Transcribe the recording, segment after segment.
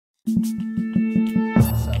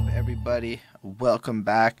What's up, everybody? Welcome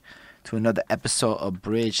back to another episode of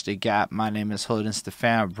Bridge the Gap. My name is Holden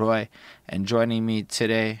Stefan Roy, and joining me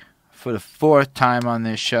today for the fourth time on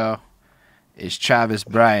this show is Travis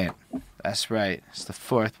Bryant. That's right, it's the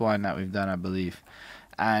fourth one that we've done, I believe.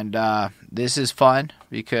 And this is fun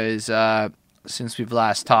because since we've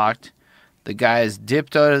last talked, the guy has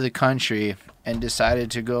dipped out of the country and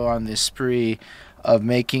decided to go on this spree of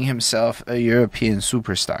making himself a European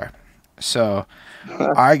superstar. So,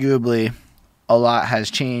 arguably, a lot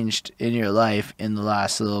has changed in your life in the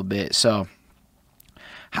last little bit. So,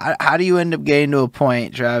 how do you end up getting to a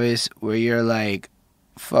point, Travis, where you're like,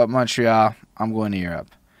 fuck Montreal, I'm going to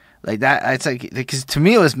Europe? Like that, it's like, because to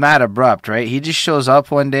me it was mad abrupt, right? He just shows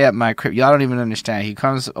up one day at my crib. Y'all don't even understand. He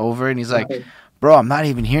comes over and he's like, bro, I'm not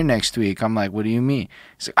even here next week. I'm like, what do you mean?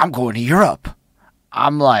 He's like, I'm going to Europe.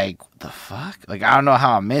 I'm like, what the fuck? Like, I don't know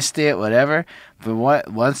how I missed it, whatever. But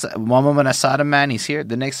one moment I saw the man, he's here.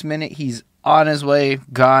 The next minute, he's on his way,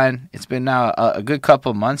 gone. It's been now a good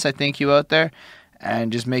couple months, I think, you out there,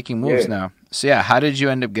 and just making moves now. So, yeah, how did you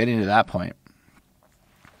end up getting to that point?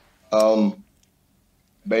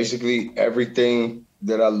 Basically everything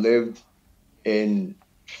that I lived in,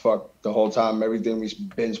 the whole time, everything we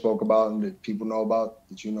been spoke about and that people know about,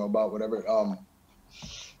 that you know about, whatever.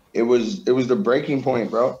 It was the breaking point,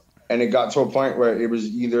 bro. And it got to a point where it was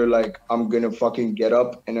either like I'm gonna fucking get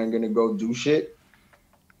up and I'm gonna go do shit,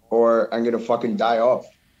 or I'm gonna fucking die off.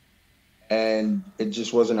 And it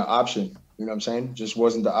just wasn't an option. You know what I'm saying? Just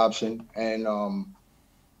wasn't the option. And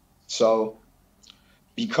so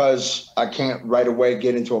because I can't right away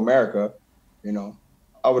get into America, you know,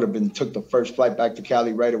 I would have been took the first flight back to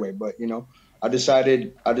Cali right away. But you know, I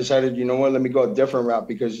decided, you know what, let me go a different route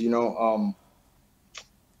because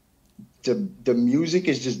the music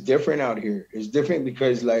is just different out here. It's different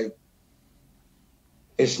because like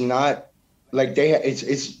it's not like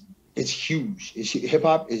it's huge. Hip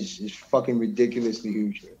hop is fucking ridiculously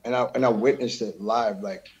huge, and I witnessed it live.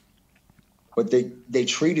 Like, but they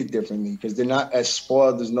treat it differently because they're not as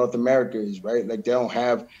spoiled as North America is, right? Like they don't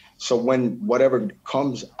have. So when whatever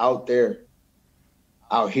comes out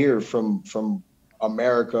here from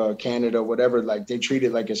America, Canada, whatever, like they treat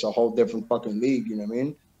it like it's a whole different fucking league. You know what I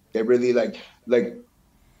mean? They really like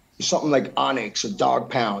something like Onyx or Dog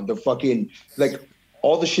Pound, the fucking like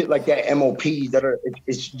all the shit like that. MOP that are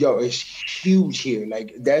it's huge here.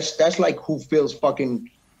 Like that's like who feels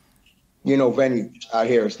fucking venues out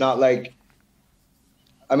here. It's not like,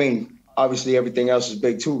 I mean, obviously everything else is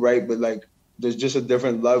big too, right? But like there's just a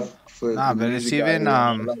different love for Nah, the but it's music out even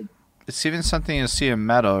here. Like, it's even something you'll see in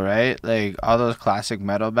metal, right? Like all those classic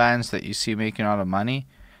metal bands that you see making all the money,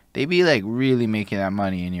 they be like really making that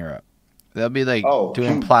money in Europe. They'll be like oh,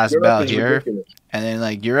 doing huge. Plas Europe Bell is here, ridiculous, and then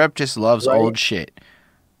like Europe just loves right? old shit.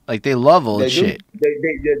 Like they love old They do. shit.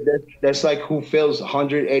 That's like who fills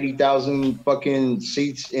 180,000 fucking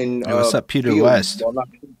seats in Hey, what's up, Peter field. West? Well, not,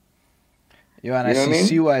 Yo, and I you know what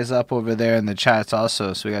see I mean? CY's up over there in the chats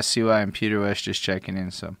also. So we got CY and Peter West just checking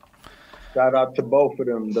in. So Shout out to both of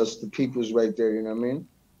them. That's the peoples right there. You know what I mean?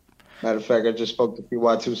 Matter of fact, I just spoke to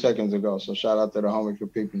PY 2 seconds ago. So shout out to the homie for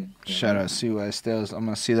peeping. You know what I shout mean? out CY Stills. I'm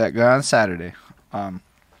gonna see that guy on Saturday. Um,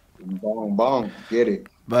 Bong, bong. Get it.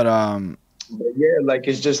 but But yeah, like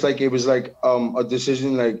it's just like it was like a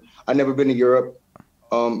decision. Like I never been to Europe.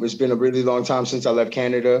 It's been a really long time since I left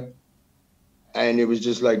Canada. And it was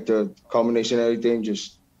just like the culmination of everything.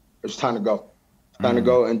 Just it's time to go. It's time to mm,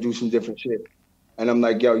 go and do some different shit. And I'm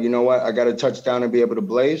like, yo, you know what? I got to touch down and be able to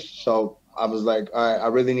blaze. So I was like, all right, I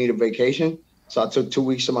really need a vacation. So I took 2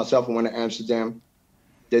 weeks to myself and went to Amsterdam.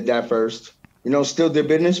 Did that first. You know, still did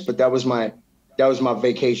business, but that was my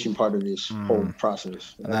vacation part of this whole mm,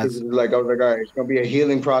 process. and Like, that's I was like, all right, it's gonna be a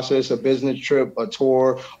healing process, a business trip, a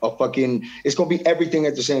tour, a fucking. It's gonna be everything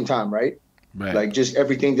at the same time, right? right. Like just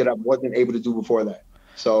everything that I wasn't able to do before that.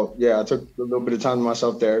 So yeah, I took a little bit of time to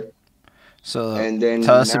myself there, So and tell then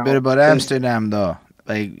us a bit now about since Amsterdam, though.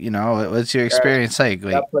 Like, what's your that experience like?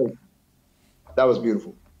 that Like, place that was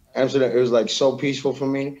beautiful. Amsterdam, it was like so peaceful for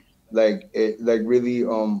me. Like it like really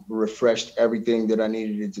refreshed everything that I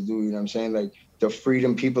needed it to do. You know what I'm saying? Like the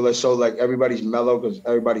freedom, people are so like everybody's mellow because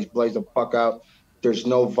everybody's blazed the fuck out. There's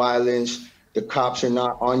no violence. The cops are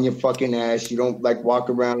not on your fucking ass. You don't like walk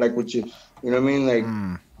around like with you know what I mean? Like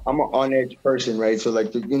mm, I'm an on edge person, right? So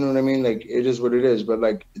like, you know what I mean? Like it is what it is, but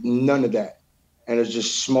like none of that. And it's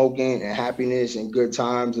just smoking and happiness and good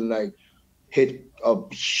times and like hit a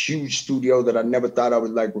huge studio that I never thought I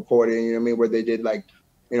would like record in, you know what I mean? Where they did like,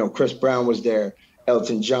 Chris Brown was there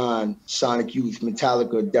Elton John, Sonic Youth,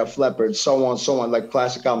 Metallica, Def Leppard, so on, like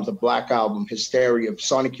classic albums, the Black Album, Hysteria.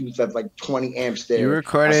 Sonic Youth had like 20 amps You there. I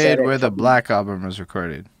recorded sat at where the fucking, Black Album was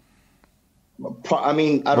recorded. I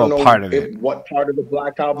mean, I don't Well, part know of if it. what part of the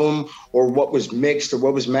Black Album or what was mixed or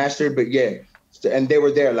what was mastered, but yeah. And they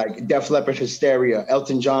were there, like Def Leppard, Hysteria,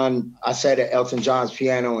 Elton John. I sat at Elton John's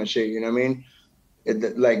piano and shit, you know what I mean?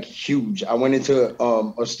 Like huge. I went into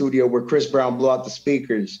a studio where Chris Brown blew out the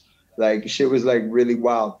speakers. Like shit was like really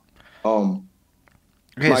wild. Um,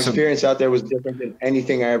 Okay, my so experience out there was different than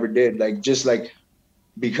anything I ever did. Like just like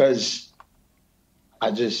because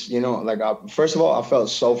I just like first of all I felt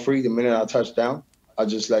so free the minute I touched down. I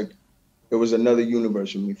just like it was another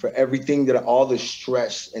universe for me for everything that all the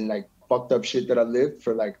stress and like fucked up shit that I lived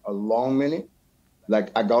for like a long minute.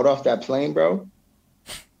 Like I got off that plane, bro,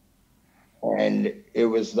 and it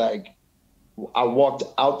was like I walked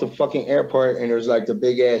out the fucking airport and there was like the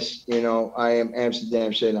big ass, I am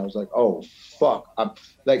Amsterdam shit. And I was like, oh, fuck.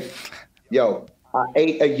 Yo, I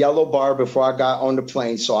ate a yellow bar before I got on the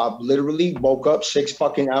plane. So I literally woke up 6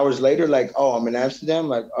 fucking hours later, like, oh, I'm in Amsterdam.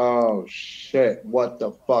 Like, oh, shit. What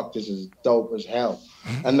the fuck? This is dope as hell.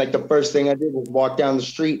 And like the first thing I did was walk down the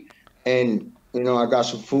street and, I got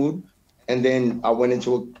some food. And then I went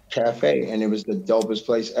into a cafe and it was the dopest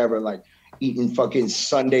place ever. Like, eating fucking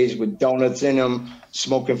sundaes with donuts in them,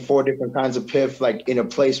 smoking 4 different kinds of piff, like in a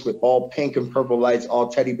place with all pink and purple lights, all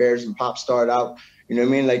teddy bears and pop starred out. You know what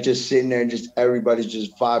I mean? Like just sitting there and just everybody's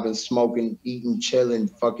just vibing, smoking, eating, chilling,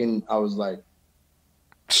 fucking. I was like,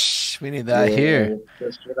 we need that here.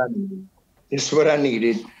 That's what I needed. It's what I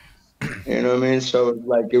needed. You know what I mean? So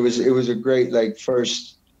like it was a great like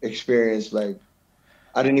first experience. Like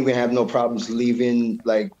I didn't even have no problems leaving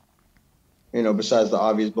like besides the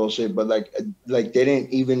obvious bullshit, but like they didn't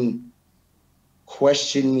even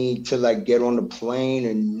question me to like get on the plane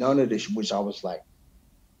and none of this, which I was like,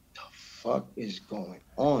 the fuck is going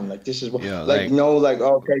on? Like this is what, Yo, no, like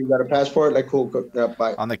okay, you got a passport, like cool,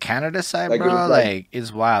 bye. On the Canada side, Like, bro, like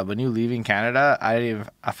it's wild. When you leaving Canada,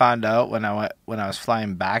 I found out when I was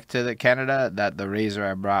flying back to the Canada that the razor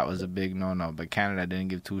I brought was a big no, but Canada didn't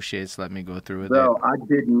give 2 shits, let me go through with it.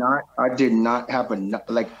 I did not have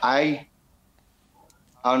like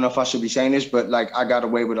I don't know if I should be saying this, but like I got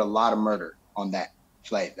away with a lot of murder on that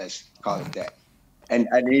flight. Let's call it that. And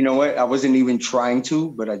you know what? I wasn't even trying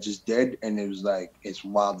to, but I just did. And it was like, it's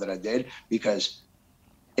wild that I did because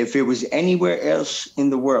if it was anywhere else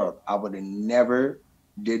in the world, I would have never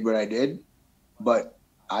did what I did. But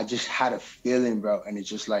I just had a feeling, bro. And it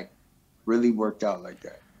just like really worked out like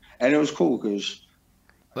that. And it was cool because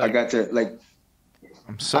I got to like,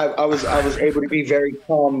 I was able to be very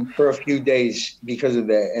calm for a few days because of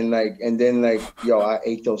that. And then yo, I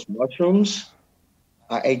ate those mushrooms.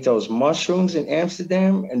 In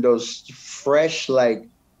Amsterdam and those fresh, like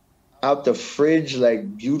out the fridge,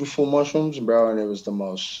 like beautiful mushrooms, bro. And it was the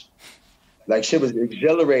most like shit was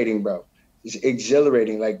exhilarating, bro. It's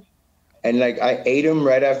exhilarating. Like, and like I ate them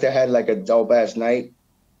right after I had like a dope ass night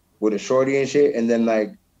with a shorty and shit. And then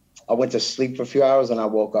like I went to sleep for a few hours and I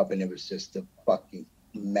woke up and it was just the fucking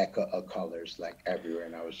mecca of colors like everywhere.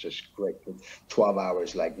 And I was just great for 12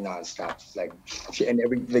 hours, like nonstop. Like, and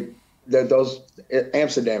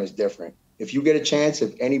Amsterdam is different. If you get a chance,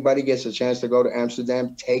 if anybody gets a chance to go to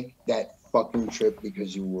Amsterdam, take that fucking trip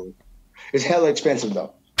because you will. It's hella expensive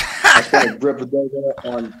though. I spent a grip of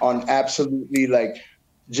on absolutely like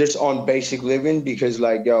just on basic living because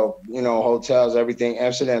like, yo, hotels, everything.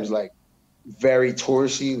 Amsterdam's like very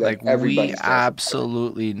touristy. Like we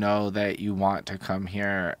absolutely know that you want to come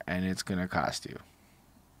here and it's gonna cost you.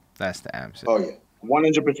 That's the Amsterdam. Oh yeah,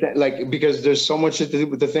 100%. Like because there's so much shit to do.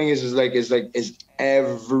 But the thing is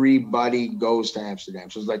everybody goes to Amsterdam.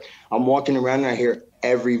 So it's like I'm walking around and I hear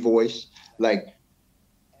every voice, like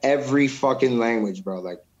every fucking language, bro.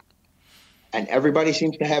 Like, and everybody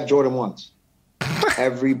seems to have Jordan 1s.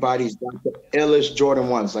 Everybody's got the illest Jordan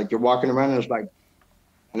 1s. Like you're walking around and it's like.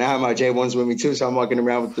 And I have my J1s with me too, so I'm walking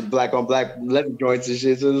around with the black on black leather joints and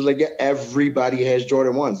shit. So it's like everybody has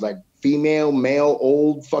Jordan 1s, like female, male,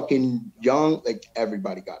 old, fucking young, like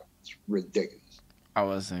everybody got them. It's ridiculous. I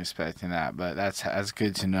wasn't expecting that, but that's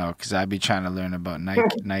good to know because I'd be trying to learn about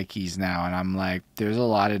Nikes now, and I'm like, there's a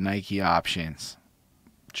lot of Nike options.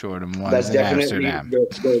 Jordan 1s That's in definitely Amsterdam.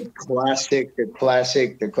 The classic.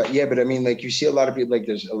 Yeah, but I mean, like you see a lot of people. Like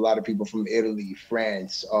there's a lot of people from Italy,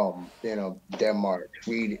 France, Denmark,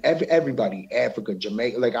 Sweden, everybody, Africa,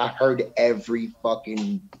 Jamaica. Like I heard every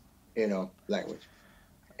fucking, language,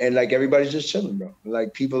 and like everybody's just chilling, bro.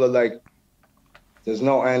 Like people are like, there's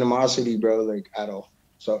no animosity, bro, like at all.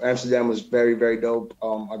 So Amsterdam was very, very dope.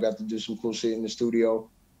 I got to do some cool shit in the studio,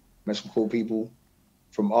 met some cool people.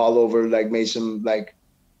 from all over, like made some like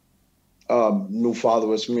new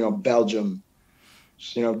followers from, Belgium.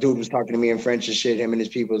 Dude was talking to me in French and shit. Him and his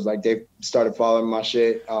people was like, they started following my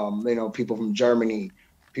shit. People from Germany,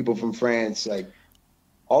 people from France, like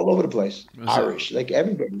all over the place. Irish, like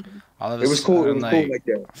everybody. All of it was cool. It was cool like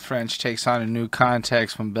that. French takes on a new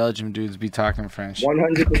context when Belgium dudes be talking French.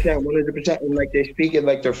 100%, 100%. And like they speak it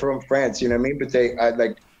like they're from France, you know what I mean? But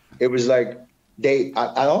it was like I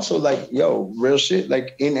also like, yo, real shit.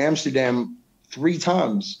 Like in Amsterdam, 3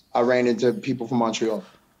 times I ran into people from Montreal.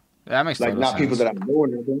 That makes like not sense. people that I knew or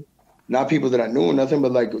nothing. Not people that I knew or nothing,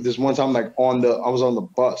 but like this one time, like I was on the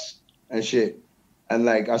bus and shit. And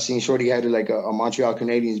like I seen Shorty had like a Montreal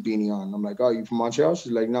Canadiens beanie on. I'm like, oh, you from Montreal?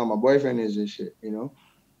 She's like, no, my boyfriend is and shit,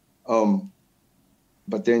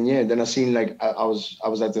 But then then I seen like I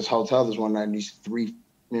was at this hotel this one night and these 3,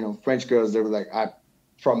 French girls, they were like,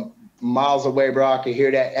 from miles away, bro, I could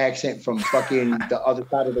hear that accent from fucking the other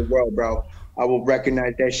side of the world, bro. I will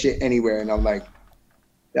recognize that shit anywhere. And I'm like,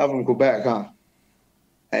 y'all from Quebec, huh?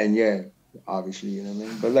 And yeah, obviously, you know what I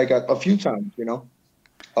mean? But like a few times,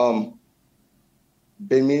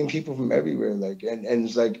 been meeting people from everywhere, like, and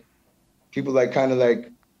it's like people like kind of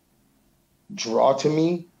like draw to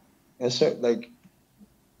me, and so like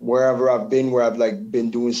wherever I've been, where I've like been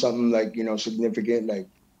doing something like significant, like,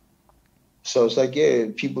 so it's like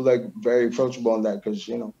people like very approachable on that because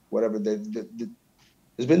whatever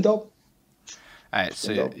it's been dope. All right,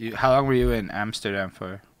 so how long were you in Amsterdam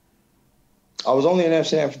for? I was only in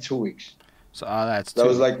Amsterdam for 2 weeks. So that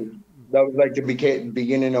was like the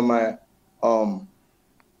beginning of my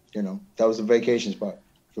that was the vacation spot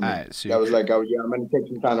for me. Right, so that was like I'm gonna take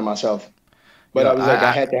some time to myself. But I was like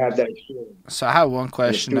I had to have that experience. So I have one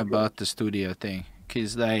question about the studio thing.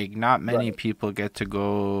 Because, like, not many people get to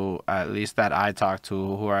go, at least that I talk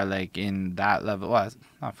to, who are, like, in that level. Well, it's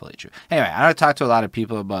not fully true. Anyway, I don't talk to a lot of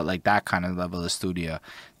people about, like, that kind of level of studio.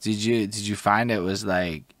 Did you find it was,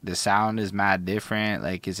 like, the sound is mad different?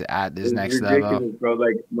 Like, is it at this next level? Bro.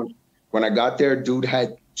 Like, when I got there, dude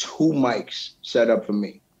had 2 mics set up for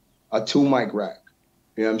me. A 2-mic rack.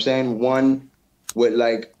 You know what I'm saying? One with,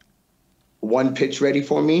 like, 1 pitch ready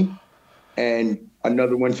for me. And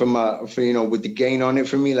another one for with the gain on it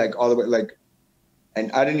for me, like all the way, like,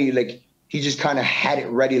 and I didn't even like, he just kind of had it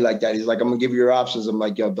ready like that. He's like, I'm gonna give you your options. I'm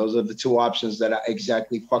like, yo, those are the 2 options that I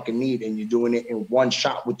exactly fucking need. And you're doing it in one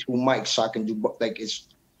shot with 2 mics. So I can do like,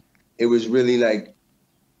 it was really like,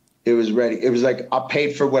 it was ready. It was like, I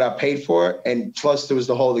paid for what I paid for. And plus there was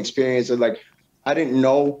the whole experience of like, I didn't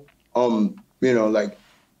know, like,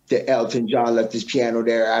 that Elton John left his piano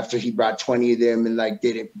there after he brought 20 of them and like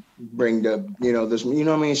didn't bring the, this, what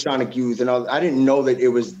I mean, Sonic Youth and all. I didn't know that it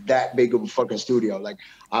was that big of a fucking studio. Like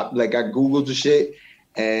I Googled the shit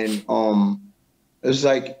and it was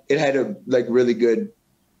like, it had a like really good,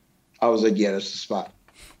 I was like, yeah, that's the spot.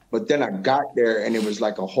 But then I got there and it was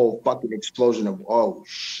like a whole fucking explosion of, oh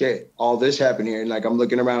shit, all this happened here. And like, I'm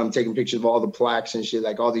looking around, I'm taking pictures of all the plaques and shit,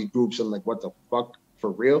 like all these groups. I'm like, what the fuck,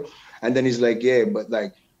 for real? And then he's like, yeah, but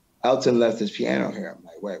like, Elton left his piano here. I'm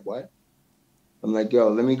like, wait, what? I'm like, yo,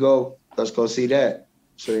 let me go. Let's go see that.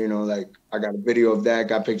 So, like I got a video of that,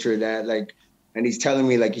 got a picture of that. Like, and he's telling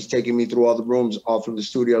me, like, he's taking me through all the rooms, all through the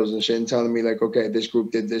studios and shit, and telling me like, okay, this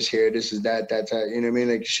group did this here. This is that. You know what I mean?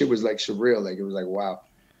 Like shit was like surreal. Like, it was like, wow.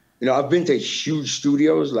 I've been to huge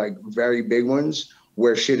studios, like very big ones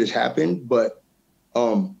where shit has happened, but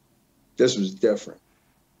this was different.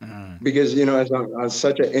 Because, it's on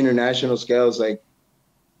such an international scale. It's like,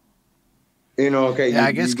 okay. Yeah,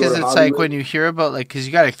 I guess because it's like when you hear about, like, because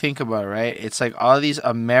you got to think about it, right? It's like all these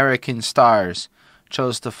American stars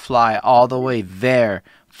chose to fly all the way there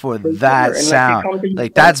for that sound.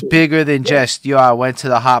 Like, that's bigger than just, yo, I went to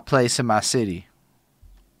the hot place in my city.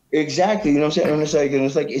 Exactly. You know what I'm saying? And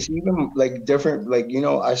it's like, it's even like different. Like,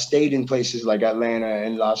 I stayed in places like Atlanta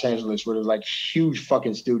and Los Angeles where there's like huge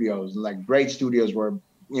fucking studios, like great studios where,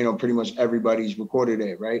 pretty much everybody's recorded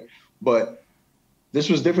it, right? But this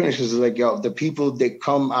was different because like, yo, the people that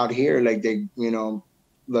come out here, like they,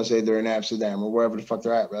 let's say they're in Amsterdam or wherever the fuck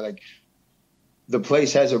they're at, right? Like the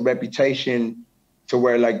place has a reputation to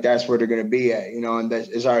where like, that's where they're going to be at, and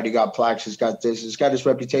it's already got plaques. It's got this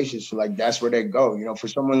reputation. So like, that's where they go, for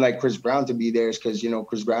someone like Chris Brown to be there is because,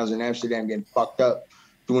 Chris Brown's in Amsterdam getting fucked up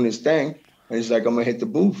doing his thing. And he's like, I'm gonna hit the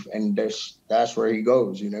booth. And that's where he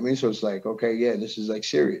goes. You know what I mean? So it's like, okay, yeah, this is like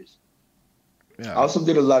serious. Yeah. I also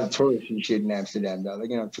did a lot of touristy shit in Amsterdam, though.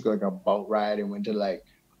 Like, took like a boat ride and went to like,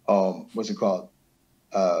 what's it called?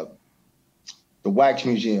 The Wax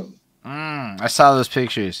Museum. I saw those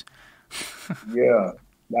pictures. Yeah.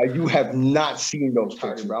 Now you have not seen those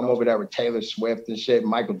pictures, bro. I'm over there with Taylor Swift and shit,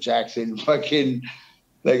 Michael Jackson, fucking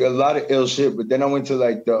like a lot of ill shit. But then I went to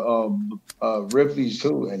like the Ripley's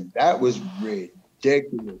too, and that was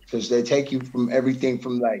ridiculous because they take you from everything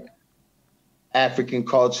from like African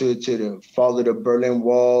culture to the fall of the Berlin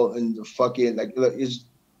Wall and the fucking like it's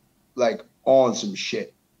like on some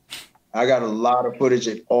shit. I got a lot of footage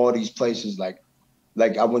at all these places. Like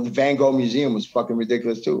I went to Van Gogh Museum was fucking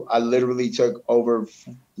ridiculous too. I literally took over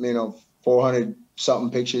 400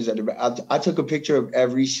 something pictures. I took a picture of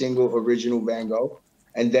every single original Van Gogh,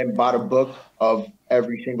 and then bought a book of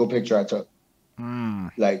every single picture I took.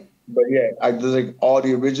 Like, but yeah, I did like all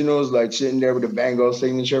the originals, like sitting there with the Van Gogh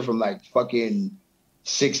signature from like fucking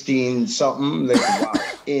 16 something. Like, wow,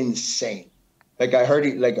 insane. Like I heard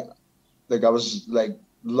it, like I was like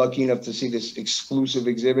lucky enough to see this exclusive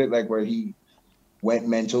exhibit, like where he went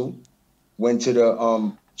mental, went to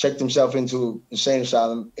the checked himself into insane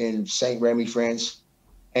asylum in Saint Remy, France,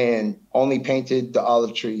 and only painted the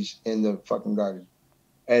olive trees in the fucking garden.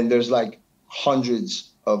 And there's like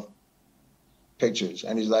hundreds of pictures,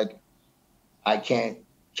 and he's like, I can't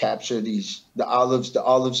capture these. The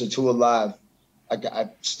olives are too alive. I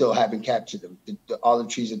still haven't captured them. The olive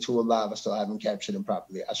trees are too alive. I still haven't captured them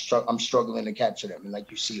properly. I'm struggling to capture them. And like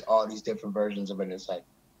you see all these different versions of it. And it's like,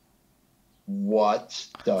 what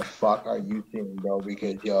the fuck are you thinking, bro?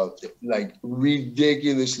 Because yo, like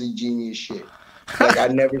ridiculously genius shit. Like I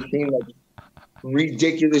never seen like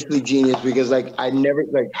ridiculously genius because like I never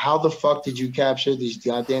like how the fuck did you capture these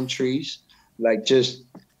goddamn trees? Like just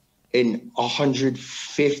in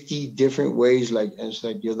 150 different ways. Like and it's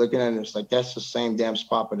like you're looking at it, it's like that's the same damn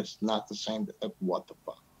spot, but it's not the same. Like, what the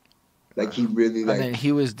fuck? Like he really like. And then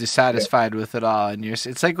he was dissatisfied with it all, and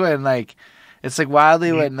it's like when like. It's like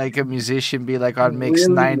wildly when like a musician be like on mix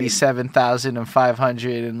Really?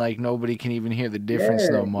 97,500 and like nobody can even hear the difference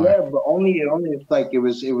no more. Yeah, but only it's like it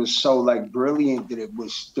was so like brilliant that it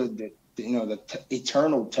withstood the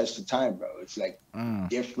eternal test of time, bro. It's like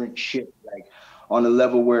different shit, like on a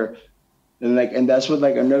level where and that's what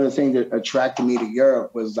like another thing that attracted me to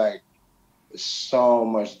Europe was like so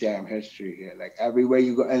much damn history here. Like everywhere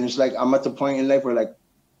you go, and it's like I'm at the point in life where like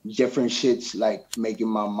different shit's like making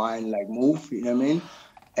my mind like move, you know what I mean?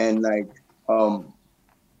 And like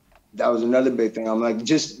that was another big thing. I'm like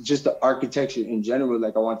just the architecture in general,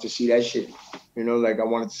 like I want to see that shit. You know, like I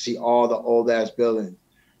wanted to see all the old ass buildings.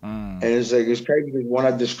 And it's like it's crazy because when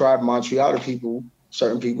I describe Montreal to people,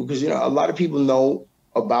 certain people, because you know, a lot of people know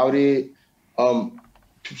about it.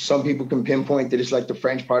 Some people can pinpoint that it's like the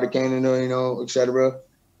French part of Canada, you know, etc.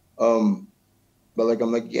 But like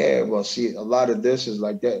I'm like, yeah, well, see, a lot of this is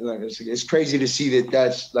like that. Like it's crazy to see that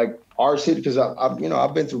that's like our city because I've you know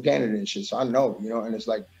I've been through Canada and shit, so I know, you know, and it's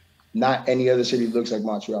like not any other city looks like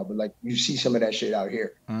Montreal, but like you see some of that shit out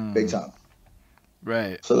here, big time.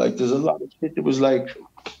 Right. So like, there's a lot of shit that was like,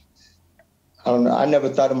 I don't know. I never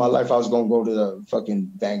thought in my life I was gonna go to the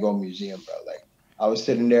fucking Van Gogh Museum, bro. Like I was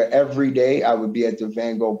sitting there every day. I would be at the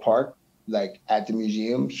Van Gogh Park, like at the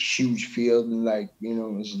museum, huge field, and like, you know,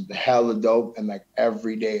 it was hella dope. And like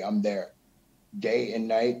every day I'm there, day and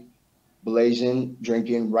night, blazing,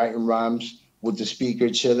 drinking, writing rhymes with the speaker,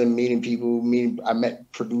 chilling, meeting people, I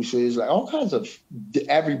met producers, like all kinds of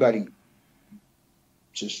everybody,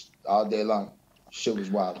 just all day long. Shit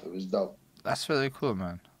was wild. It was dope. That's really cool,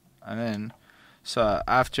 man. And then, so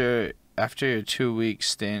after your 2 week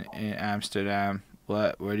stint in Amsterdam,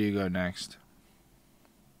 where do you go next?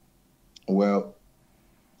 Well,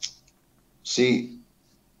 see,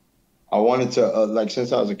 I wanted to like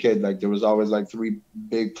since I was a kid, like there was always like three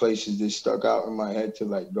big places that stuck out in my head to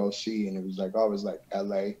like go see, and it was like always like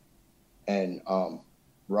LA and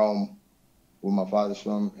Rome, where my father's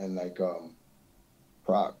from, and like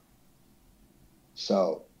Prague.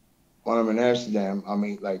 So when I'm in Amsterdam, I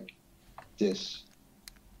meet like this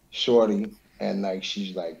shorty, and like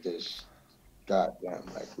she's like this goddamn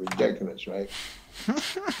like ridiculous, right?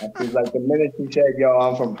 And she's like the minute she said, "Yo,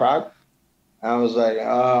 I'm from Prague," I was like,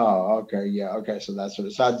 "Oh, okay, yeah, okay." So that's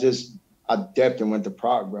what. So I dipped and went to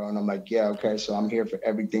Prague, bro, and I'm like, "Yeah, okay." So I'm here for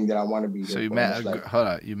everything that I want to be here. So you for. met hold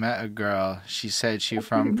on, you met a girl. She said she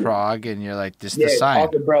from Prague, and you're like, "This the Yeah, sign."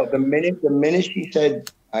 bro. The minute she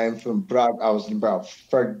said I am from Prague, I was bro.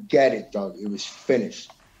 Forget it, dog. It was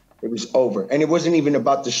finished. It was over, and it wasn't even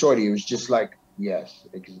about the shorty. It was just like, yes,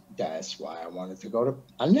 that's why I wanted to go to.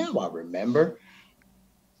 And now I remember.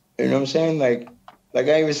 You know what I'm saying? Like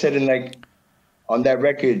I even said in like on that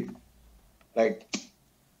record, like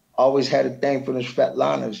always had a thing for those fat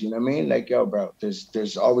liners. You know what I mean? Like, yo, bro,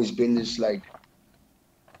 there's always been this like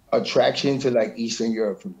attraction to like Eastern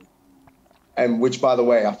Europe for me. And which, by the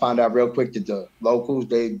way, I found out real quick that the locals,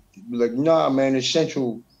 they were like, nah, man, it's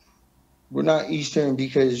Central we're not Eastern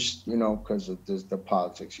because because of the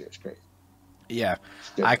politics here. It's crazy. Yeah,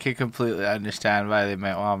 I can completely understand why they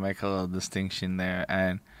might want to make a little distinction there,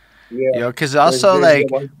 and Yeah, because also there's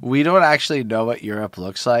the like one. we don't actually know what Europe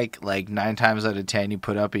looks like. Like 9 times out of 10, you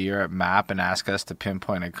put up a Europe map and ask us to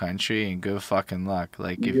pinpoint a country, and good fucking luck.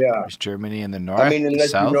 Like if Yeah, it's Germany in the I north, mean, the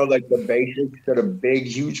unless south. like the basics that are big,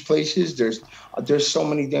 huge places. There's so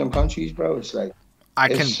many damn countries, bro. It's like I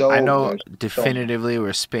know there's so definitively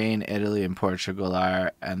where Spain, Italy, and Portugal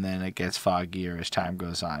are, and then it gets foggier as time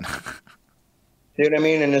goes on. you know what I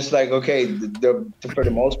mean. And it's like okay, for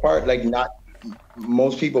the most part, like not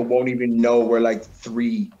most people won't even know where like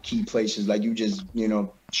three key places. Like you just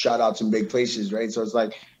shout out some big places, right? So it's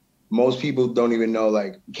like most people don't even know,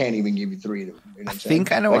 like can't even give you three of them. You know I what I'm saying?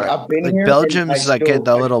 think I know Like where I've been like here and Belgium's like the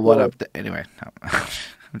I little one still up there. Anyway, no.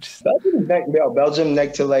 I'm just Belgium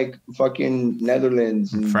next to like fucking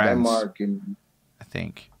Netherlands in and France, Denmark and I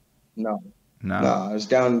think. no, No. no, it's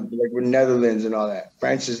down like with Netherlands and all that.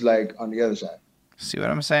 France is like on the other side. See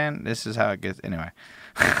what I'm saying? This is how it gets. Anyway.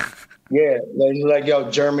 Yeah,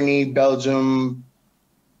 like Germany, Belgium,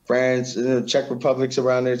 France, and the Czech Republic's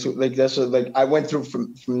around there too. Like that's what, like I went through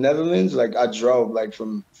from Netherlands. Like I drove like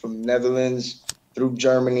from Netherlands through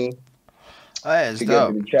Germany Oh, yeah, it's to get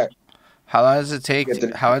to dope. the Czech. How long does it take? Get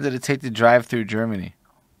to, How long did it take to drive through Germany?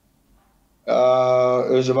 it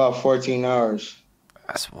was about 14 hours.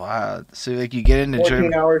 That's wild. So like you get into 14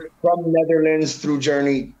 Germany. hours from Netherlands through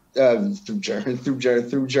Germany, through Germany,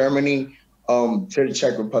 to the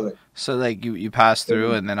Czech Republic. So like you pass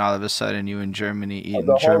through, and then all of a sudden you in Germany eating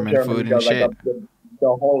The whole German Germany, food and like shit. the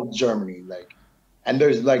whole Germany, like, and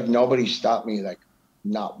there's like nobody stopped me, like,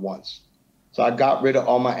 not once. So I got rid of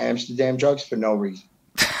all my Amsterdam drugs for no reason.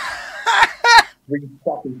 Really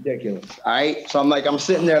fucking ridiculous. All right, so I'm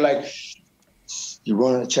sitting there like, you're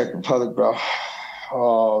going to the Czech Republic, bro.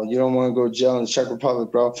 Oh, you don't want to go to jail in the Czech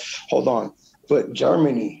Republic, bro. Hold on, but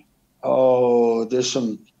Germany. Oh, there's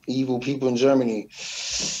some evil people in Germany.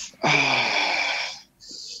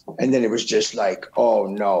 And then it was just like, oh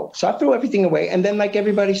no. So I threw everything away. And then like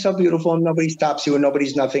everybody's so beautiful and nobody stops you and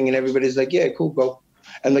nobody's nothing. And everybody's like, yeah, cool, go.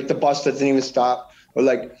 And like the bus doesn't even stop. Or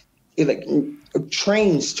like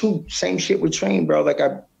trains too. Same shit with train, bro. Like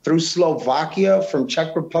I through Slovakia, from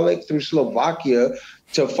Czech Republic through Slovakia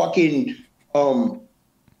to fucking Hungary.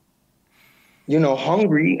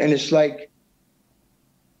 And it's like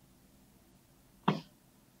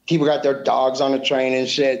people got their dogs on the train and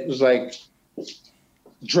shit. It was like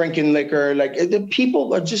drinking liquor, like the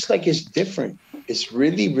people are just like, it's different. It's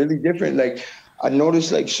really, really different. Like I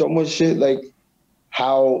noticed like so much shit, like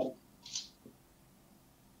how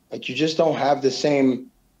like you just don't have the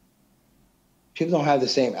same, people don't have the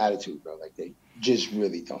same attitude, bro. Like they just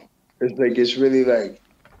really don't. It's really like,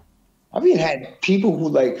 I've even had people who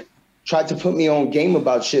like tried to put me on game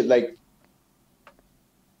about shit, like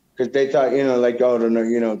because they thought, like, oh,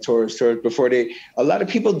 no, tourists, before a lot of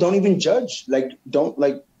people don't even judge, like, don't,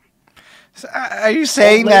 like. So are you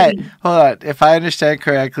saying that, hold on, if I understand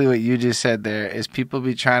correctly what you just said there, is people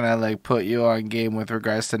be trying to, like, put you on game with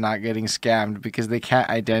regards to not getting scammed because they can't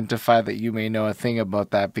identify that you may know a thing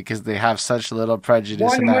about that because they have such little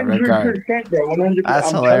prejudice in that regard? 100%, bro, 100%. That's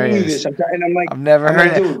I'm hilarious. telling you this, and I'm like, I've never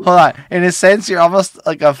heard it. Dude, hold on. In a sense, you're almost,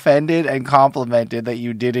 like, offended and complimented that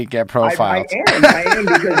you didn't get profiled. I am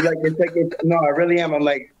because, like, no, I really am. I'm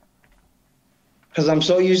like, because I'm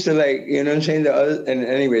so used to, like, you know what I'm saying, the other, and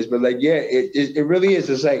anyways, but like, yeah, it really is.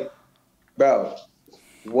 It's like, bro,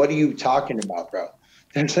 what are you talking about, bro?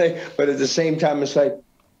 It's like, but at the same time, it's like,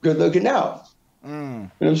 good looking out. You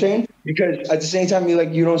know what I'm saying? Because at the same time,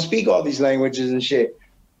 you don't speak all these languages and shit.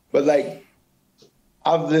 But like,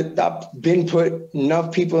 I've been put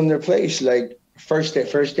enough people in their place. Like first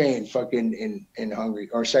day in fucking in Hungary,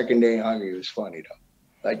 or second day in Hungary was funny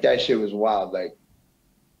though. Like that shit was wild. Like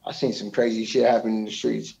I seen some crazy shit happen in the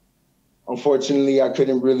streets. Unfortunately, I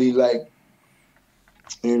couldn't really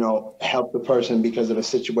help the person because of the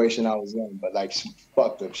situation I was in, but like some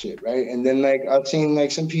fucked up shit, right? And then like I've seen like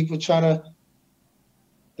some people trying to,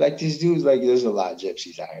 like these dudes, like there's a lot of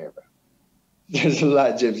gypsies out here, bro. There's a lot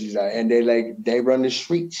of gypsies out here, and they run the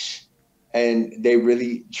streets and they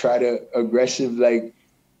really try to aggressive, like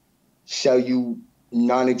sell you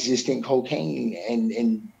non-existent cocaine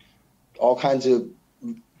and all kinds of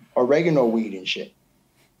oregano weed and shit.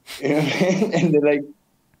 You know what I mean? And they're like,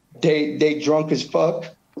 they drunk as fuck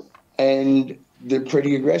and they're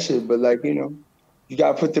pretty aggressive, but like, you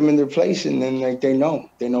gotta put them in their place and then like they know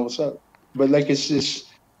what's up. But like it's just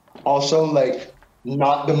also like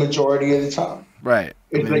not the majority of the time. Right.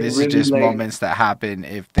 I mean, like this really is just like, moments that happen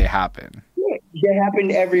if they happen. Yeah, they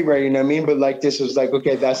happen everywhere, you know what I mean? But like this was like,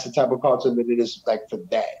 okay, that's the type of culture that it is like for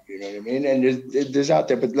that, you know what I mean? And there's out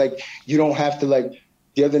there, but like you don't have to like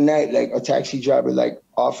the other night, like a taxi driver like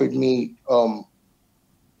offered me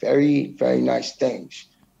very, very nice things.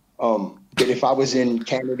 That if I was in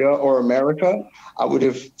Canada or America, I would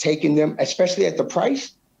have taken them, especially at the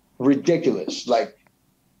price, ridiculous. Like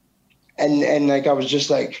and like I was just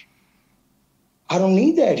like, I don't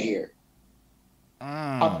need that here.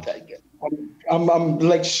 I'm, Mm. I'm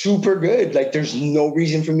like super good. Like there's no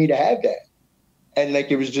reason for me to have that. And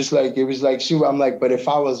like it was like super. I'm like, but if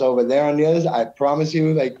I was over there on the others, I promise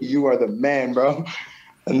you, like you are the man, bro.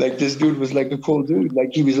 And like this dude was like a cool dude.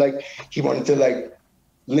 Like he was like he wanted to like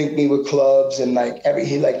link me with clubs and like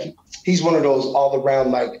he's one of those all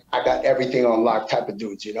around like I got everything on lock type of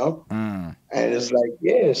dudes, you know? Mm. And it's like,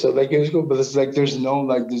 yeah, so like it was cool, but it's like there's no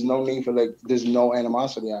need for like there's no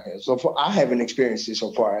animosity out here. So for I haven't experienced it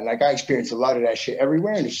so far. And like I experienced a lot of that shit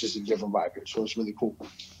everywhere and it's just a different vibe here. So it's really cool.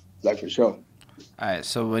 Like for sure. All right.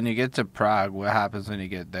 So when you get to Prague, what happens when you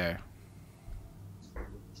get there?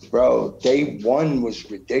 Bro, day one was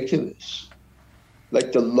ridiculous.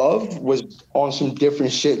 Like the love was on some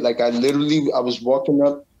different shit. Like I was walking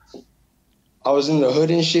up, I was in the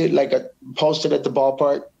hood and shit, like I posted at the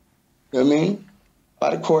ballpark, you know what I mean?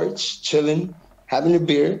 By the courts, chilling, having a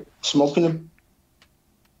beer, smoking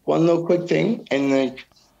one little quick thing, and like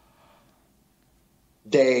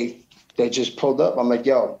they just pulled up. I'm like,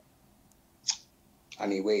 yo, I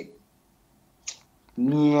need weed.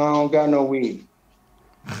 No, I don't got no weed.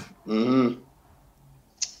 Mm-hmm.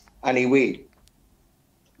 I need weed.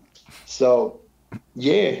 So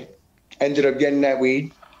yeah, ended up getting that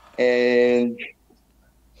weed, and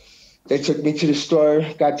they took me to the store,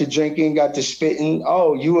 got to drinking, got to spitting.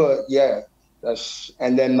 Oh, you were yeah. That's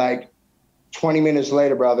and then like 20 minutes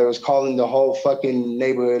later, bro, they was calling the whole fucking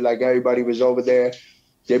neighborhood. Like everybody was over there.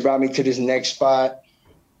 They brought me to this next spot.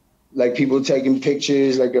 Like people taking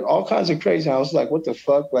pictures, like all kinds of crazy. I was like, what the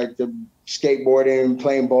fuck? Like the skateboarding,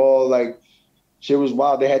 playing ball, like shit was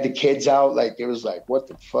wild. They had the kids out. Like it was like, what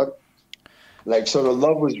the fuck? Like so the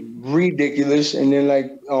love was ridiculous. And then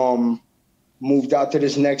like moved out to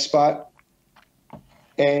this next spot.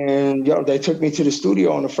 And yo, they took me to the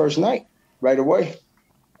studio on the first night right away.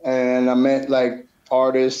 And I met like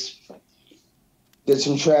artists, did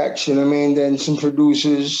some tracks, you know what I mean? Then some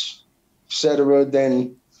producers, etc.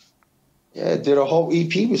 Then yeah, did a whole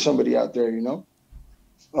EP with somebody out there, you know.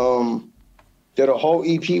 Did a whole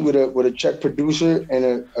EP with a Czech producer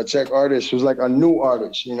and a Czech artist who's like a new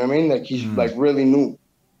artist, you know what I mean? Like he's like Mm. really new.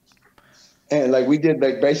 And like we did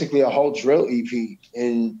like basically a whole drill EP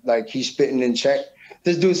and like he's spitting in Czech.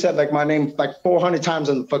 This dude said like my name like 400 times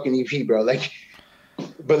on the fucking EP, bro. Like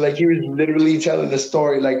but like he was literally telling the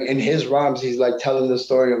story, like in his rhymes, he's like telling the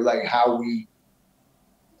story of like how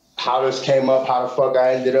this came up, how the fuck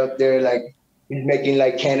I ended up there. Like he's making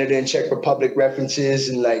like Canada and Czech Republic references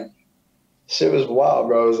and like shit was wild,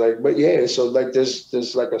 bro. It was like, but yeah, so like there's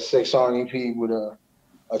like a 6-song EP with a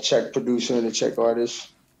Czech producer and a Czech artist.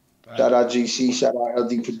 Shout out GC, shout out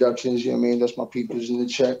LD Productions, you know what I mean? That's my peoples in the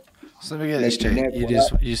Czech. So let me get this Nick and straight. Nick, You what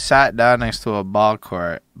up? just you sat down next to a ball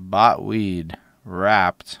court, bought weed,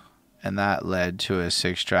 rapped, and that led to a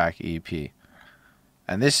 6-track EP.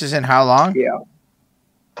 And this is in how long? Yeah.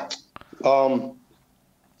 Um,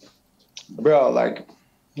 bro, like,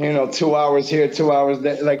 2 hours here, 2 hours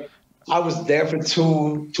there. Like, I was there for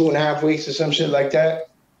 2.5 weeks or some shit like that.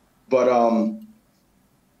 But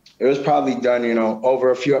it was probably done,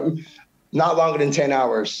 over not longer than 10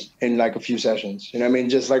 hours in like a few sessions. You know what I mean?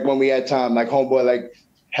 Just like when we had time, like homeboy, like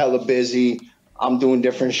hella busy. I'm doing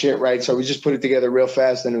different shit, right? So we just put it together real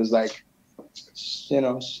fast and it was like,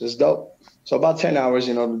 it's dope. So about 10 hours,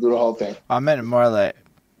 to do the whole thing. I meant more like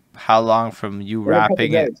how long from you In a couple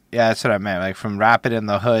rapping it. days. Yeah, that's what I meant. Like from rapping in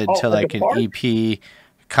the hood Oh, to at the like an park? EP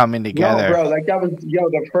coming No, together. bro, like that was,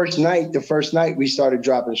 the first night we started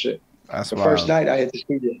dropping shit. That's The first wild. night I hit the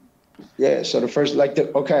studio. Yeah, so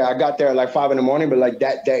I got there at like 5 a.m, but like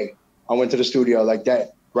that day I went to the studio like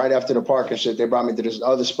that, right after the park and shit. They brought me to this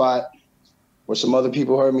other spot where some other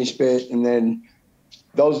people heard me spit. And then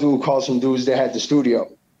those dudes called some dudes that had the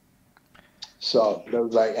studio. So it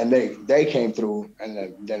was like, and they came through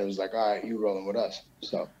and then it was like, all right, you rolling with us.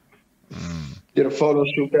 So did a photo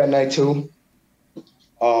shoot that night too.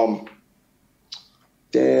 Um,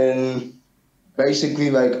 then basically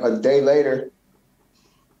like a day later,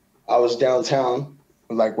 I was downtown,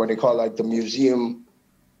 like where they call like the museum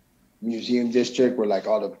district, where like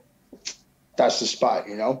that's the spot,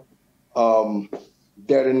 There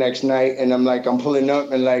the next night, and I'm pulling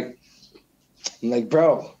up, and I'm like,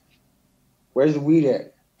 bro, where's the weed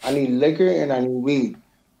at? I need liquor and I need weed.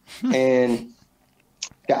 And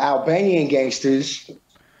the Albanian gangsters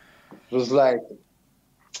was like,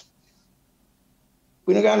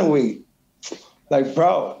 we don't got no weed. Like,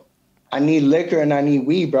 bro, I need liquor and I need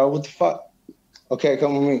weed, bro. What the fuck? Okay,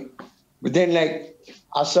 come with me. But then, like,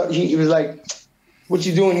 I saw he was like, what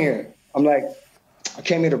you doing here? I'm like, I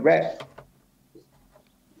came here to rap.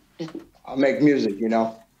 I make music, you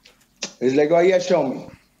know. He's like, oh yeah, show me.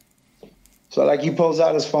 So like he pulls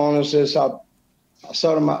out his phone and says, I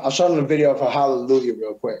showed him the video for Hallelujah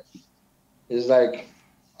real quick. It's like,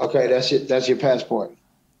 okay, that's your passport.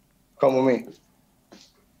 Come with me.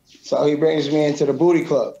 So he brings me into the booty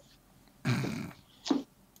club.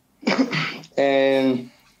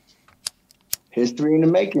 And history in the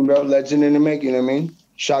making, bro. Legend in the making, you know what I mean?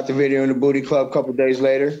 Shot the video in the booty club a couple days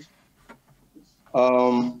later.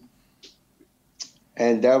 And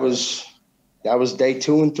that was day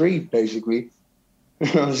 2 and 3, basically. You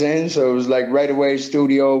know what I'm saying? So it was like right away,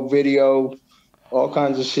 studio, video, all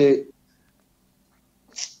kinds of shit.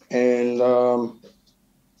 And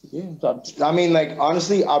yeah, I mean, like,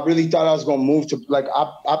 honestly, I really thought I was gonna move to, like,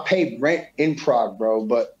 I paid rent in Prague, bro,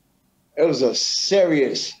 but it was a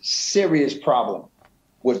serious problem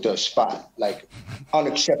with the spot. Like,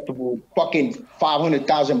 unacceptable, fucking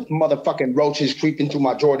 500,000 motherfucking roaches creeping through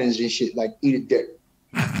my Jordans and shit, like, eat a dick.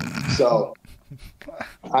 So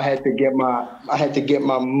I had to get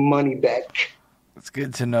my money back. It's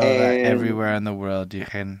good to know that everywhere in the world you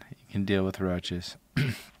can deal with roaches.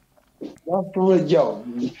 Yo,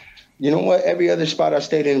 you know what? Every other spot I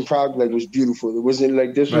stayed in Prague, like, was beautiful. It wasn't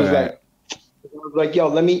like this. Was right. like, yo,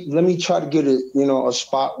 let me try to get a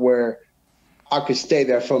spot where I could stay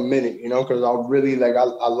there for a minute, you know, because I really like I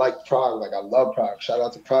like Prague, like I love Prague. Shout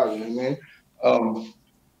out to Prague, you know what I mean?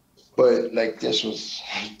 But like this was,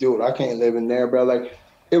 dude, I can't live in there, bro. Like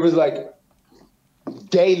it was like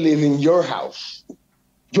they live in your house. You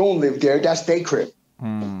don't live there. That's their crib.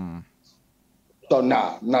 So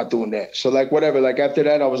nah, I'm not doing that. So like whatever. Like after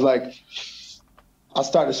that, I was like, I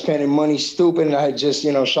started spending money stupid. And I had just,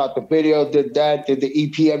 shot the video, did the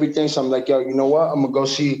EP, everything. So I'm like, yo, you know what? I'm gonna go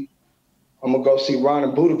see Ron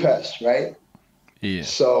in Budapest, right? Yeah.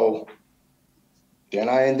 So then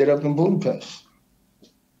I ended up in Budapest.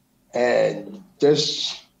 And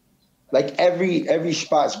there's like every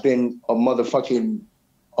spot's been a motherfucking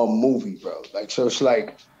movie, bro. Like so it's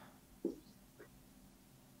like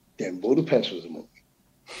damn, Budapest was a movie.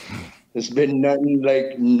 It's been nothing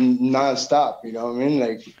like nonstop, you know what I mean?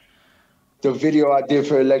 Like the video I did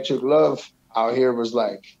for Electric Love out here was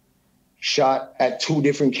like shot at 2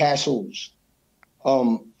 different castles.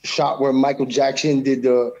 Shot where Michael Jackson did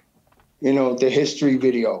the history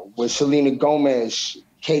video with Selena Gomez,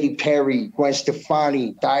 Katy Perry, Gwen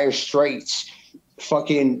Stefani, Dire Straits,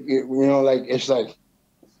 fucking, like it's like,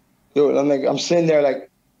 dude, I'm sitting there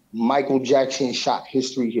like Michael Jackson shot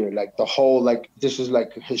history here. Like the whole, like this is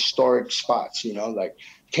like historic spots, like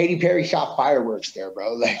Katy Perry shot fireworks there,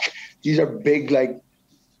 bro. Like these are big, like,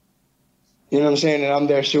 you know what I'm saying? And I'm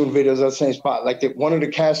there shooting videos at the same spot. Like one of the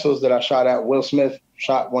castles that I shot at, Will Smith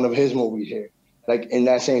shot one of his movies here, like in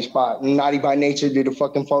that same spot. Naughty by Nature did a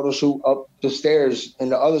fucking photo shoot up the stairs in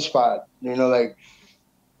the other spot, like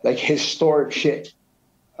historic shit.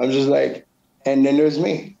 I'm just like, and then there's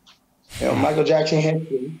me, Michael Jackson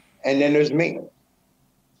history, and then there's me. You know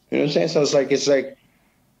what I'm saying? So it's like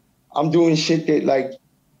I'm doing shit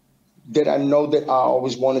that I know that I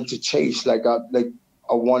always wanted to chase. I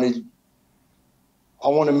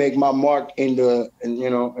want to make my mark in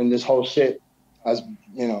this whole shit. As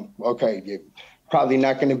okay, you're probably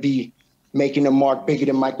not going to be making a mark bigger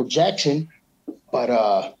than Michael Jackson, but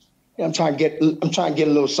I'm trying to get a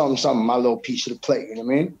little something, my little piece of the plate. You know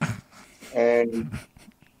what I mean? And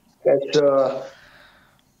that's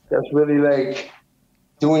really like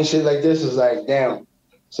doing shit like this is like damn.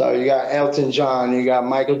 So you got Elton John, you got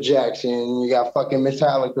Michael Jackson, you got fucking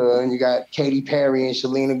Metallica, and you got Katy Perry and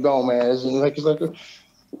Selena Gomez, and it's like,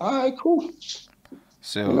 all right, cool.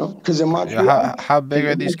 So, because in Montreal, how big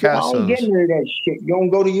are these castles? I don't get into that shit. You don't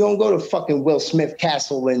go to fucking Will Smith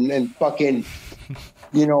Castle and fucking,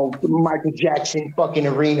 Michael Jackson fucking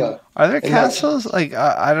arena. Are there castles? Like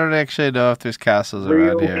I don't actually know if there's castles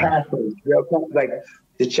around here. Real castles, like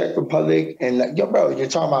the Czech Republic and like yo, bro, you're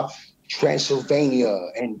talking about Transylvania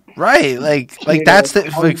and right, like that's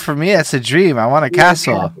like for me that's a dream. I want a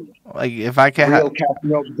castle. Like if I can have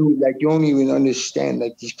dude, like you don't even understand.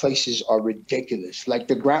 Like these places are ridiculous. Like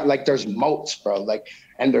the ground, like there's moats, bro. Like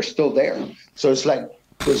and they're still there. So it's like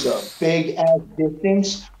there's a big ass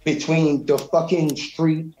distance between the fucking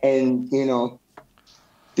street and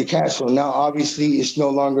the castle. Now, obviously, it's no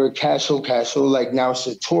longer a castle. Like now, it's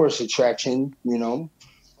a tourist attraction, you know.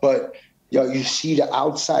 But yo, you see the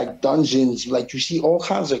outside dungeons, like you see all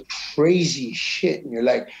kinds of crazy shit, and you're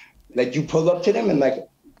like you pull up to them, and like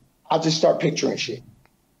I'll just start picturing shit,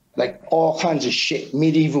 like all kinds of shit,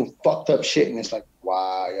 medieval fucked up shit, and it's like,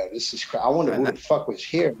 wow, yeah, this is crazy. I wonder who the fuck was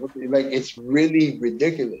here. Like, it's really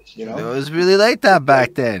ridiculous, you know. It was really like that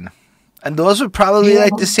back then, and those were probably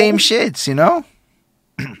like the same shits, you know.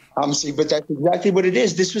 See, but that's exactly what it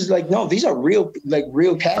is. This was like, no, these are real, like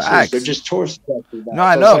real castles. Facts. They're just tourist castles. No,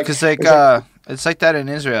 I know, because it's like that in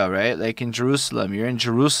Israel, right? Like in Jerusalem, you're in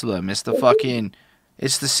Jerusalem. It's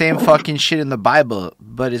it's the same fucking shit in the Bible,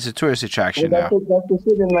 but it's a tourist attraction now. That's the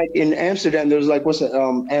shit. And like in Amsterdam, there's like what's it,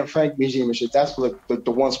 Anne Frank Museum and shit. That's like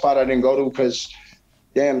the one spot I didn't go to because,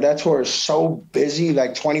 damn, that tour is so busy,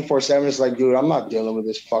 like 24/7. It's like, dude, I'm not dealing with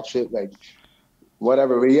this fuck shit. Like,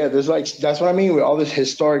 whatever. But yeah, there's like, that's what I mean with all this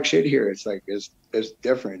historic shit here. It's like, it's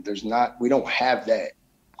different. We don't have that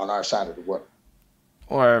on our side of the world.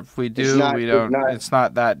 Or if we do, we don't. It's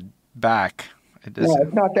not that back. No,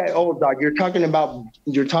 it's not that old, dog. You're talking about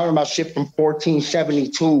shit from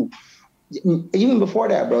 1472, even before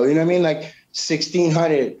that, bro. You know what I mean? Like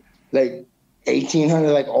 1600, like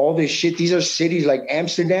 1800, like all this shit. These are cities. Like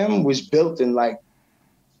Amsterdam was built in like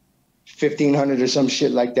 1500 or some shit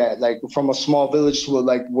like that. Like from a small village to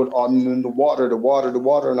like on the water,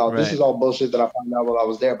 and all. Right. This is all bullshit that I found out while I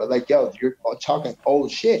was there. But like, yo, you're talking old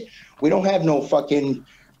shit. We don't have no fucking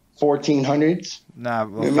 1400s. Nah,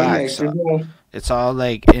 well, facts. It's all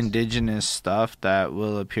like indigenous stuff that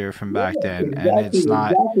will appear from back then, exactly, and it's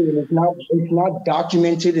not. Exactly. It's not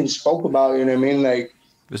documented and spoke about. You know what I mean? Like,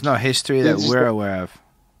 there's no history that we're aware of.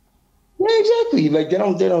 Yeah, exactly. Like they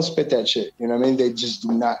don't spit that shit. You know what I mean? They just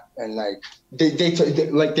do not. And like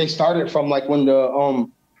they started from like when the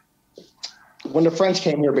French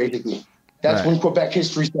came here, basically. That's when Quebec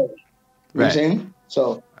history started. You know what I'm saying?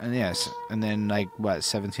 So, and yes, and then like what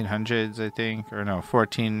 1700s, I think, or no,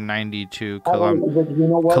 1492,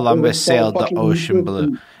 Columbus sailed the ocean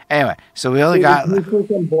blue. Anyway, so we only got. It was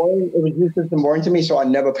useless and boring to me, so I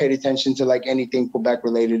never paid attention to like anything Quebec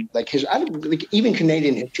related. Like even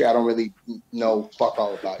Canadian history, I don't really know fuck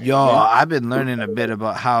all about. Yo, I've been learning a bit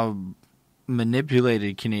about how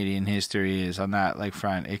manipulated Canadian history is on that like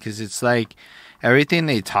front, because it's like everything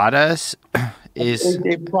they taught us.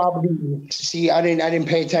 It probably see. I didn't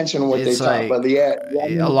pay attention to what they taught, but yeah,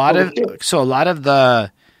 a lot of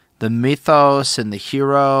the mythos and the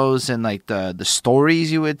heroes and like the stories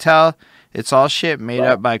you would tell. It's all shit made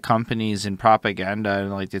up by companies and propaganda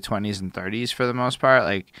in like the 20s and 30s for the most part.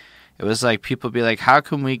 Like it was like people be like, how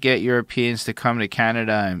can we get Europeans to come to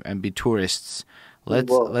Canada and be tourists?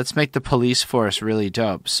 Let's make the police force really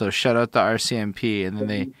dope. So shut out the RCMP, and then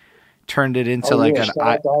they turned it into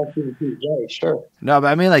sure. No, but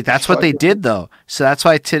I mean, like that's what they did though. So that's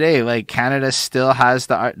why today, like Canada still has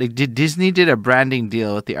Disney did a branding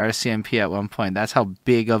deal with the RCMP at one point. That's how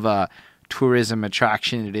big of a tourism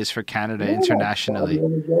attraction it is for Canada internationally.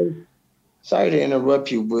 Sorry to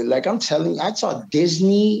interrupt you, but like I'm telling you, I saw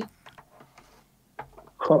Disney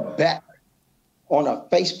Quebec on a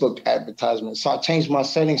Facebook advertisement. So I changed my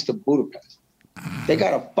settings to Budapest. They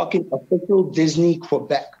got a fucking official Disney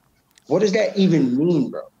Quebec. What does that even mean,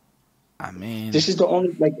 bro? I mean, this is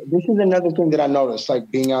another thing that I noticed,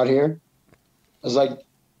 like being out here. It's like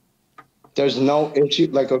there's no issue.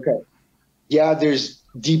 Like, okay, yeah, there's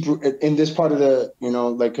deep in this part of the,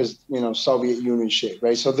 like, because Soviet Union shit,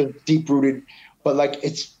 right? So they're deep rooted, but like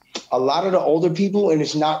it's a lot of the older people, and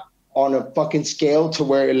it's not on a fucking scale to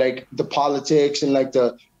where like the politics and like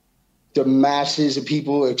the masses of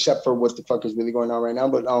people, except for what the fuck is really going on right now,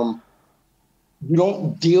 but you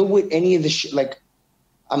don't deal with any of the shit. Like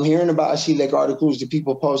I'm hearing about, I see like articles that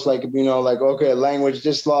people post, like, like, okay, language,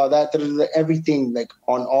 this law, that, everything, like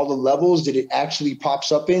on all the levels that it actually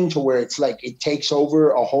pops up in to where it's like, it takes over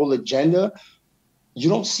a whole agenda. You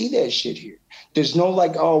don't see that shit here. There's no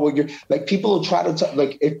like, oh, well, you're like, people will try to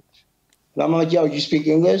like, if I'm like, yo, you speak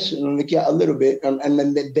English? And I'm like, yeah, a little bit. And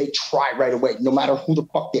then they try right away, no matter who the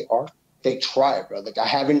fuck they are. They try, bro. Like I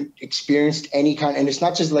haven't experienced any kind, and it's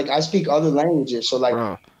not just like I speak other languages. So like,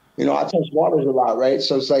 I touch waters a lot, right?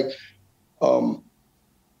 So it's like, and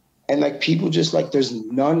like people just like, there's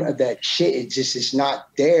none of that shit. It's not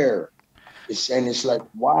there. It's like,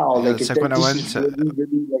 wow. Yeah, it's like when I went to,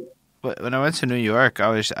 really, like, when I went to New York, I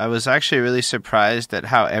was actually really surprised at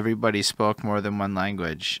how everybody spoke more than one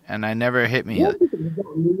language, and I never hit me. Yeah,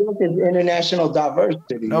 New York is international diversity.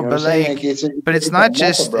 You No, know what I'm but saying? Like like, but it's it's a not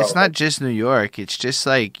mecca, just bro. New York. It's just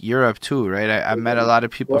like Europe too, right? I met a lot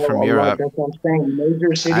of people Bro, from a lot. Europe, That's what I'm saying.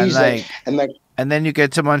 Major and cities, like, like, and like, and then you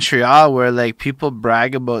get to Montreal where like people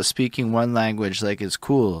brag about speaking one language like it's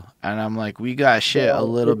cool, and I'm like, we got shit a bro,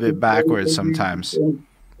 little bit backwards sometimes.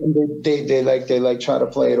 and they try to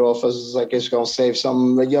play it off as like it's gonna save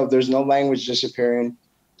something. Like, yo, there's no language disappearing.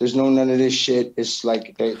 There's no none of this shit. It's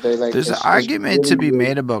like they like There's an it's argument really to be weird.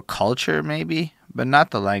 made about culture, maybe, but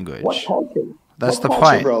not the What language. culture? That's the What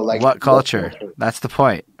culture, point. bro? Like What what culture? culture? That's the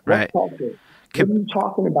point, What right? culture? What Could, are you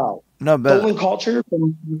talking about? no, but Stolen culture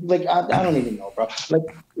from like I don't even know, bro. Like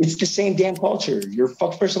it's the same damn culture. You're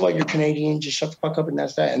fuck. First of all, you're Canadian. Just shut the fuck up, and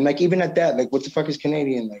that's that. And like even at that, like what the fuck is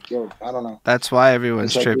Canadian? Like yo, I don't know. that's why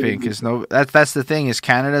It's everyone's like tripping because no, that's the thing is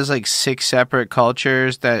Canada's like six separate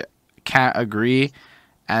cultures that can't agree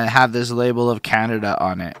and have this label of Canada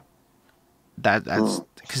on it. That's mm,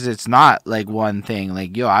 because it's not like one thing.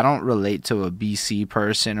 Like yo, I don't relate to a BC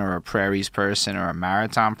person or a Prairies person or a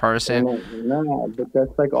Maritime person. nah, but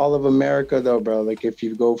that's like all of America though, bro. Like if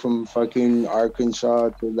you go from fucking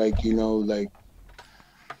Arkansas to like like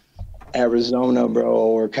Arizona, bro,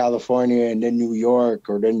 or California, and then New York,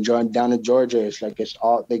 or then down to Georgia, it's like it's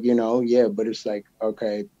all like yeah. But it's like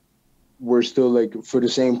okay, we're still like for the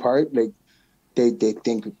same part, like they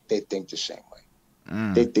think the same way.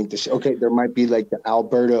 They Mm. think this okay. There might be like the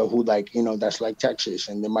Alberta, who like that's like Texas,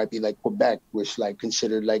 and there might be like Quebec, which like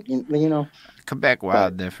considered like Quebec But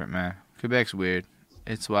wild different, man. Quebec's weird.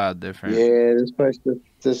 It's wild different. yeah, this place,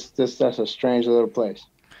 this that's a strange little place.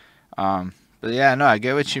 But yeah, no, I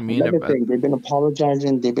get what you mean Another about. thing, they've been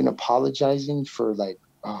apologizing. They've been apologizing for like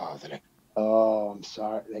they're like I'm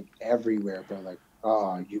sorry, like everywhere, bro. Like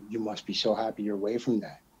you must be so happy you're away from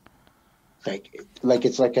that. Like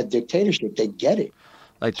it's like a dictatorship. They get it.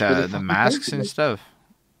 Like It's for the the fucking masks and country. stuff.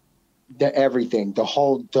 Everything, the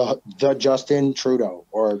whole the Justin Trudeau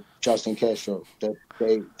or Justin Castro,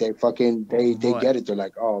 they fucking they Boy. get it. They're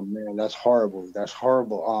like, oh man, that's horrible. That's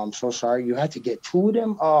horrible. Oh, I'm so sorry. You had to get two of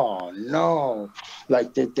them. Oh no,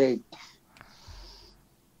 like they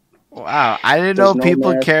Wow, I didn't know there's no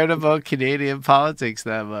people mask. cared about Canadian politics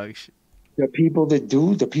that much. The people that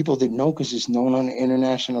do, the people that know, because it's known on an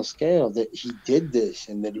international scale that he did this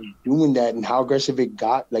and that he's doing that, and how aggressive it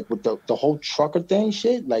got, like with the whole trucker thing,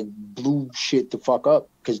 shit, like blew shit the fuck up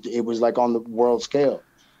because it was like on the world scale.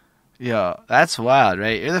 Yo, that's wild,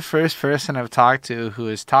 right? You're the first person I've talked to who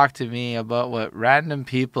has talked to me about what random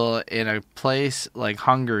people in a place like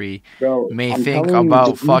Hungary Bro, may I'm think telling you,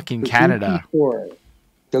 about fucking The Gucci Canada.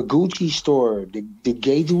 store, the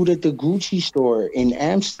gay dude at the Gucci store in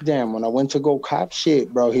Amsterdam, when I went to go cop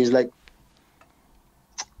shit, bro, he's like,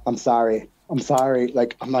 I'm sorry. I'm sorry.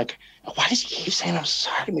 Like, I'm like, why does he keep saying I'm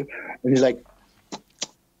sorry to me? And he's like,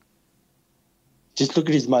 just look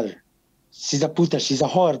at his mother. She's a puta. She's a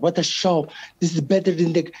whore. What a show. This is better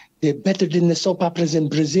than the soap operas in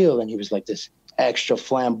Brazil. And he was like this extra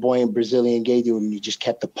flamboyant Brazilian gay dude, and he just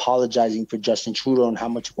kept apologizing for Justin Trudeau and how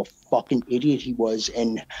much of a fucking idiot he was,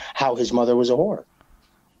 and how his mother was a whore.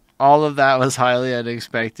 All of that was highly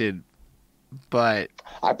unexpected, but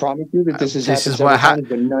I promise you that this has this happened is several what times,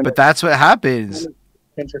 but but that's what none happens. of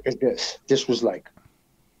centric as this. This was like,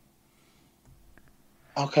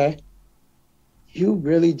 okay, you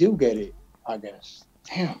really do get it, I guess.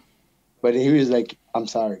 Damn. But he was like, I'm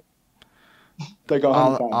sorry. Like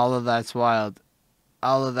 100 times. All of that's wild.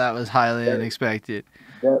 All of that was highly unexpected.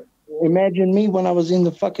 That, imagine me when I was in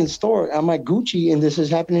the fucking store. I'm at Gucci, and this is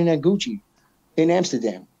happening at Gucci in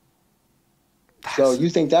Amsterdam. So you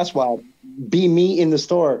think that's why? Be me in the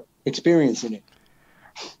store experiencing it.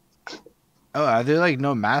 Oh, are there like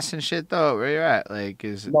no masks and shit though? Where you're at? Like,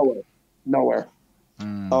 is Nowhere.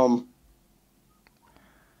 mm,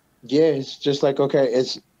 Yeah, it's just like okay,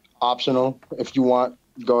 it's optional if you want.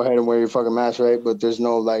 Go ahead and wear your fucking mask, right? But there's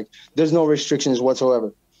no restrictions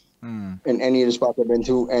whatsoever mm, in any of the spots I've been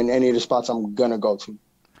to, and any of the spots I'm gonna go to.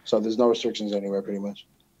 So there's no restrictions anywhere, pretty much.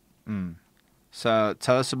 mm. So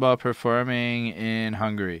tell us about performing in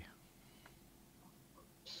Hungary.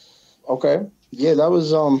 Okay, yeah, that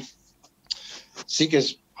was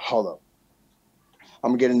Seekers. Hold up,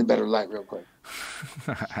 I'm gonna get into better light real quick.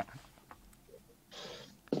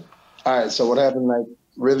 All right, so what happened? Like,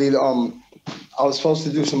 really, I was supposed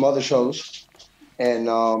to do some other shows, and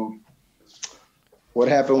what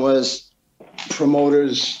happened was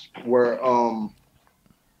promoters were,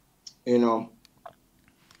 you know,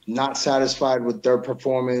 not satisfied with their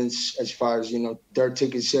performance as far as, their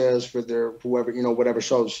ticket sales for their whoever, whatever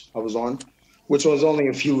shows I was on, which was only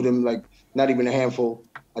a few of them, like not even a handful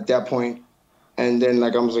at that point. And then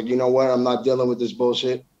like I was like, you know what, I'm not dealing with this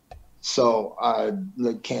bullshit. So I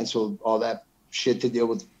like canceled all that shit to deal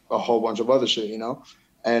with a whole bunch of other shit,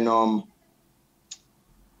 And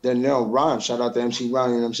then Ron, shout out to MC Ron,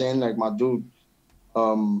 you know what I'm saying? Like my dude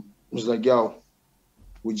was like, yo,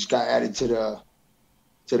 we just got added to the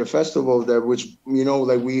festival there, which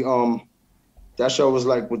like we that show was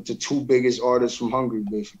like with the two biggest artists from Hungary,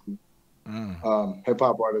 basically, hip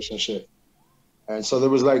hop artists and shit. And so there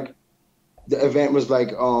was like the event was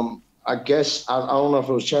like I guess I don't know if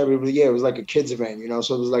it was charity, but yeah, it was like a kids event,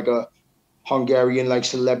 So it was like a Hungarian like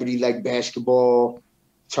celebrity like basketball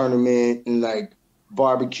tournament and like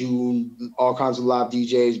barbecue, all kinds of live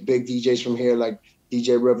DJs, big DJs from here, like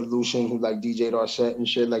DJ Revolution, who like DJ'd our set and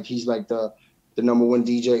shit. Like he's like the number one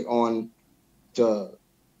DJ on the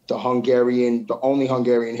only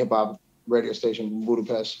Hungarian hip hop radio station in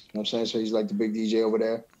Budapest. You know what I'm saying? So he's like the big DJ over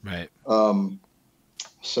there. Right.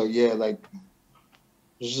 So yeah, like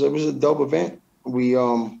it was a dope event. We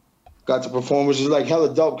got to perform, which is like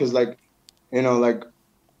hella dope because like, like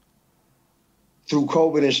through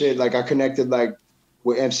COVID and shit, like I connected like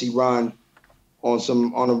with MC Ron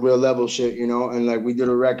on a real level shit, and like we did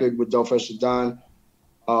a record with Dolph Don.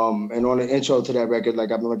 And on the intro to that record,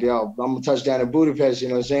 like I'm like, yo, I'm gonna touch down in Budapest, you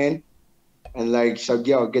know what I'm saying? And like, so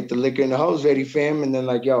yo, get the liquor and the hose ready, fam. And then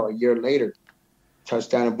like, yo, a year later,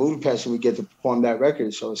 touchdown in Budapest, and we get to perform that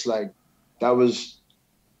record. So it's like, that was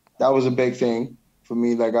a big thing for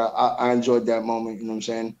me. Like I enjoyed that moment, you know what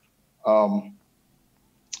I'm saying?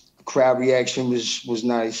 Crowd reaction was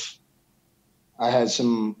nice. I had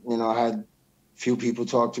some, I had few people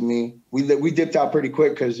talk to me. We dipped out pretty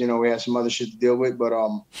quick because we had some other shit to deal with. But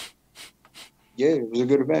yeah, it was a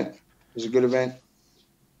good event.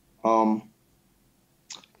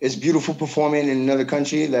 It's beautiful performing in another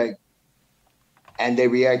country, like, and they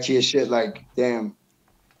react to your shit like, damn,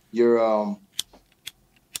 you're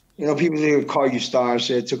people here call you star and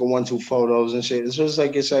shit. Took a 1-2 photos and shit.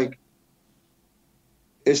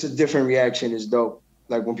 It's a different reaction. It's dope.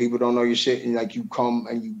 Like when people don't know your shit and like you come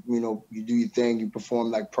and you do your thing, you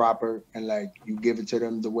perform like proper and like you give it to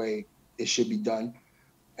them the way it should be done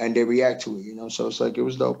and they react to it, So it's like, it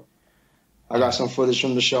was dope. I got some footage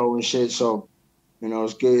from the show and shit. So,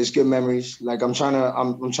 it's good. It's good memories. Like I'm trying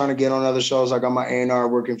to get on other shows. I got my A&R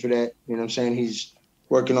working for that. You know what I'm saying? He's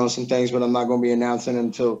working on some things, but I'm not going to be announcing them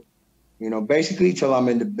until, basically till I'm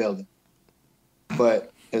in the building.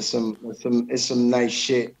 But it's some nice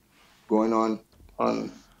shit going on,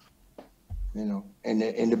 in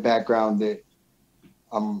the background that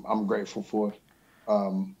I'm grateful for. You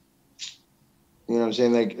know what I'm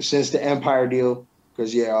saying? Like since the Empire deal,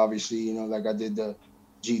 because yeah, obviously, like I did the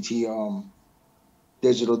GT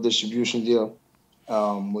digital distribution deal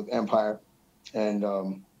with Empire,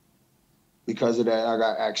 and because of that, I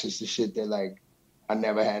got access to shit that like I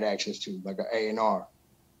never had access to, like an A&R,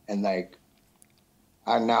 and like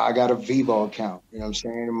I got a Vevo account, you know what I'm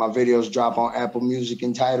saying? And my videos drop on Apple Music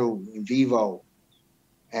and Tidal and Vevo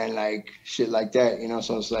and like shit like that,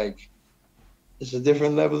 So it's like, it's a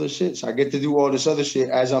different level of shit. So I get to do all this other shit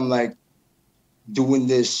as I'm like doing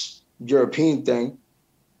this European thing,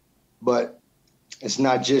 but it's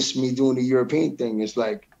not just me doing the European thing. It's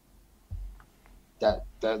like that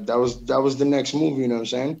was the next move, you know what I'm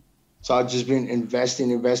saying? So I've just been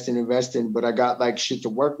investing, but I got like shit to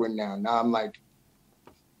work with now. Now I'm like,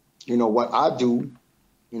 what I do,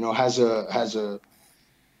 has a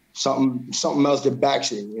something else that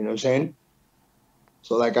backs it, you know what I'm saying?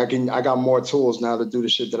 So like I got more tools now to do the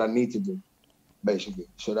shit that I need to do, basically.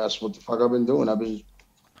 So that's what the fuck I've been doing. I've been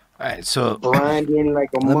all right, so grinding like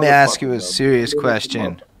a let me ask you a bro. serious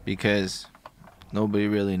question because nobody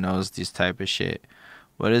really knows this type of shit.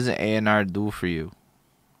 What does an A&R do for you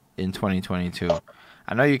in 2022?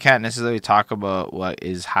 I know you can't necessarily talk about what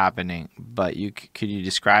is happening, but could you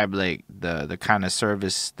describe like the kind of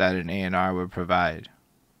service that an A&R would provide?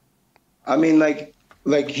 I mean, like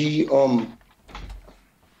he when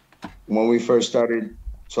we first started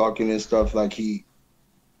talking and stuff, like he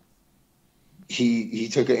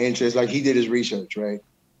took an interest, like he did his research, right?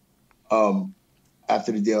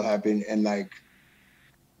 After the deal happened, and like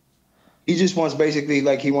he just wants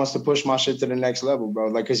he wants to push my shit to the next level, bro.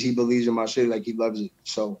 Like, cause he believes in my shit, like he loves it.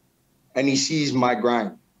 So, and he sees my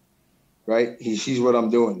grind, right? He sees what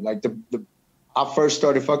I'm doing. Like I first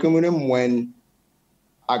started fucking with him when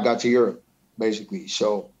I got to Europe, basically.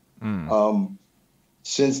 So,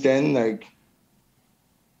 since then, like,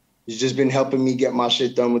 he's just been helping me get my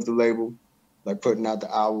shit done with the label. like putting out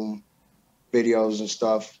the album videos and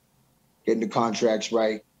stuff, getting the contracts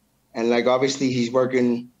right. And like obviously he's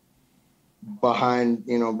working behind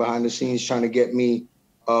the scenes trying to get me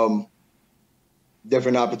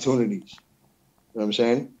different opportunities. You know what I'm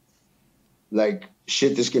saying? Like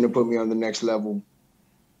shit that's gonna put me on the next level.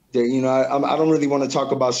 There, I don't really want to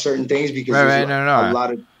talk about certain things because Right, there's right, no, a no.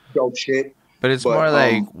 lot of dope shit. But it's But more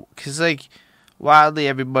like, because, like, wildly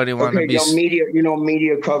everybody want to okay, be...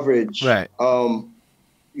 media coverage. Right.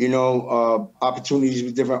 Opportunities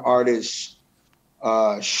with different artists,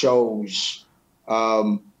 shows.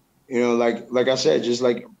 Like I said, just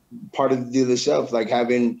like part of the deal itself, like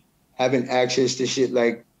having access to shit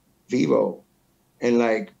like Vivo and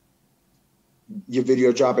like your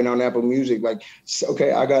video dropping on Apple Music. Like,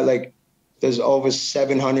 okay, I got like, there's over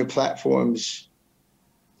 700 platforms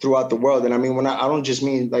throughout the world. And I mean, I don't just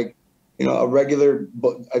mean like, a regular,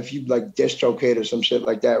 but if you like DistroKid or some shit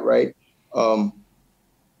like that, right? Your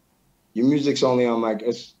music's only on like,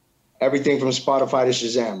 it's everything from Spotify to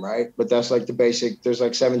Shazam, right? But that's like the basic, there's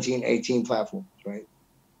like 17, 18 platforms, right?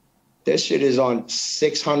 This shit is on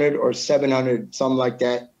 600 or 700, something like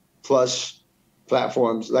that, plus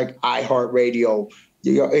platforms like iHeartRadio.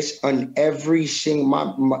 It's on every single,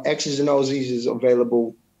 my X's and O's is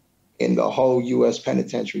available in the whole U.S.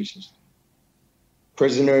 penitentiary system.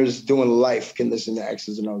 Prisoners doing life can listen to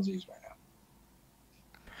X's and O's right now.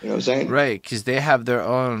 You know what I'm saying? Right, because they have their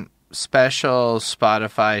own special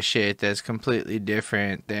Spotify shit that's completely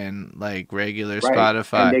different than like regular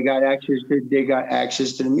Spotify. And they got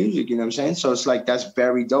access to the music, you know what I'm saying? So it's like that's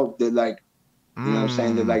very dope. They're like, you know what I'm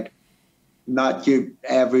saying? They're like not your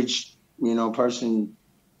average, person.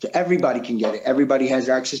 Everybody can get it. Everybody has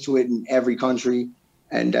access to it in every country.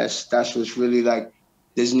 And that's what's really like,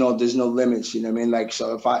 there's no limits, you know what I mean? Like,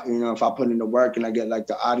 so if I put in the work and I get like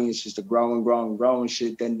the audiences to grow and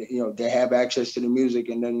shit, then, they have access to the music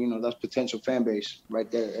and then, that's potential fan base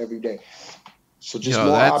right there every day. So just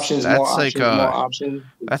more options.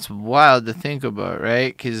 That's wild to think about,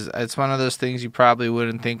 right? Because it's one of those things you probably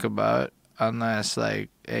wouldn't think about unless like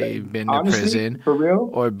A, you've been to prison, for real,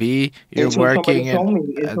 or B, you're working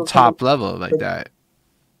at top level like that.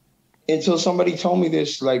 Until somebody told me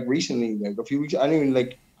this like recently, like a few weeks, I didn't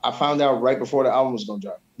even I found out right before the album was gonna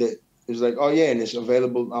drop that it was like, oh yeah, and it's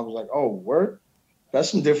available. I was like, oh, word? That's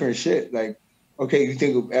some different shit. Like, okay, you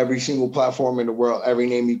think of every single platform in the world, every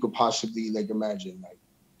name you could possibly like imagine. Like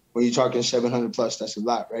when you're talking 700 plus, that's a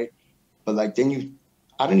lot, right? But like then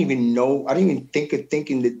I didn't even think of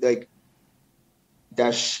thinking that like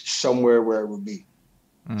that's somewhere where it would be.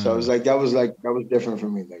 So it was like that was different for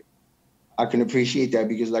me. Like I can appreciate that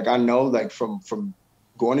because like I know like from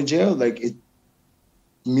going to jail, like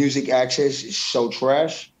music access is so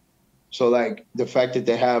trash. So like the fact that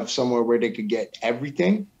they have somewhere where they could get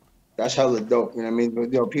everything, that's hella dope. You know what I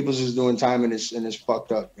mean? But, people's just doing time and it's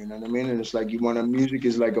fucked up. You know what I mean? And it's like music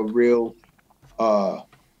is like a real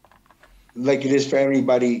like it is for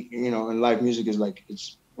everybody, and live music is like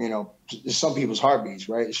it's some people's heartbeats,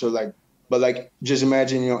 right? So like, but like just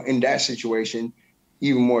imagine, in that situation,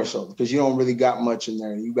 even more so because you don't really got much in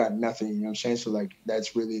there. You got nothing, you know what I'm saying? So like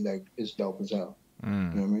that's really like it's dope as hell. You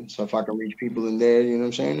know what I mean? So if I can reach people in there, you know what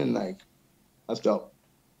I'm saying? And like that's dope.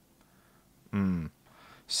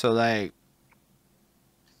 So like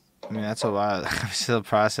I mean that's a lot. I'm still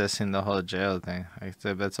processing the whole jail thing. Like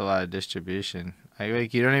that's a lot of distribution.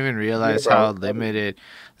 Like you don't even realize how limited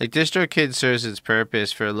like DistroKid serves its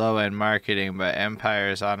purpose for low end marketing, but Empire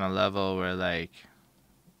is on a level where like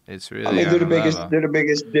it's really. I mean, they're the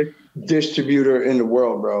biggest distributor in the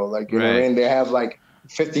world, bro. Like you know what I mean? They have like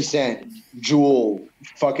 50 Cent, Jewel,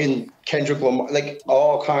 fucking Kendrick Lamar, like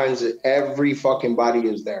all kinds of every fucking body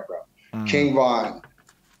is there, bro. King Von,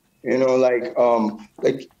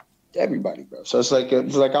 like everybody, bro. So it's like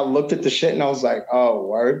I looked at the shit and I was like, oh,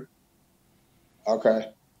 word.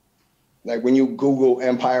 Okay. Like when you Google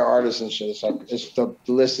Empire artists and shit, it's like the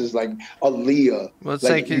list is like Aaliyah. Well, it's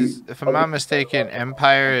like if I'm not mistaken,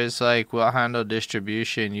 Empire is like we'll handle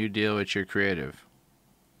distribution, you deal with your creative.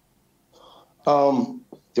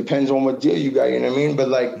 Depends on what deal you got, you know what I mean? But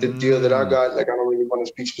like the deal that I got, like I don't really want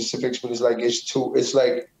to speak specifics, but it's like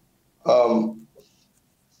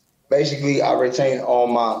basically I retain all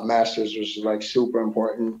my masters, which is like super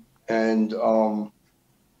important. And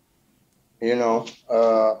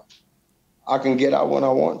I can get out when I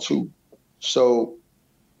want to. So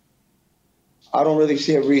I don't really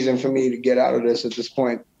see a reason for me to get out of this at this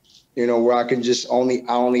point, where I can just I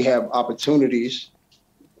only have opportunities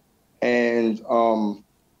and,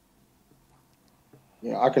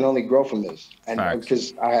 I can only grow from this. And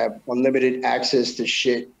because I have unlimited access to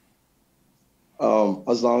shit,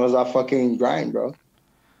 As long as I fucking grind, bro.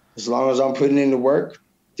 As long as I'm putting in the work,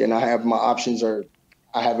 then I have my options are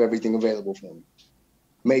I have everything available for me.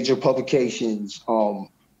 Major publications, you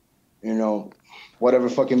know, whatever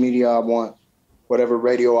fucking media I want, whatever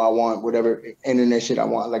radio I want, whatever internet shit I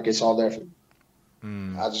want, like it's all there for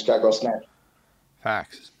me. I just gotta go snatch.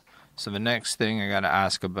 Facts. So the next thing I gotta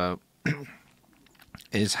ask about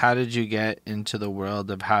is how did you get into the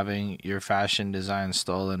world of having your fashion design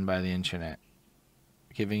stolen by the internet?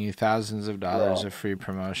 Giving you thousands of dollars Bro, of free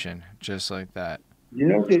promotion, just like that. you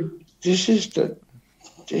know, this is the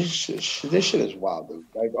this shit is wild, dude.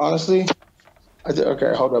 Like honestly,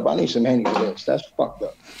 okay, hold up. I need some Henny for this. That's fucked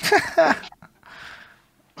up.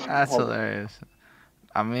 That's Hold up. hilarious.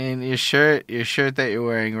 I mean, your shirt that you're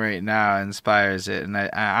wearing right now inspires it, and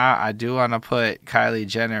I do want to put Kylie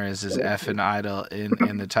Jenner as his effing idol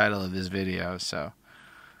in the title of this video. So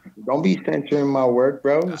Don't be censoring my work,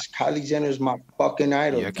 bro. It's Kylie Jenner's my fucking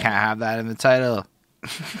idol. you can't have that in the title.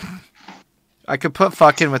 I could put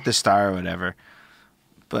fucking with the star or whatever,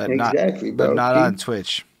 but Exactly, bro. not on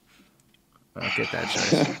Twitch. I don't get that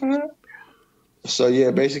choice. So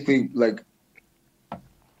yeah, basically, like, all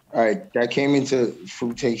right, that came into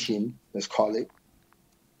fruitation, let's call it,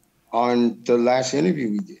 on the last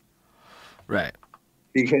interview we did. Right.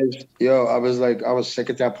 Because yo, I was like, I was sick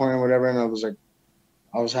at that point or whatever, and I was like,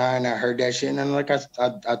 I was high and I heard that shit, and then like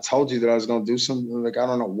I told you that I was gonna do something. Like I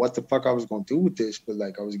don't know what the fuck I was gonna do with this, but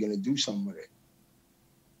like I was gonna do something with it.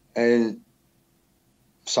 And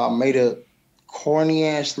so I made a corny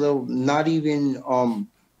ass little, not even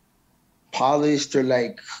polished or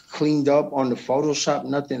like cleaned up on the Photoshop,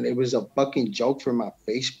 nothing. It was a fucking joke for my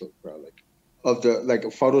Facebook, bro. Like of the like a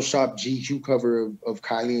Photoshop GQ cover of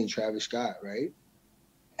Kylie and Travis Scott, right?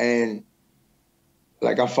 And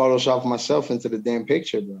like I photoshopped myself into the damn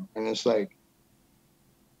picture, bro. And it's like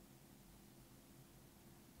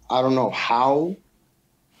I don't know how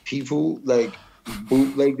people like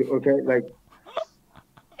bootleg. Okay, like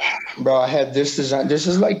bro, I had this design. This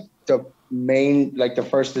is like the main, like the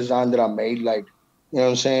first design that I made. Like, you know what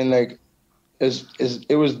I'm saying? Like,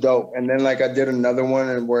 it was dope. And then like I did another one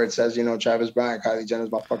and where it says, you know, Travis Bryant, Kylie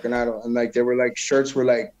Jenner's my fucking idol. And like there were like shirts were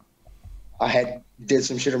like I had did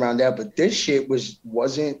some shit around that, but this shit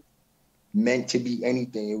wasn't meant to be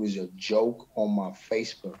anything. It was a joke on my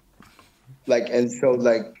Facebook. Like, and so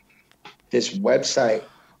like this website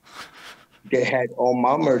that had all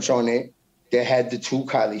my merch on it. They had the two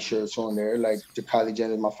Kylie shirts on there, like the Kylie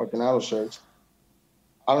Jenner's my fucking idol shirts.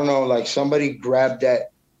 I don't know, like somebody grabbed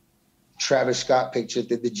that Travis Scott picture,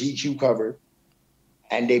 the GQ cover,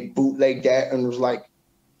 and they bootlegged that, and it was like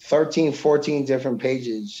 13, 14 different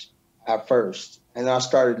pages at first. And I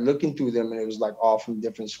started looking through them, and it was like all from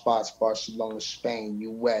different spots: Barcelona, Spain,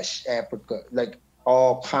 US, Africa, like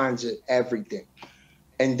all kinds of everything.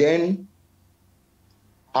 And then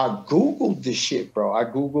I Googled this shit, bro. I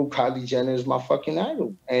Googled Kylie Jenner is my fucking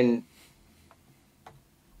idol. And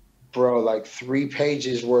bro, like 3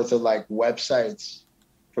 pages worth of like websites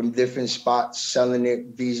from different spots selling it,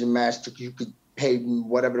 Visa, Master, you could pay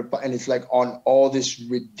whatever the fuck. And it's like on all this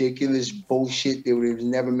ridiculous bullshit that it was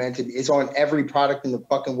never meant to be. It's on every product in the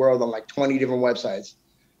fucking world on like 20 different websites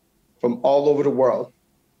from all over the world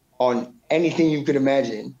on anything you could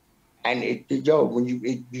imagine. And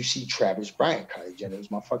when you see Travis Bryant, Kylie Jenner is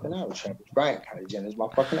my fucking idol. Travis Bryant, Kylie Jenner is my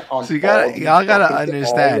fucking idol. So y'all gotta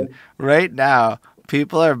understand. Right now,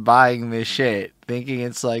 people are buying this shit, thinking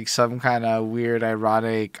it's like some kind of weird,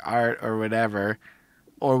 ironic art or whatever,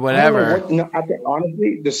 I think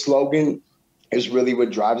honestly, the slogan is really what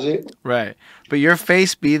drives it. Right, but your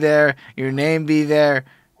face be there, your name be there.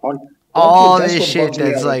 That's all this shit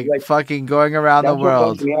that's like fucking going around the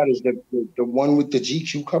world. What bugs me out is the one with the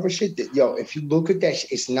GQ cover shit. That, yo, if you look at that,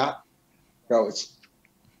 it's not, bro.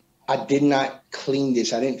 I did not clean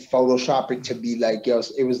this. I didn't Photoshop it to be like, yo.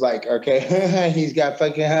 It was like, okay, he's got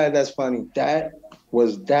fucking hair. That's funny. That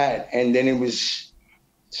was that, and then it was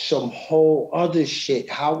some whole other shit.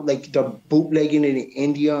 How like the bootlegging in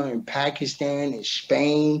India and Pakistan and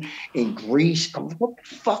Spain and Greece. What the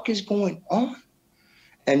fuck is going on?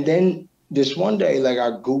 And then this one day, like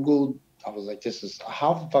I Googled, I was like, this is,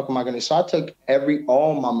 how the fuck am I going to? So I took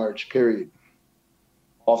all my merch, period,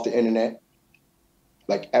 off the internet,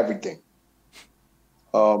 like everything.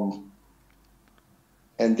 And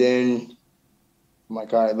then I'm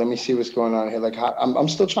like, all right, let me see what's going on here. Like, I'm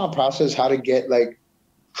still trying to process how to get like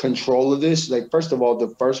control of this. Like, first of all,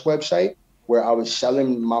 the first website where I was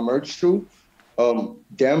selling my merch through,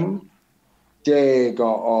 they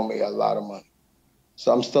gonna owe me a lot of money.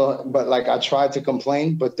 So I'm still, but like I tried to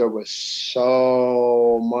complain, but there was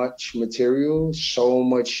so much material, so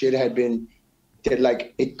much shit had been that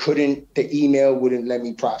like the email wouldn't let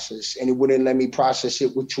me process, and it wouldn't let me process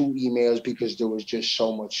it with 2 emails because there was just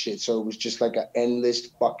so much shit. So it was just like an endless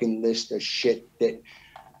fucking list of shit that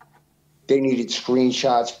they needed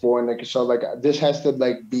screenshots for, and like so like this has to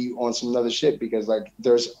like be on some other shit because like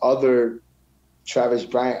there's other Travis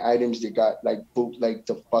Bryant items that got like like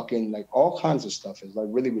the fucking like all kinds of stuff. It's like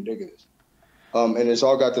really ridiculous. And it's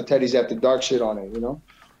all got the Teddy's After Dark shit on it, you know.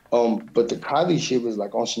 But the Kylie shit was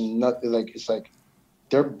like on some nut. Like it's like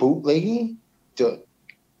they're bootlegging the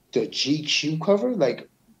GQ cover. Like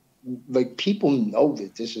people know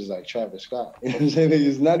that this is like Travis Scott. You know what I'm saying? Like,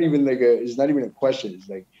 it's not even a question. It's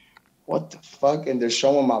like what the fuck? And they're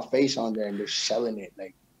showing my face on there and they're selling it.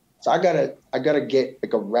 Like so I gotta get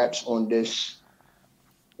like a reps on this.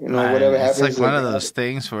 You know, Man, whatever it's happens. like one of those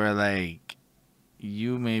things where like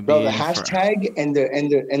you may be bro, the hashtag and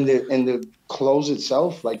the clothes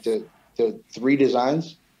itself, like the 3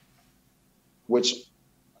 designs, which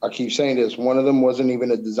I keep saying this, one of them wasn't even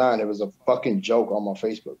a design. It was a fucking joke on my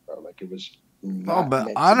Facebook, bro. Like it was but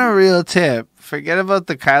on a real tip, forget about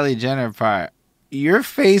the Kylie Jenner part. Your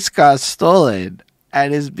face got stolen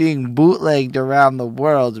and is being bootlegged around the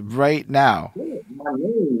world right now. Yeah,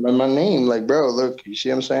 my name, like, bro, look, you see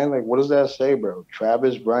what I'm saying? Like, what does that say, bro?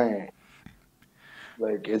 Travis Bryant.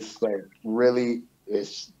 Like, it's like really,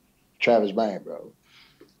 it's Travis Bryant, bro.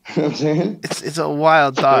 You know what I'm saying? It's a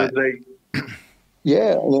wild thought. Like,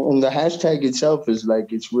 yeah, and the hashtag itself is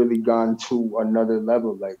like it's really gone to another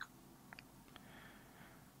level. Like,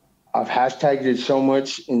 I've hashtagged it so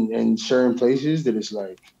much in certain places that it's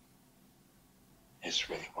like, it's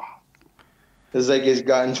really wild. It's like it's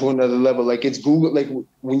gotten to another level. Like it's Google. Like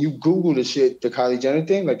when you Google the shit, the Kylie Jenner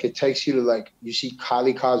thing, like it takes you to like you see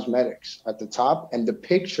Kylie Cosmetics at the top, and the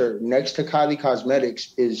picture next to Kylie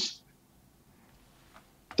Cosmetics is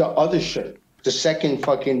the other shirt, the second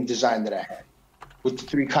fucking design that I had with the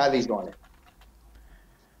 3 Kylies on it.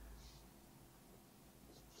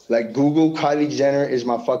 Like Google Kylie Jenner is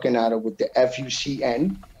my fucking idol with the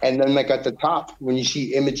FUCN, and then like at the top when you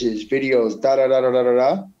see images, videos, da da da da da da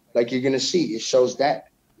da. Like you're gonna see, it shows that.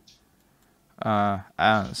 I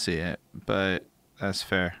don't see it, but that's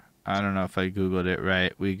fair. I don't know if I googled it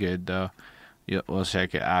right. We good though. We'll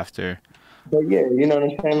check it after. But yeah, you know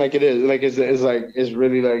what I'm saying? Like it is, like it's like it's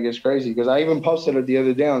really like it's crazy because I even posted it the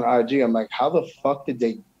other day on IG. I'm like, how the fuck did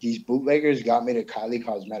these bootleggers got me to Kylie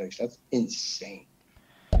Cosmetics? That's insane.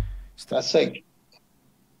 That's like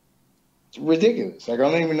it's ridiculous. Like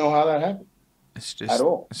I don't even know how that happened. It's just at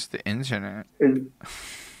all. It's the internet.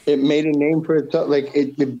 It made a name for itself. Like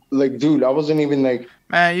like dude, I wasn't even like.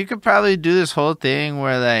 Man, you could probably do this whole thing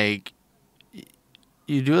where like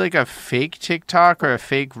you do like a fake TikTok or a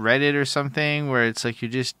fake Reddit or something where it's like you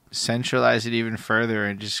just centralize it even further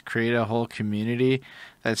and just create a whole community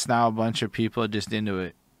that's now a bunch of people just into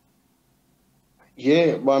it.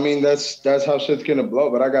 Yeah, well, I mean that's how shit's gonna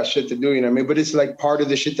blow. But I got shit to do, you know what I mean? But it's like part of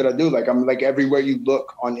the shit that I do. Like I'm like everywhere you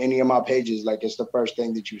look on any of my pages, like it's the first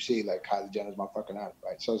thing that you see. Like Kylie Jenner's my fucking house,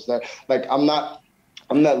 right? So it's that like I'm not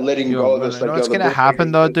letting go of this. You know what's gonna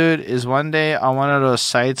happen though, dude? Is one day on one of those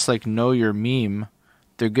sites like Know Your Meme,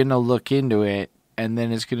 they're gonna look into it. And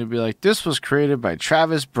then it's going to be like, this was created by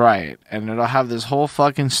Travis Bryant. And it'll have this whole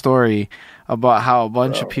fucking story about how a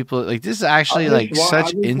bunch of people... Like, this is actually, like,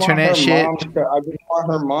 such internet shit. I just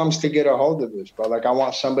want her moms to get a hold of this, bro. Like, I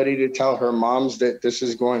want somebody to tell her moms that this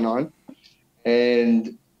is going on.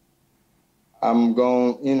 And I'm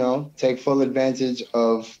going, you know, take full advantage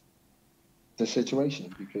of the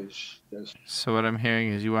situation because... So what I'm hearing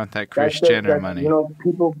is you want that Kris Jenner money. You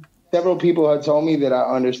know, several people have told me that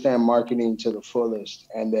I understand marketing to the fullest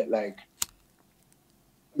and that like,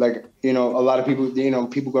 you know, a lot of people, you know,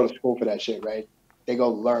 people go to school for that shit, right? They go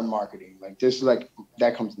learn marketing. Like this is like,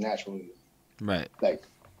 that comes naturally. Right. Like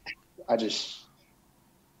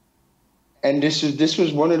and this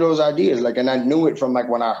was one of those ideas. Like, and I knew it from like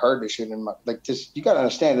when I heard this shit and like this, you got to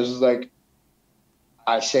understand, this is like,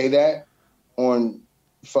 I say that on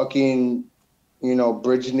fucking, you know,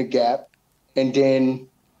 Bridging the Gap. And then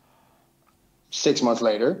 6 months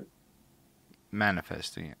later,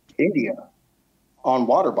 manifesting it. India on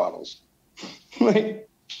water bottles. Like,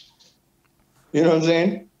 you know what I'm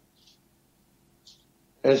saying?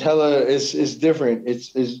 It's hella, it's different.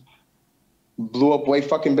 It's blew up way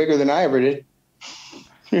fucking bigger than I ever did.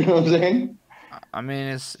 You know what I'm saying? I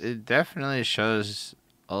mean, it definitely shows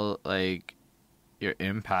like your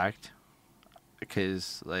impact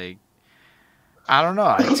because like, I don't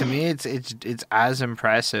know. To me, it's as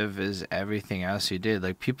impressive as everything else you did.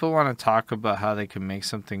 Like people want to talk about how they can make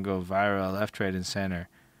something go viral left, right, and center.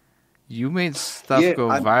 You made stuff Yeah, go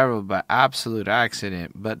viral by absolute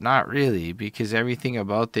accident, but not really, because everything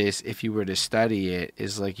about this, if you were to study it,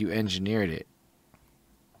 is like you engineered it.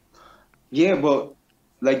 yeah, but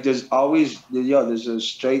like there's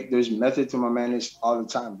method to my madness all the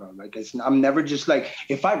time, bro. Like I'm never just like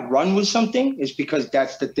if I run with something, it's because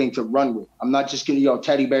that's the thing to run with. I'm not just gonna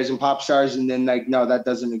teddy bears and pop stars and then like no, that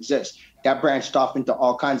doesn't exist. That branched off into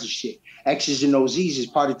all kinds of shit. X's and OZs is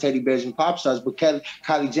part of teddy bears and pop stars, but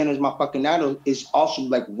Kylie Jenner's my fucking idol is also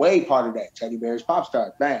like way part of that teddy bears pop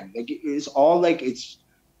stars. Bang, like it's all like it's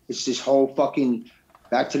this whole fucking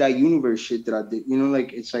back to that universe shit that I did.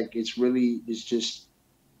 Like it's really it's just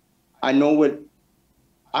I know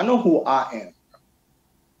who I am.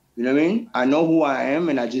 You know what I mean? I know who I am,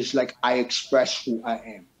 and I just like I express who I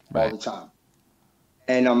am all Right. the time.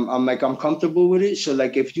 And I'm comfortable with it. So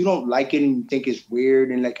like if you don't like it and you think it's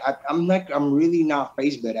weird and I'm really not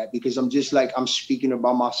phased by that because I'm just like I'm speaking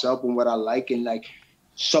about myself and what I like and like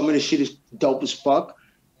some of the shit is dope as fuck.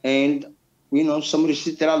 And some of the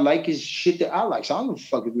shit that I like is shit that I like. So I don't give a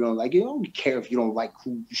fuck if you don't like it. I don't care if you don't like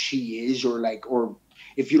who she is or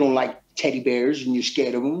if you don't like teddy bears and you're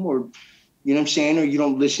scared of them or you know what I'm saying? Or you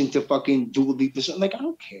don't listen to fucking Dua Lipa or something. Like, I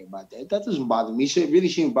don't care about that. That doesn't bother me. So it really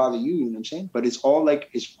shouldn't bother you, you know what I'm saying? But it's all like,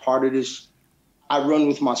 it's part of this. I run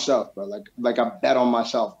with myself, bro. Like I bet on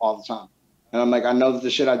myself all the time. And I'm like, I know that the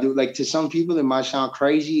shit I do, like to some people, it might sound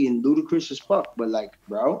crazy and ludicrous as fuck. But like,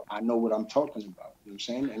 bro, I know what I'm talking about. You know what I'm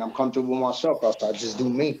saying? And I'm comfortable with myself. So I just do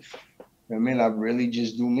me. You know what I mean? I really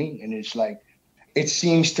just do me. And it's like, it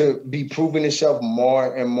seems to be proving itself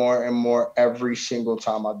more and more and more every single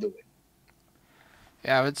time I do it.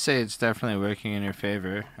 Yeah, I would say it's definitely working in your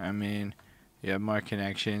favor. I mean, you have more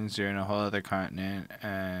connections, you're in a whole other continent,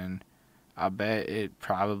 and I'll bet it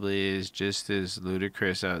probably is just as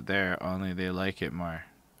ludicrous out there, only they like it more.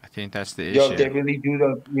 I think that's the Yo, issue. they really do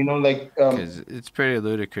the, Because it's pretty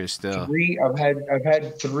ludicrous still. I've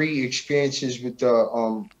had three experiences with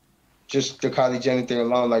the just the Kylie Jenner thing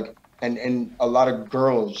alone, like and a lot of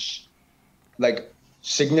girls, like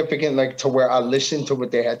significant, like to where I listened to what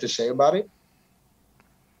they had to say about it,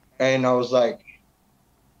 and I was like,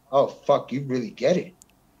 oh fuck, you really get it.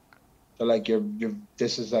 So like you're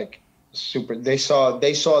this is like super. They saw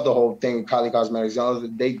the whole thing, Kylie Cosmetics.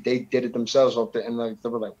 They did it themselves off there, and like they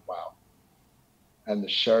were like, wow. And the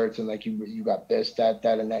shirts and like you got this, that,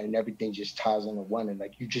 and that, and everything just ties into one. And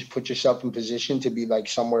like you just put yourself in position to be like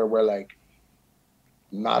somewhere where like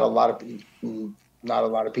not a lot of not a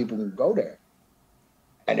lot of people can go there.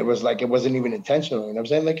 And it was like it wasn't even intentional. You know what I'm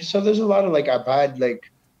saying? Like so there's a lot of like I've had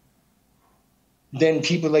like then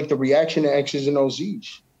people like the reaction to X's and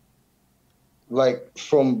OZs, like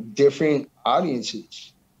from different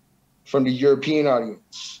audiences, from the European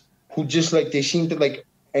audience, who just like they seem to like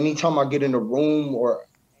anytime I get in a room or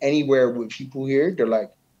anywhere with people here, they're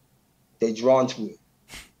like they drawn to it.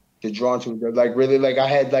 They're drawn to it. They're like really like I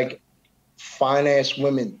had like fine ass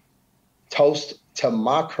women toast to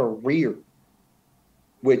my career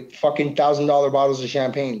with fucking $1,000 bottles of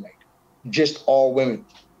champagne, like just all women,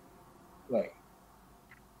 like.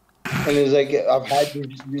 And it's like I've had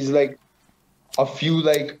these like a few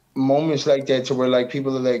like moments like that to where like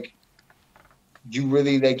people are like, you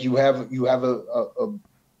really like you have a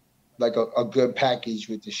like a good package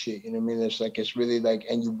with the shit. You know what I mean? It's like it's really like,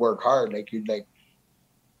 and you work hard. Like you're like,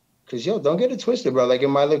 cause yo, don't get it twisted, bro. Like it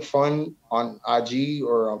might look fun on IG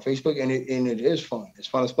or on Facebook, and it is fun. It's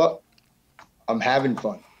fun as fuck. I'm having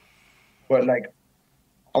fun, but like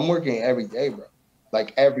I'm working every day, bro.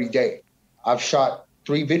 Like every day. I've shot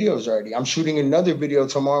 3 videos already. I'm shooting another video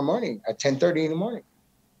tomorrow morning at 10:30 in the morning.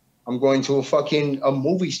 I'm going to a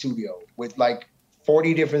movie studio with like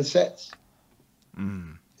 40 different sets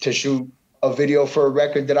Mm. to shoot a video for a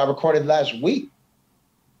record that I recorded last week.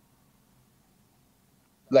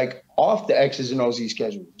 Like off the X's and OZ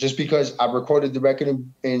schedule, just because I recorded the record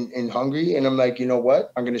in Hungary, and I'm like, you know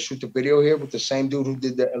what? I'm gonna shoot the video here with the same dude who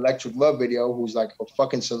did the Electric Love video, who's like a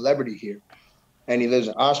fucking celebrity here, and he lives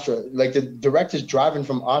in Austria. Like the director's driving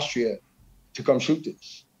from Austria to come shoot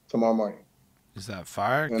this tomorrow morning. Is that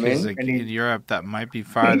far? You know what I Because mean? like in Europe, that might be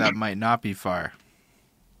far, that might not be far.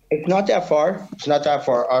 It's not that far. It's not that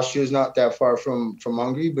far. Austria's not that far from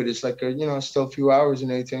Hungary, but it's like still a few hours and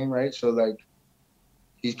everything, right? So like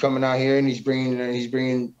he's coming out here and he's bringing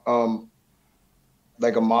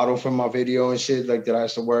like a model from my video and shit like that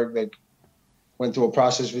has to work, like went through a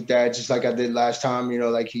process with that just like I did last time,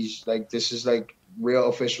 like he's like this is like real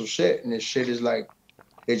official shit, and this shit is like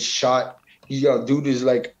it's shot. Dude is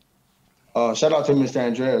like shout out to Mr.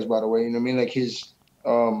 Andreas, by the way. You know what I mean? Like his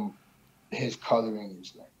coloring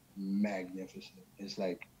is like magnificent. It's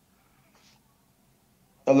like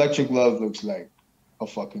Electric Love looks like a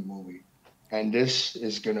fucking movie, and this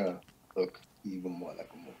is gonna look even more like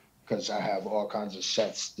a movie because I have all kinds of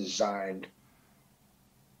sets designed,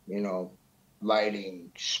 you know,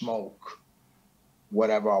 lighting, smoke,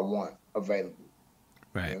 whatever I want available.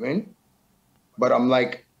 You Right. know what I mean? But I'm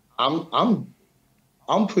like, I'm I'm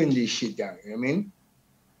I'm putting this shit down. You know what I mean?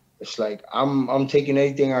 It's like I'm taking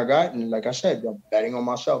anything I got, and like I said, I'm betting on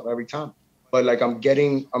myself every time. But like I'm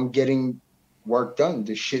getting work done,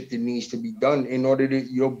 the shit that needs to be done in order to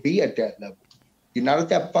you'll be at that level. You're not at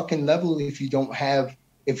that fucking level if you don't have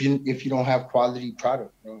if you don't have quality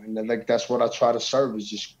product, bro. And then, like that's what I try to serve is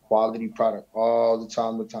just quality product all the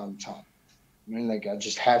time. I mean, like I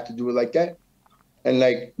just have to do it like that. And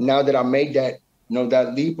like now that I made that,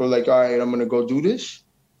 that leap, or like, all right, I'm gonna go do this.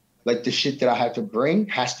 Like the shit that I have to bring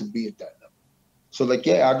has to be at that level. So like,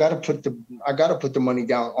 yeah, I gotta put the money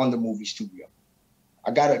down on the movie studio.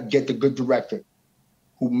 I gotta get the good director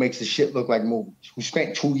who makes the shit look like movies, who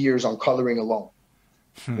spent 2 years on coloring alone.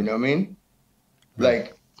 You Hmm. know what I mean? Right.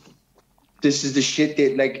 Like this is the shit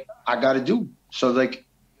that like I gotta do. So like,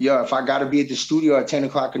 yeah, if I gotta be at the studio at 10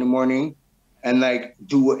 o'clock in the morning and like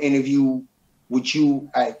do an interview with you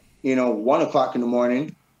at 1 o'clock in the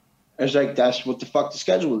morning, it's like that's what the fuck the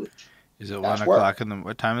schedule is. Is it one That's work. o'clock in the?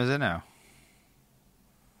 What time is it now?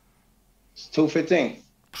 It's 2:15.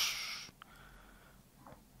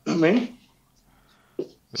 I mean,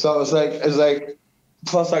 so it's like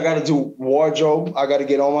plus I gotta do wardrobe. I gotta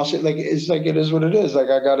get all my shit. Like it's like it is what it is. Like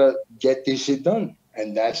I gotta get this shit done.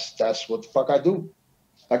 And that's what the fuck I do.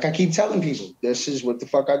 Like I keep telling people, this is what the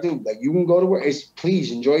fuck I do. Like you can go to work. It's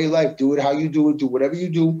please enjoy your life. Do it how you do it. Do whatever you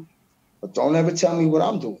do. But don't ever tell me what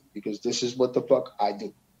I'm doing because this is what the fuck I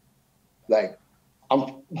do. Like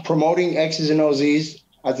I'm promoting X's and OZs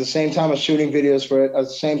at the same time as shooting videos for it, at the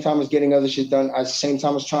same time as getting other shit done, at the same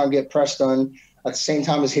time as trying to get press done, at the same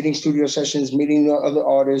time as hitting studio sessions, meeting the other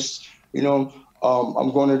artists. You know,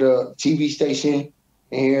 I'm going to the TV station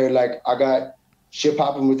here. Like I got shit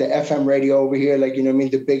popping with the FM radio over here. Like you know what I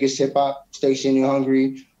mean, the biggest hip hop station in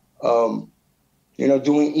Hungary. Um,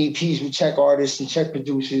 doing EPs with Czech artists and Czech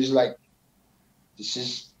producers. Like this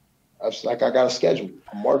is. I was like, I got a schedule.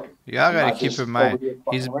 I'm working. Y'all I'm gotta not keep in just over mind. here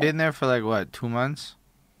He's fucking around. been there for like what, 2 months?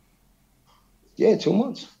 Yeah, 2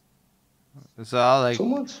 months. It's all like 2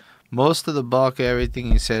 months. most of the bulk of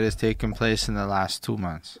everything he said has taken place in the last 2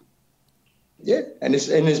 months. Yeah, and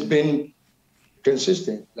it's been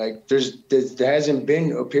consistent. Like there hasn't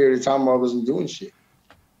been a period of time where I wasn't doing shit.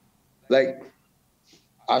 Like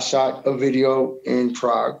I shot a video in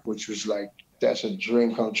Prague, which was like that's a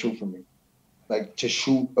dream come true for me. Like to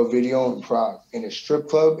shoot a video in Prague in a strip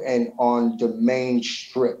club and on the main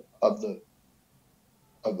strip of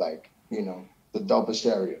like the dopest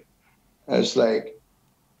area. And it's like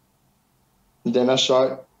then I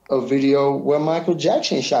shot a video where Michael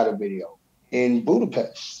Jackson shot a video in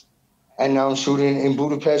Budapest. And now I'm shooting in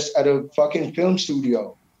Budapest at a fucking film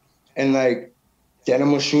studio. And like then I'm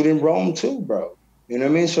gonna shoot in Rome too, bro. You know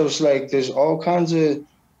what I mean? So it's like there's all kinds of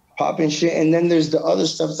popping shit. And then there's the other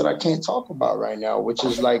stuff that I can't talk about right now, which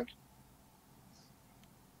is like,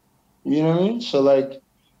 you know what I mean? So like,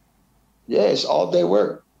 yeah, it's all day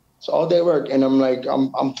work. It's all day work. And I'm like,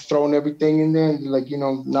 I'm throwing everything in there. Like,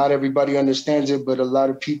 not everybody understands it, but a lot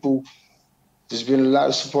of people, there's been a lot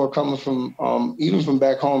of support coming from even from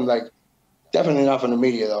back home, like definitely not from the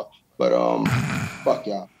media though. But fuck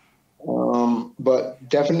y'all. But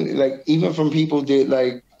definitely like even from people that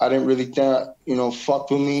like I didn't really think, fuck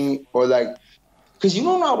with me or like because you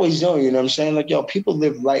don't always know, you know what I'm saying? Like, yo, people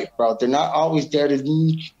live life, bro. They're not always there to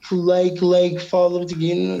follow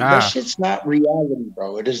together. That Ah, shit's not reality,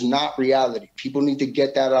 bro. It is not reality. People need to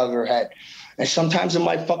get that out of their head. And sometimes it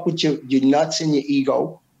might fuck with your nuts and your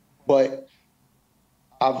ego, but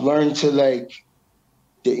I've learned to like,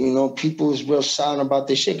 that, people is real silent about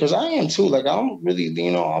this shit because I am too. Like, I don't really,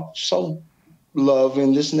 I'm so love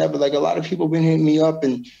and this and that, but like a lot of people been hitting me up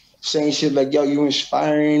and saying shit like, yo, you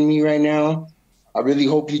inspiring me right now. I really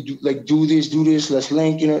hope you do this, let's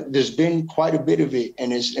link. There's been quite a bit of it.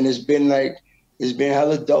 And it's been like, it's been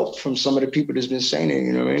hella dope from some of the people that's been saying it,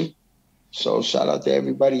 you know what I mean? So shout out to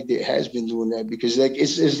everybody that has been doing that because like,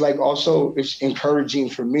 it's like also it's encouraging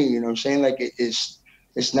for me, you know what I'm saying? Like it's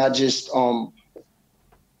not just,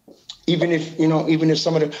 even if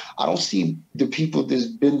some of the, I don't see the people that's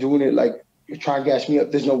been doing it like trying to gas me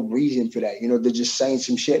up. There's no reason for that. They're just saying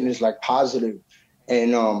some shit and it's like positive.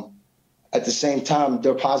 And at the same time,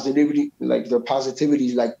 their positivity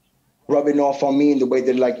is like rubbing off on me in the way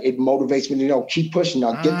that like it motivates me to keep pushing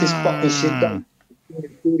now, get this fucking shit mm, done.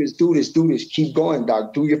 Do this, keep going,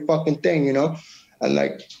 dog. Do your fucking thing, And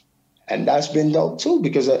like And that's been dope too,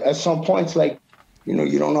 because at some points, like, you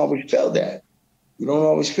don't always feel that. You don't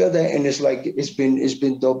always feel that, and it's like it's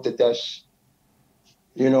been dope that's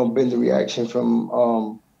been the reaction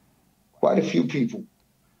from quite a few people,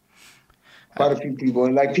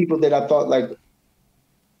 and like people that I thought like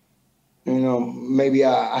maybe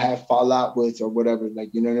I have fallout with or whatever,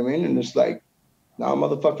 like you know what I mean, and it's like nah,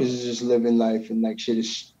 motherfuckers is just living life and like shit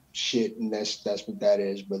is shit, and that's what that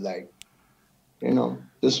is, but like.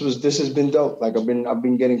 This has been dope. Like I've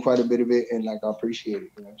been getting quite a bit of it, and like I appreciate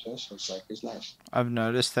it. You know what I'm saying? So it's like it's nice. I've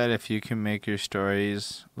noticed that if you can make your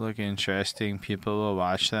stories look interesting, people will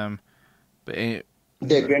watch them. But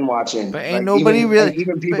They've been watching, but ain't like nobody even really. and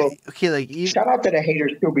even But people. okay, like even. Shout out to the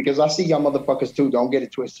haters too, because I see y'all motherfuckers too. Don't get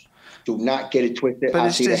it twisted. Do not get it twisted. But I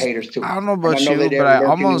it's see the just haters too, I don't know and I about know that you, but they're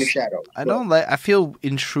lurking in the shadows. I But don't like. I feel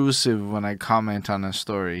intrusive when I comment on a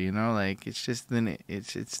story. You know, like it's just then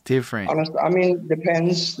it's different. honestly, I mean,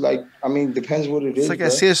 depends. Like, I mean, depends what it It's is, like I bro.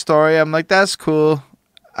 see a story, I'm like, that's cool.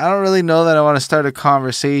 I don't really know that I want to start a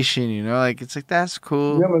conversation. You know, like it's like that's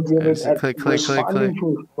cool. Yeah, And it's like but click, click, click, responding click.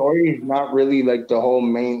 to a story is not really like the whole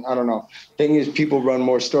main. I don't know. Thing is, people run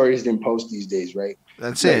more stories than posts these days, right?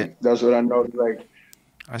 That's it. Like that's what I know. Like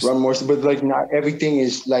I s run more, but like not everything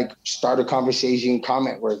is like start a conversation,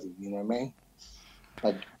 comment worthy. You know what I mean?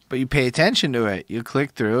 Like But you pay attention to it. You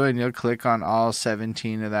click through and you'll click on all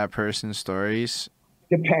 17 of that person's stories.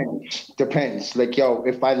 depends. Like yo,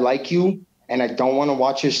 if I like you and I don't want to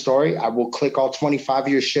watch your story, I will click all 25 of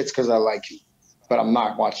your shits because I like you. But I'm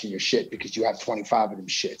not watching your shit because you have 25 of them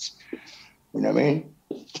shits. You know what I mean?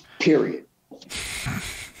 Period.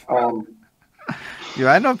 Um, Yo,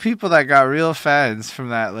 I know people that got real fans from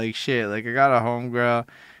that like shit. Like I got a homegirl.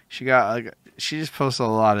 She just posted a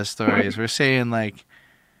lot of stories. We're saying like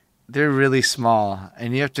they're really small,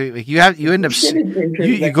 and you have to like you end up shit is interesting.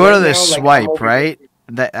 you Like go to right the now, like I'm swipe, over. right?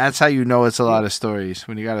 That's how you know it's a lot of stories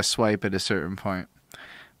when you got to swipe at a certain point.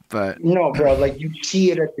 But No, bro. Like you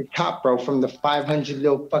see it at the top, bro, from the 500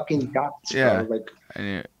 little fucking dots, bro. yeah, Like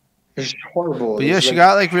and it's horrible. but yeah, It's she like,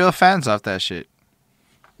 got like real fans off that shit.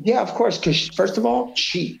 yeah, of course. Because first of all,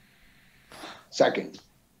 she. Second,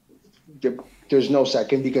 there's no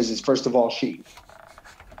second because it's first of all she.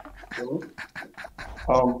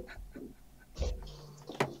 Um,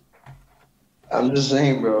 I'm just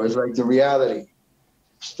saying, bro. It's like the reality.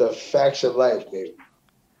 It's the facts of life, baby.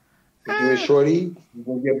 If you a shorty, you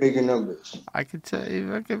gonna get bigger numbers. I could tell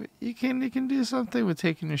you, you can do something with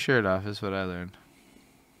taking your shirt off. Is what I learned.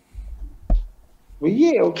 Well,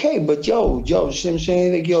 yeah, okay, but yo, see what I'm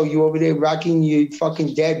saying? Like, yo, you over there rocking your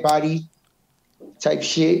fucking dead body type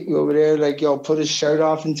shit. You over there, like, yo, put his shirt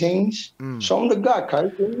off and things. Mm. Show him the gut, cuz.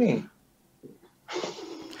 What do you mean?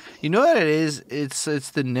 You know what it is? It's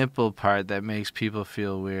the nipple part that makes people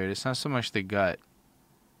feel weird. It's not so much the gut.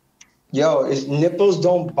 Yo, nipples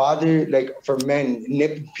don't bother, like, for men.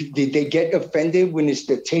 They get offended when it's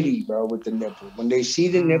the titty, bro, with the nipple. When they see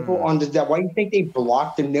the nipple on that, why do you think they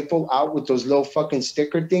block the nipple out with those little fucking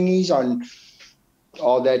sticker thingies on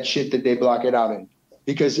all that shit that they block it out in?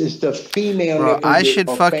 Because it's the female Bro, nipples I that should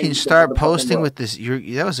fucking offend the start motherfucking posting world. with this.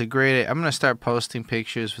 That was a great. I'm gonna start posting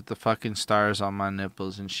pictures with the fucking stars on my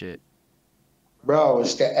nipples and shit. Bro,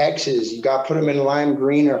 it's the X's. You got to put them in lime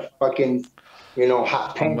green or fucking, hot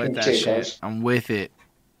I'm pink with and that shit, shit. cuz. I'm with it.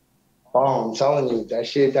 Oh, I'm telling you, that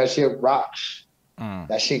shit rocks. Mm.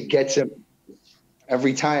 That shit gets him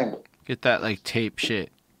every time. Get that like tape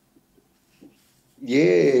shit. Yeah,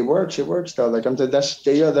 it works. It works though. Like that's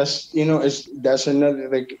another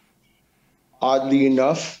like oddly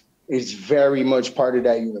enough, it's very much part of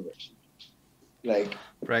that universe. Like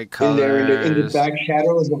Bright in there in the colors. back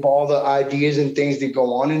shadows of all the ideas and things that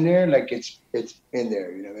go on in there, like it's in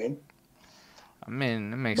there, you know what I mean? I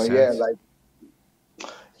mean, it makes But yeah, sense. like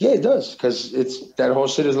yeah, it does because it's that whole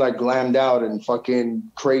shit is like glammed out and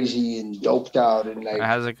fucking crazy and doped out and It like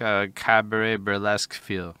has like a cabaret burlesque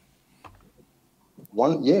feel.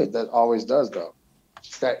 yeah, that always does though.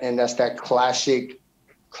 That's that classic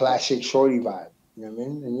shorty vibe. You know what I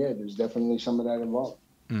mean? And yeah, there's definitely some of that involved.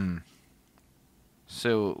 Mm.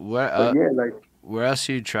 So But yeah, like where else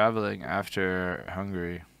are you traveling after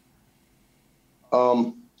Hungary?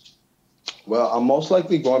 um, well, I'm most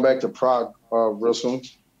likely going back to Prague real soon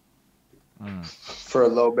Mm. for a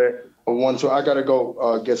little bit. But I gotta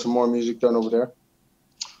go get some more music done over there.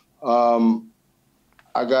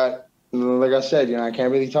 I got like I said, I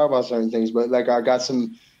can't really talk about certain things, but like I got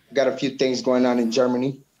a few things going on in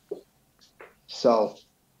Germany. So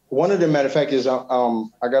one of them, matter of fact, is I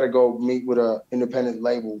gotta go meet with a independent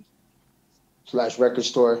label / record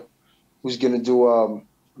store who's gonna do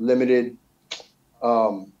limited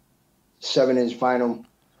 7-inch vinyl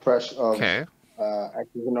press of Okay.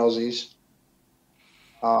 X's and O's.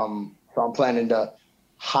 So I'm planning the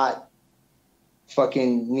hot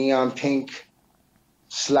fucking neon pink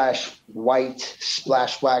slash white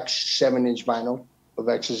splash wax 7-inch vinyl of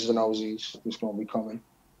X's and O's. It's gonna be coming.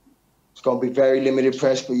 It's gonna be very limited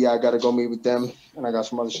press, but yeah, I gotta go meet with them, and I got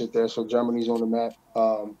some other shit there. So Germany's on the map.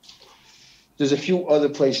 There's a few other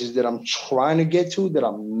places that I'm trying to get to that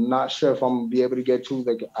I'm not sure if I'm gonna be able to get to.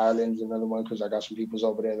 Like Ireland's another one because I got some people's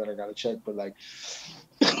over there that I gotta check. But like,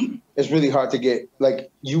 it's really hard to get.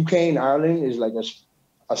 Like UK and Ireland is like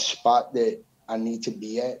a spot that I need to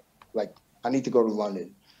be at. Like I need to go to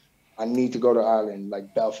London. I need to go to Ireland,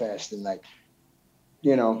 like Belfast, and like,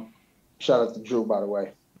 shout out to Drew, by the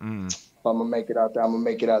way. If I'm gonna make it out there, I'm gonna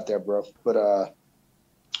make it out there, bro. But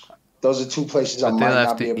those are two places I But they might left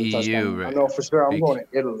not be the able to touch EU, down. right? I know for sure I'm going to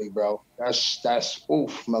Italy, bro. That's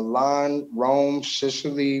oof. Milan, Rome,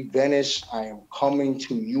 Sicily, Venice. I am coming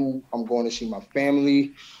to you. I'm going to see my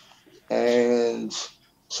family and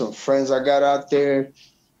some friends I got out there.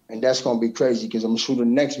 And that's gonna be crazy because I'm gonna shoot the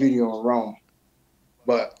next video in Rome.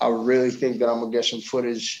 But I really think that I'm gonna get some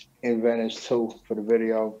footage in Venice too for the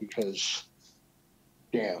video because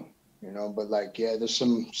damn, but like yeah, there's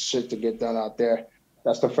some shit to get done out there.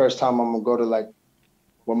 That's the first time I'm gonna go to like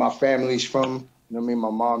where my family's from. You know what I mean? My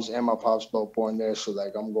mom's and my pops both born there. So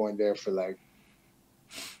like I'm going there for like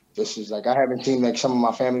this is like I haven't seen like some of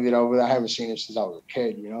my family that over there. I haven't seen it since I was a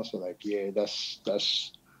kid, So like yeah, that's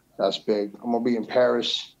big. I'm gonna be in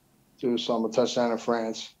Paris too, so I'm gonna touch down in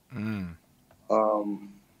France.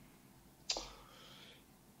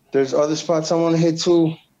 There's other spots I want to hit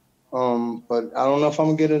too. But I don't know if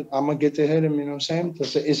I'm gonna get to hit him, you know what I'm saying?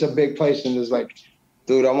 It's a big place and there's like,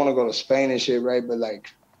 dude, I want to go to Spain and shit, right? But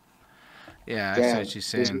like, yeah, I see damn, what you're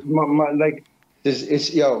saying.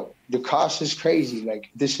 The cost is crazy. Like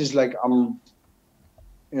this is like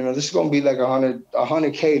this is gonna be like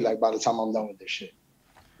 100K like by the time I'm done with this shit.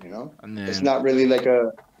 And then, It's not really like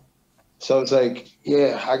so it's like,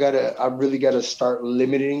 yeah, I really gotta start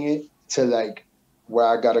limiting it to like where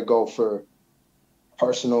I gotta go for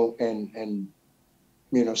personal and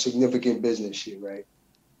significant business shit, right?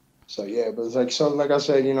 So yeah, but it's like I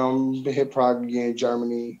said, I'm gonna hit Prague again,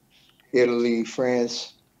 Germany, Italy,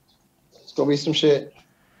 France. It's gonna be some shit.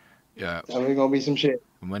 yeah. Definitely gonna be some shit.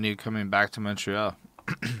 When are you coming back to Montreal?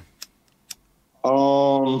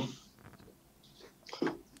 All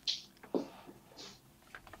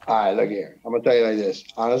right, look here. I'm gonna tell you like this.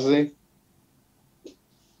 Honestly,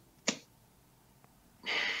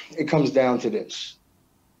 it comes down to this.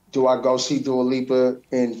 Do I go see Dua Lipa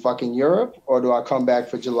in fucking Europe, or do I come back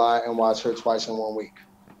for July and watch her twice in 1 week?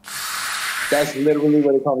 That's literally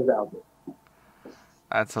what it comes down to.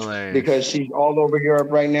 That's hilarious. Because she's all over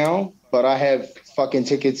Europe right now, but I have fucking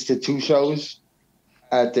tickets to 2 shows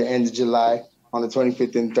at the end of July on the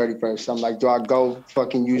 25th and 31st. I'm like, do I go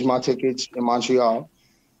fucking use my tickets in Montreal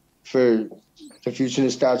for the Future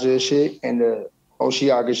Nostalgia shit and the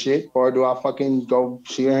Oceaga shit, or do I fucking go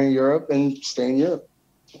see her in Europe and stay in Europe?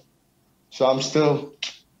 So I'm still,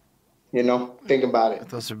 think about it.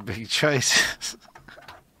 Those are big choices.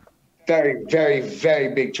 Very, very,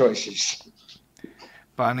 very big choices.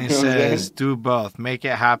 Bonnie says, do both. Make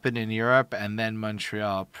it happen in Europe and then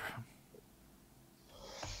Montreal.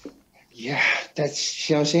 Yeah, that's,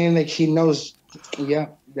 what I'm saying? Like, she knows, yeah,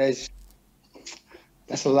 that's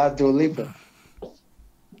a lot of Dua Lipa.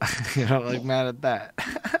 You're not like mad at that.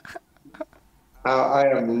 I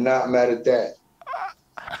am not mad at that.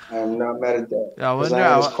 I am not mad at that. Yeah, I Because wonder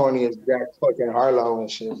I ain't as corny as Jack fucking Harlow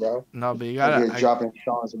and shit, bro. No, but you gotta... You're dropping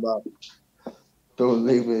songs about Dua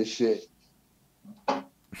Lipa and shit. Yeah.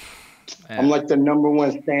 I'm like the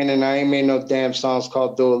 #1 fan, and I ain't made no damn songs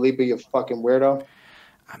called Dua Lipa, you fucking weirdo.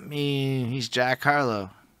 I mean, he's Jack Harlow.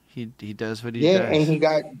 He does what he does. Yeah, and he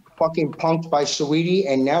got fucking punked by Saweetie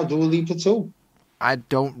and now Dua Lipa too. I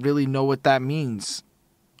don't really know what that means.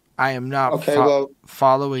 I am not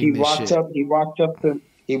following this shit.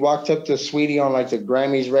 He walked up to Saweetie on like the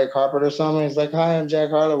Grammys red carpet or something. He's like, "Hi, I'm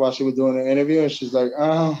Jack Harlow," while she was doing an interview, and she's like,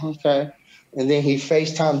 "Oh, okay." And then he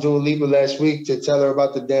FaceTimed Dua Lipa last week to tell her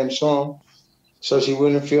about the damn song, so she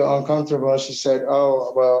wouldn't feel uncomfortable. She said,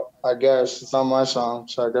 "Oh, well, I guess it's not my song,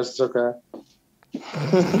 so I guess it's okay."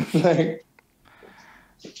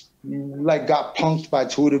 like got punked by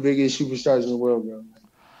 2 of the biggest superstars in the world, bro.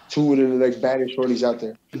 2 of the like baddest shorties out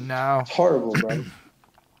there. No, it's horrible, bro.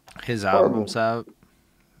 His album's out.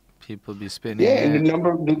 People be spinning. Yeah, and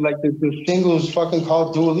the singles fucking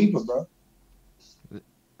called Dua Lipa, bro.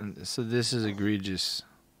 So this is egregious.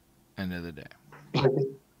 End of the day.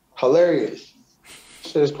 Hilarious.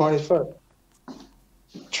 Shit is corny as fuck.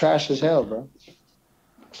 Trash as hell, bro.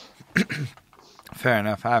 Fair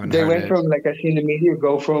enough. I haven't They heard went it. from, like, I seen the media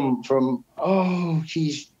go from oh,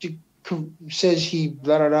 he says he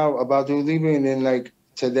blah blah blah about Dua Lipa, and then like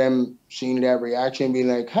to them seeing that reaction, being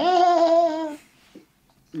like, ha,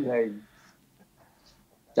 like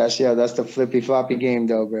that's the flippy floppy game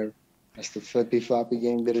though, bro. That's the flippy floppy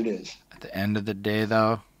game that it is. At the end of the day,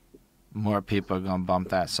 though, more people are gonna bump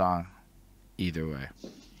that song either way.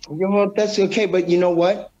 You know, that's okay, but you know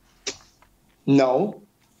what? No.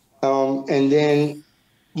 And then,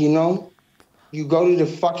 you know, you go to the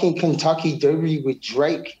fucking Kentucky Derby with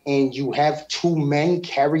Drake and you have two men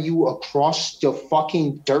carry you across the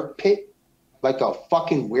fucking dirt pit like a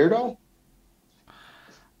fucking weirdo.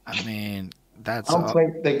 I mean, that's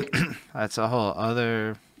that's a whole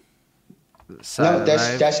other side No, of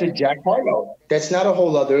life. that's a Jack Harlow. That's not a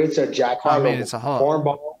whole other. It's a Jack Harlow. I mean, it's a whole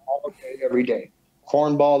cornball all day, every day.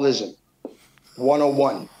 Cornballism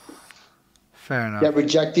 101. Fair enough. Get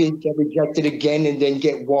rejected again, and then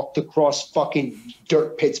get walked across fucking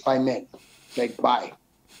dirt pits by men. Like, bye.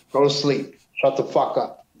 Go to sleep. Shut the fuck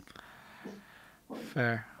up.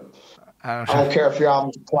 Fair. I don't care if your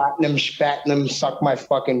album's platinum, spatinum, suck my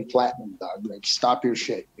fucking platinum, dog. Like, stop your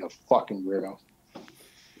shit, you fucking weirdo.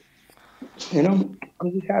 You know,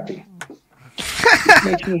 I'm just happy. It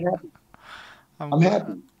makes me happy. I'm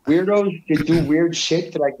happy. Weirdos that do weird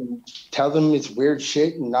shit that I can tell them it's weird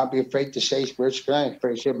shit and not be afraid to say it's weird shit. I ain't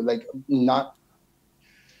afraid of shit, but like not.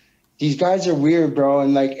 These guys are weird, bro,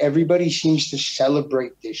 and like everybody seems to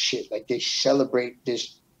celebrate this shit. Like they celebrate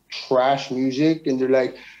this trash music, and they're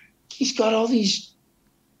like, he's got all these.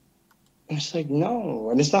 And it's like no,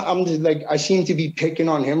 and it's not. I'm just like I seem to be picking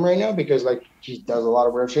on him right now because like he does a lot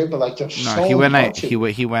of weird shit, but like there's so he went much. he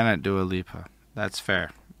went at Dua Lipa. That's fair.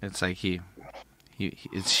 It's like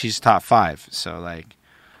she's top 5. So like,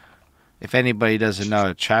 if anybody doesn't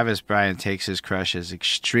know, Travis Bryan takes his crushes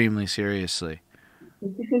extremely seriously.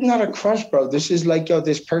 This is not a crush, bro. This is like, yo,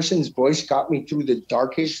 this person's voice got me through the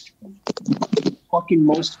darkest, fucking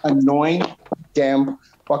most annoying damn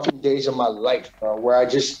fucking days of my life, bro. Where I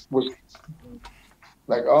just was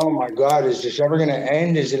like, oh my God, is this ever gonna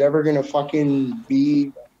end? Is it ever gonna fucking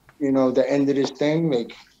be, you know, the end of this thing?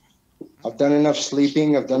 Like, I've done enough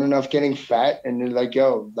sleeping. I've done enough getting fat. And they're like,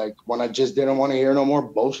 yo, like when I just didn't want to hear no more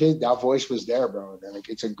bullshit, that voice was there, bro. And like,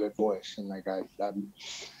 it's a good voice. And like,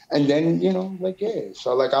 and then, you know, like, yeah.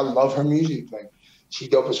 So like, I love her music. Like, she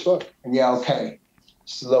dope as fuck. And yeah, okay.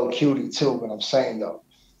 She's a little cutie too, but I'm saying though,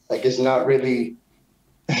 like, it's not really,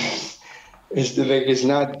 it's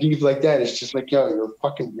not deep like that. It's just like, yo, you're a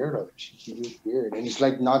fucking weirdo. She's just weird. And it's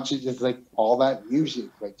like, not just it's like all that music.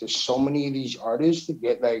 Like, there's so many of these artists that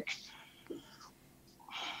get like,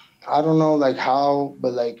 I don't know like how,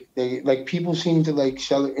 but like they like people seem to like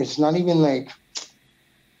sell it. It's not even like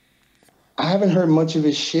I haven't heard much of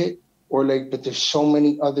his shit or like, but there's so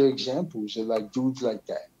many other examples of like dudes like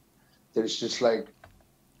that. There's just like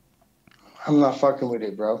I'm not fucking with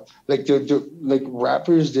it, bro. Like the like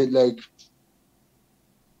rappers that like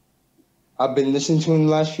I've been listening to in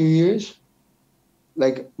the last few years.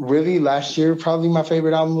 Like really last year, probably my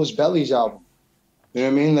favorite album was Belly's album. You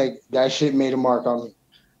know what I mean? Like that shit made a mark on me.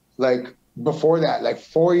 Like before that, like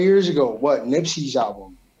 4 years ago, what Nipsey's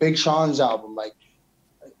album, Big Sean's album, like,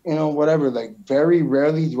 you know, whatever. Like very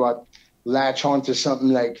rarely do I latch on to something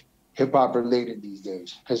like hip hop related these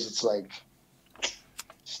days because it's like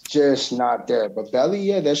it's just not there. But Belly,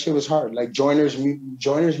 yeah, that shit was hard. Like Joyner's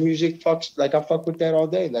music, fucks. Like I fuck with that all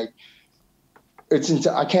day. Like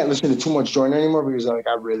I can't listen to too much Joyner anymore because like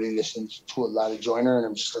I really listen to a lot of Joyner and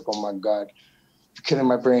I'm just like, oh my God, you're killing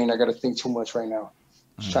my brain. I got to think too much right now.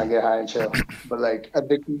 Just trying to get high and chill. But like I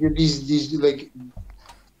think these like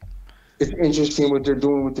it's interesting what they're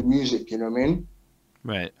doing with the music, you know what I mean?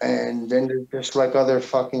 Right. And then there's just like other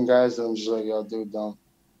fucking guys that I'm just like, yo, dude, don't.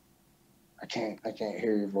 I can't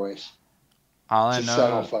hear your voice. All I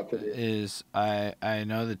know is I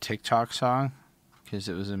know the TikTok song because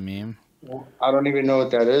it was a meme. I don't even know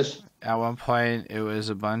what that is. At one point, it was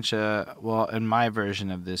a bunch of, well, in my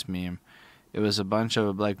version of this meme, it was a bunch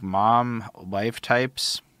of like mom-wife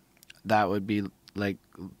types that would be like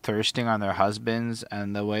thirsting on their husbands,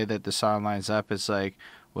 and the way that the song lines up, it's like,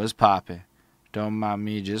 what's poppin'? Don't mind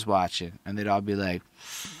me, just watching. And they'd all be like,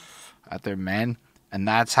 at their men. And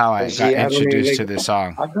that's how I got introduced to this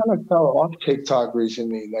song. I kind of fell off TikTok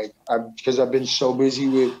recently, like because I've been so busy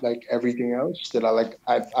with like everything else that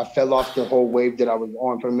I fell off the whole wave that I was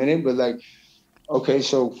on for a minute. But like, okay,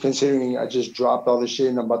 so considering I just dropped all the shit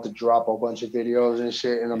and I'm about to drop a bunch of videos and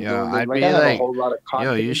shit, and I'm doing I'd like, be I have like, a whole lot of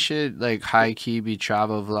content. yo, you should like high key be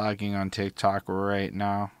travel vlogging on TikTok right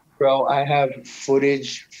now. Bro, I have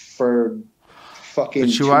footage for fucking But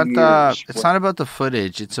you 2 want the. years. It's not about the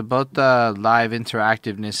footage. It's about the live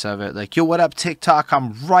interactiveness of it. Like, yo, what up, TikTok?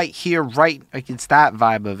 I'm right here, right. Like, it's that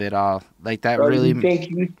vibe of it all. Like that Bro, really. you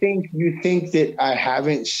think that I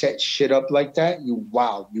haven't set shit up like that? You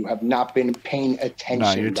have not been paying No, your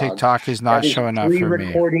attention, dog. TikTok is not That is showing up for me.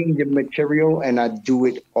 pre-recording the material, and I do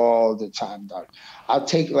it all the time, dog. I'll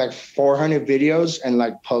take like 400 videos and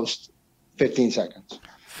like post 15 seconds.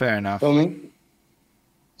 Fair enough. Feel me?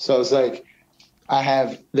 So it's like I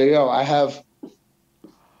have there you go.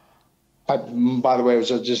 By the way, I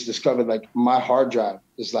just discovered like my hard drive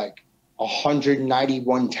is like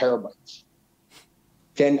 191 terabytes.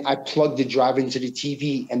 Then I plug the drive into the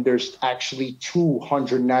TV, and there's actually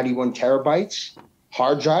 291 terabytes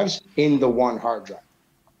hard drives in the one hard drive.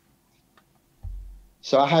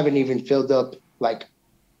 So I haven't even filled up, like,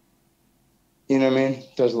 you know what I mean?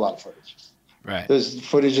 There's a lot of footage. Right. There's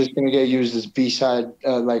footage that's going to get used as B-side,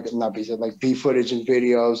 like, not B-side, like B footage and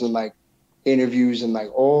videos and like interviews and like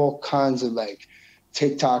all kinds of like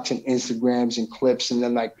TikToks and Instagrams and clips, and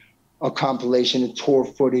then like a compilation of tour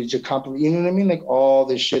footage, you know what I mean? Like all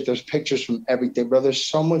this shit. There's pictures from everything, bro. There's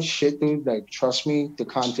so much shit, dude. Like, trust me, the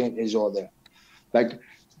content is all there. Like,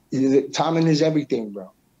 timing is everything,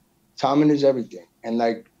 bro. Timing is everything. And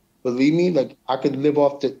like, believe me, like I could live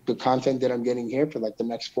off the content that I'm getting here for like the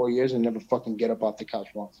next 4 years and never fucking get up off the couch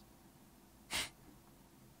once.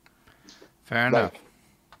 Fair enough.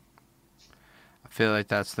 I feel like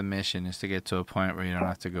that's the mission, is to get to a point where you don't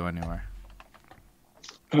have to go anywhere.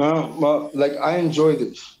 Well, like I enjoy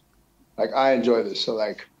this. So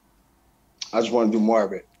like, I just want to do more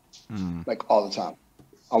of it, like all the time.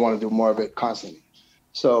 I want to do more of it constantly.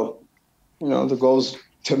 So, you know, the goal is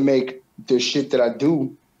to make the shit that I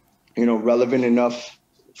do, you know, relevant enough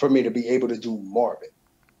for me to be able to do more of it.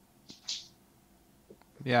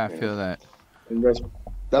 Yeah, I feel that. And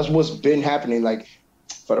that's what's been happening. Like,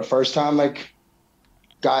 for the first time, like,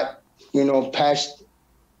 got, you know, past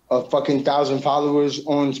a fucking 1,000 followers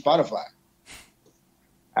on Spotify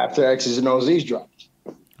after X's and O's dropped.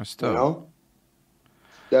 That's dope. You know?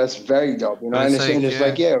 That's very dope. You know, But and it's it's, like, it's yeah.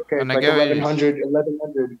 like, yeah, okay, it's And I like get what you-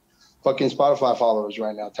 1,100 fucking Spotify followers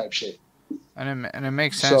right now type shit. And it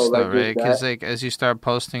makes sense, So, like, though, right? with Because that- like, as you start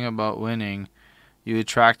posting about winning, you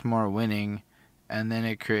attract more winning, and then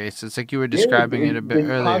it creates. It's like you were describing it a bit there's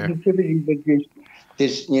earlier. Positivity, but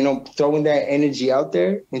there's, you know, throwing that energy out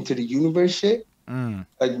there into the universe shit.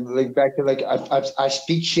 Like back to like I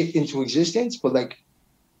speak shit into existence, but like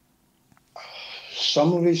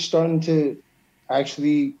some of it's starting to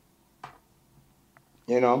actually,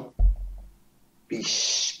 you know, be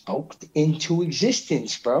spoke into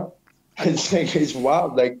existence, bro. It's like, it's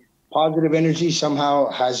wild. Like, positive energy somehow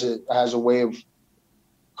has a way of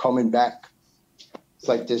coming back. It's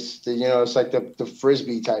like this, you know, it's like the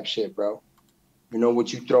frisbee type shit, bro. You know,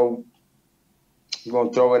 what you throw, you're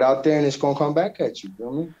gonna throw it out there and it's gonna come back at you. You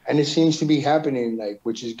know what I mean? And it seems to be happening, like,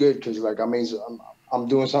 which is good, because like, I mean, I'm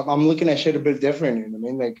doing something. I'm looking at shit a bit different. You know what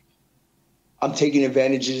I mean? Like, I'm taking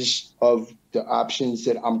advantages of the options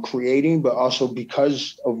that I'm creating, but also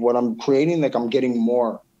because of what I'm creating, like, I'm getting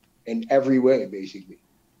more in every way, basically.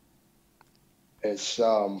 It's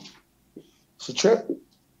a trip.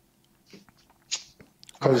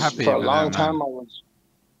 I'm Because happy for a with long that, time man.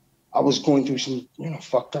 I was going through some, you know,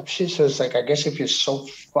 fucked up shit. So it's like, I guess if you're so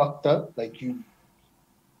fucked up, like you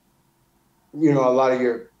know, a lot of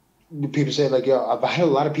your people say like, yo, I've had a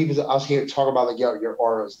lot of people out here talk about like, yo, your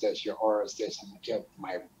aura is this, your aura is this. I'm like, yo,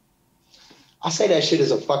 I say that shit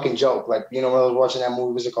as a fucking joke. Like, you know, when I was watching that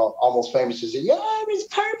movie, what's it called? Almost Famous. Is it, yeah, it's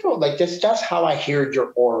purple. Like, that's how I hear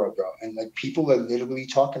your aura, bro. And like, people are literally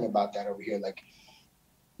talking about that over here. Like,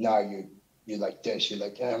 nah, you're like this. You're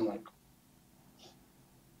like, yeah. I'm like,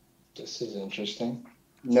 this is interesting.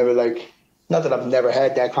 Never, like, not that I've never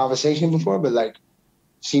had that conversation before, but like,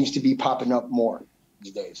 seems to be popping up more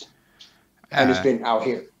these days. And it's been out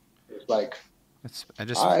here. It's like,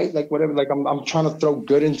 all right, like, whatever. Like, I'm trying to throw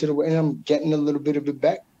good into the way, and I'm getting a little bit of it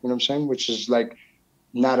back. You know what I'm saying? Which is like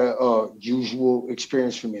not a usual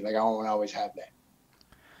experience for me. Like, I don't always have that.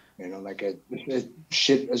 You know, like,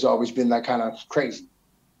 shit has always been like kind of crazy,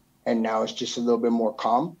 and now it's just a little bit more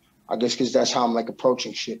calm. I guess because that's how I'm like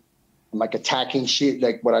approaching shit. I'm like attacking shit,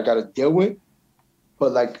 like what I got to deal with,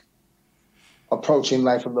 but like approaching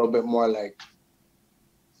life a little bit more like,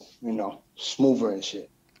 you know, smoother and shit.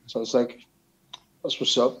 So it's like, that's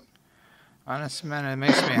what's up. Honestly, man, it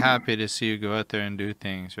makes me happy to see you go out there and do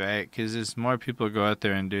things, right? Because as more people go out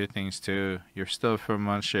there and do things too, you're still from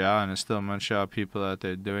Montreal, and there's still Montreal people out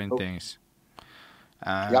there doing things.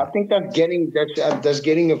 Yeah, I think that's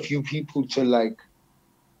getting a few people to like,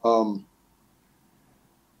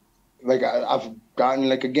 like I've gotten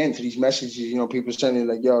like again to these messages, people sending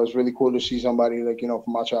like, yo, it's really cool to see somebody like, from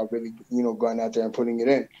my tribe really, going out there and putting it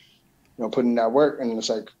in, putting that work. And it's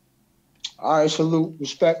like, all right, salute,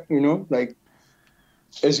 respect, like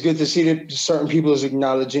it's good to see that certain people is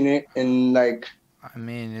acknowledging it and like, I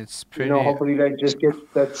mean, it's pretty. hopefully that just gets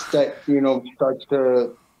that, starts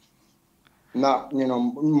to not,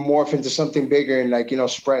 morph into something bigger and like,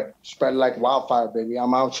 spread like wildfire, baby.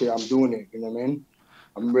 I'm out here. I'm doing it. You know what I mean?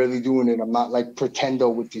 I'm really doing it. I'm not like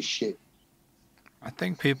pretendo with this shit. I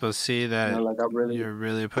think people see that Like I really, you're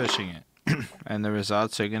really pushing it, and the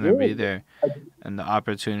results are gonna yeah. be there, and the People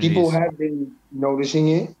opportunities. have been noticing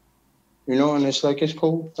it, and it's like it's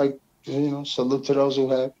cool. Like, salute to those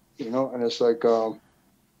who have, and it's like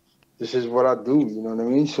this is what I do, you know what I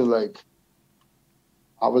mean? So like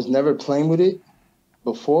I was never playing with it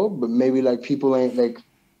before, but maybe like people ain't like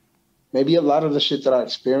maybe a lot of the shit that I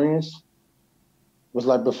experienced was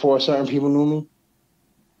like before certain people knew me.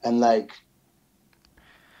 And like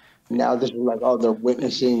now this is like, oh, they're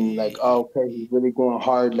witnessing like, oh, okay, he's really going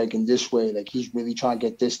hard like in this way. Like he's really trying to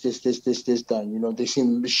get this done. They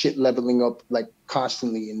seem shit leveling up like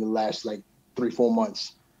constantly in the last like 3-4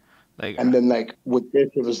 months. Like, And then like with this,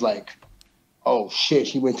 it was like, oh shit,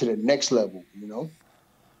 he went to the next level,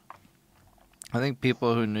 I think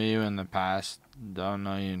people who knew you in the past don't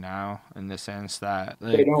know you now, in the sense that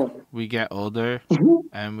They like don't. we get older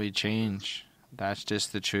and we change. That's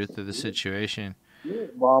just the truth of the situation. Yeah,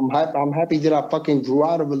 well, I'm happy that I fucking grew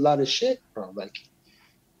out of a lot of shit, bro. Like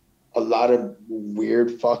a lot of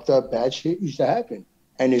weird, fucked up, bad shit used to happen,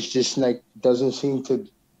 and it's just like doesn't seem to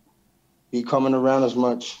be coming around as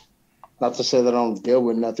much. Not to say that I don't deal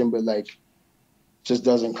with nothing, but like just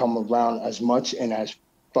doesn't come around as much and as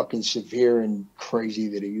fucking severe and crazy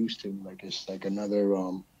that it used to. Like it's like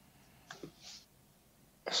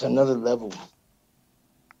it's another level.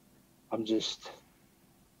 I'm just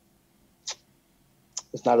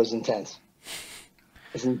it's not as intense.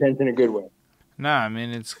 It's intense in a good way. No, I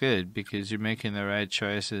mean it's good because you're making the right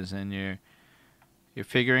choices and you're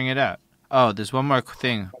figuring it out. Oh, there's one more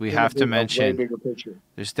thing we have to A way mention. bigger picture.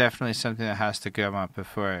 There's definitely something that has to come up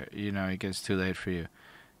before it gets too late for you.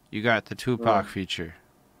 You got the Tupac feature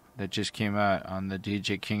that just came out on the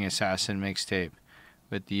DJ King Assassin mixtape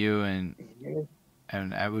with you and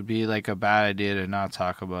it would be like a bad idea to not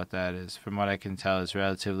talk about that. Is from what I can tell, it's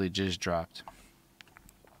relatively just dropped.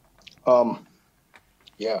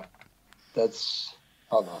 Yeah, that's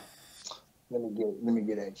hold on. Let me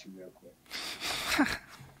get at you real quick.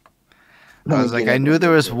 I was like, I knew there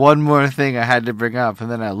was one more thing I had to bring up, and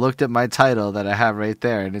then I looked at my title that I have right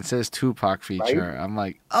there, and it says Tupac feature. Right? I'm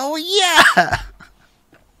like, oh yeah.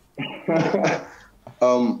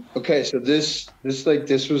 Okay, so this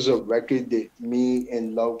was a record that me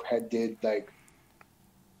and Lope had did like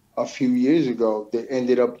a few years ago that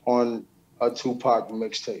ended up on a Tupac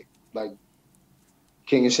mixtape. Like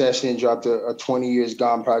King Assassin dropped a 20 Years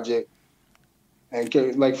Gone project. And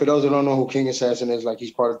like for those who don't know who King Assassin is, like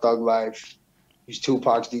he's part of Thug Life. He's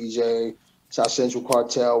Tupac's DJ, South Central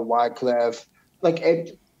Cartel, Wyclef, like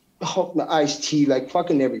Ice-T, like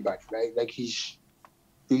fucking everybody, right? Like he's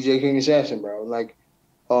DJ King Assassin, bro. Like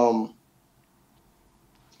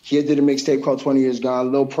he did a mixtape called 20 Years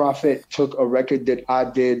Gone. Lil Prophet took a record that I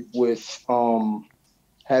did with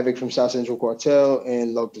Havoc from South Central Cartel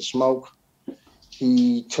and Love to Smoke.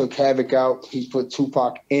 He took Havoc out. He put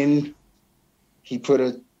Tupac in. He put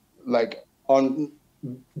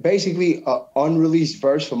basically an unreleased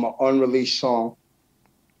verse from an unreleased song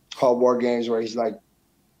called War Games, where he's like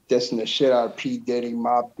dissing the shit out of P. Diddy,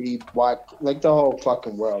 Mobb Deep, like the whole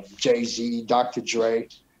fucking world, Jay-Z, Dr. Dre,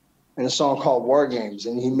 and a song called War Games.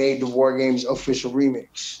 And he made the War Games official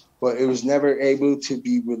remix, but it was never able to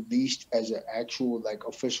be released as an actual like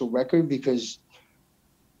official record because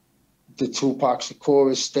the Tupac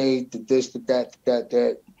Shakur estate, the this, the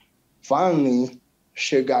that. Finally,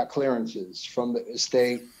 shit got clearances from the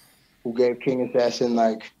estate who gave King Assassin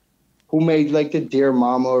who made like the Dear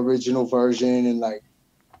Mama original version and like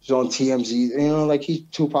it's on TMZ, like he's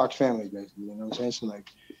Tupac's family basically, you know what I'm saying?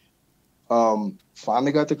 So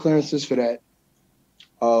finally got the clearances for that.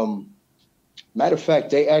 Matter of fact,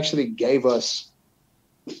 they actually gave me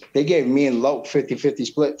and Lope 50-50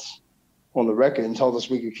 splits on the record and told us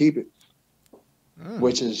we could keep it,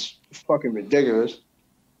 which is fucking ridiculous.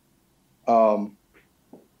 And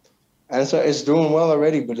so it's doing well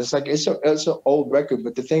already, but it's like it's an old record.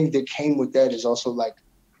 But the thing that came with that is also like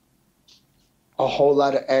a whole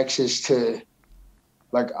lot of access to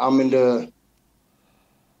like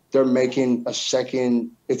they're making a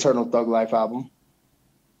second Eternal Thug Life album,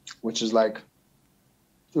 which is like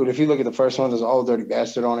dude, if you look at the first one, there's Old Dirty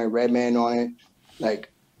Bastard on it, Redman on it,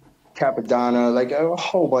 like Capadonna, like a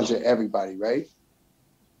whole bunch of everybody, right?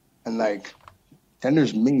 And like then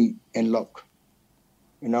there's me and Loc,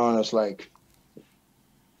 and it's like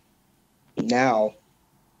now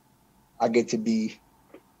I get to be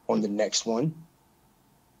on the next one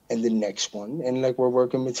and the next one, and like we're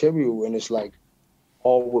working material, and it's like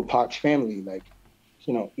all with Pac's family, like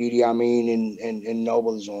Edie Amin and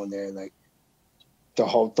Noble is on there, like the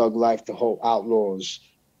whole Thug Life, the whole Outlaws,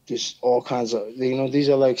 just all kinds of these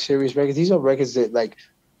are like serious records. These are records that like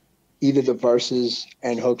either the verses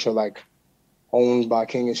and hooks are like owned by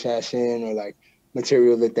King Assassin or like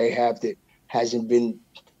material that they have that hasn't been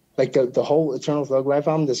like the whole Eternal Thug Life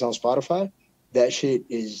album that's on Spotify. That shit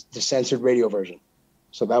is the censored radio version.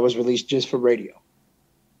 So that was released just for radio.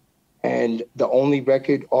 And the only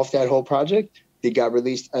record off that whole project that got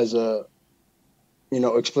released as a,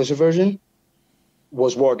 explicit version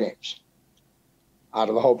was War Games out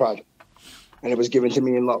of the whole project. And it was given to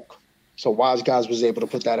me in Loc. So Wise Guys was able to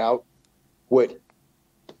put that out with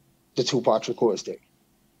the Tupac record stick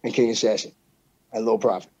and King Assassin and Lil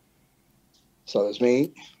Prophet. So it's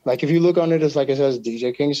me. Like if you look on it, it's like it says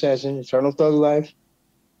DJ King Assassin, Eternal Thug Life,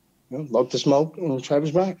 Loc the Smoke, and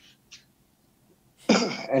Travis Bryant.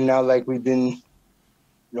 And now like we've been,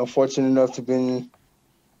 fortunate enough to been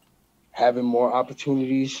having more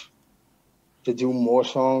opportunities to do more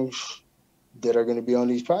songs that are going to be on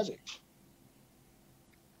these projects.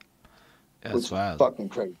 That's wild. Fucking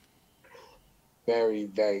crazy. Very,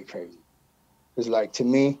 very crazy. It's like, to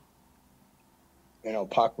me,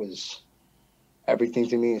 Pac was everything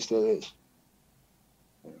to me and still is.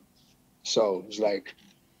 So it's like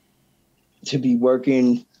to be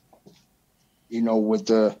working, with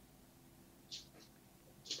the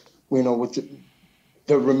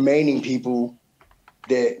remaining people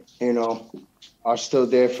that, are still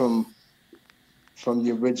there from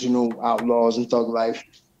the original Outlaws and Thug Life.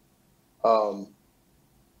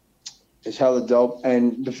 It's hella dope.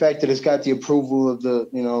 And the fact that it's got the approval of the,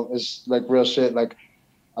 it's like real shit. Like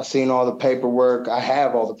I've seen all the paperwork. I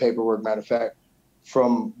have all the paperwork, matter of fact,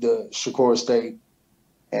 from the Shakur estate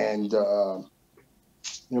and,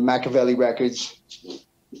 Machiavelli Records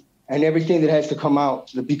and everything that has to come out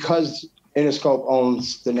because Interscope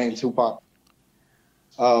owns the name Tupac.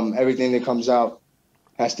 Everything that comes out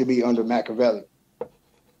has to be under Machiavelli.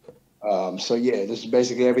 So yeah, this is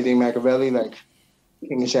basically everything Machiavelli, like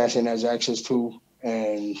King Assassin has access to,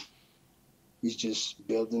 and he's just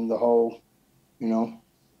building the whole,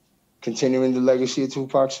 continuing the legacy of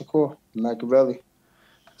Tupac Shakur, Machiavelli.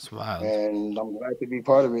 That's wild. And I'm glad to be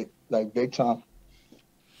part of it, like big time,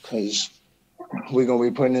 because we're gonna be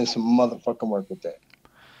putting in some motherfucking work with that.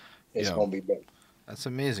 It's gonna be big. That's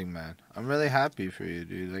amazing, man. I'm really happy for you,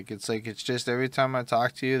 dude. It's just every time I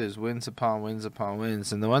talk to you, there's wins upon wins upon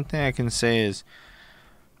wins. And the one thing I can say is,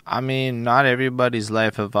 I mean, not everybody's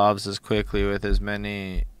life evolves as quickly with as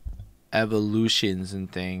many evolutions and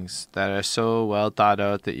things that are so well thought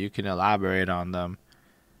out that you can elaborate on them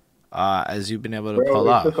as you've been able to pull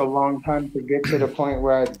off. It took a long time to get to the point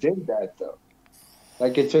where I did that, though.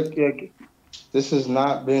 Like, it took, this has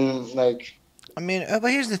not been, like... I mean, but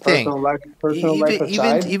here's the thing. Personal life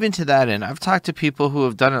aside, even to that end, I've talked to people who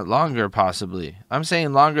have done it longer, possibly. I'm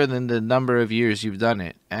saying longer than the number of years you've done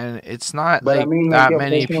it, and it's not that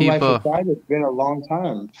many people. Life aside, it's been a long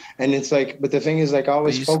time, and it's like, but the thing is, like, I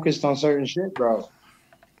always focused on certain shit, bro.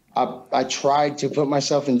 I tried to put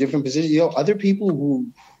myself in different positions. Other people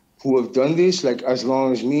who have done this, like as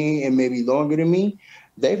long as me and maybe longer than me,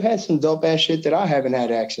 they've had some dope ass shit that I haven't had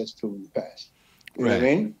access to in the past. You know what I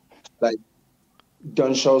mean? Like,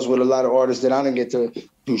 done shows with a lot of artists that I didn't get to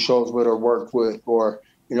do shows with or work with, or,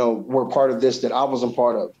 were part of this that I wasn't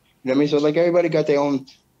part of. You know what I mean? So like everybody got their own,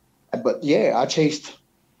 but yeah,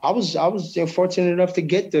 I was fortunate enough to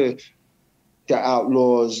get the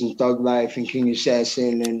Outlaws and Thug Life and King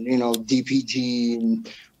Assassin and, DPG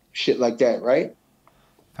and shit like that, right?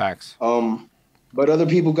 Facts. But other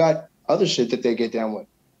people got other shit that they get down with.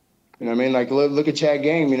 You know what I mean? Like look at Chad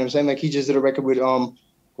Game, you know what I'm saying? Like he just did a record with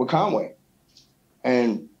Conway.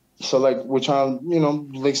 And so, like, we're trying to,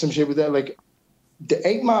 link some shit with that. Like, the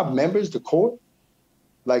 8 Mob members, the core,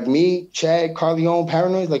 like me, Chad, Carleone,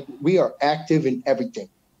 Paranoid, like, we are active in everything.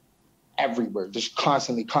 Everywhere. Just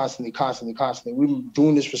constantly. We've been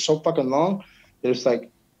doing this for so fucking long that it's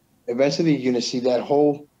like, eventually you're going to see that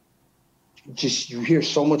whole, just, you hear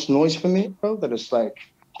so much noise from it, bro, that it's like,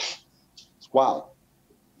 it's wild.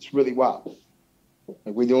 It's really wild.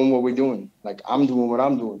 Like, we're doing what we're doing. Like, I'm doing what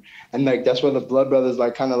I'm doing. And, like, that's where the Blood Brothers,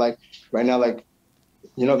 like, kind of, like, right now, like,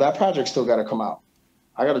 that project still got to come out.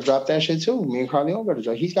 I gotta drop that shit too. Me and Carleon gotta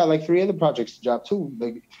drop. He's got like 3 other projects to drop too.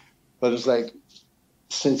 Like, but it's like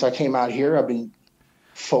since I came out here, I've been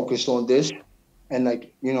focused on this, and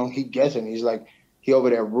like he gets it. He's like he over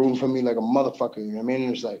there rooting for me like a motherfucker. You know what I mean?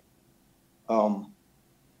 And it's like,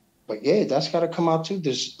 but yeah, that's gotta come out too.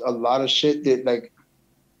 There's a lot of shit that like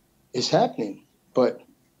is happening, but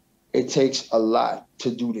it takes a lot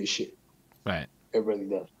to do this shit. Right. It really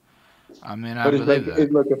does. I mean, I But it's like, believe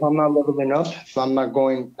that. look, if I'm not leveling up, if I'm not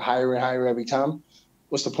going higher and higher every time,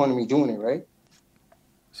 what's the point of me doing it, right?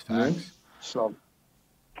 It's Mm-hmm. facts. So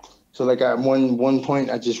like at one point,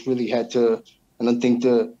 I just really had to, and I think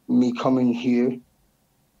me coming here,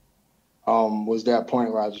 was that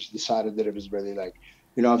point where I just decided that it was really like,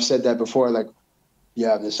 I've said that before, like,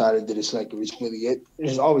 yeah, I've decided that it's like it was really it.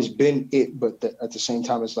 It's always been it, but at the same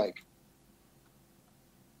time, it's like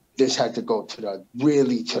this had to go to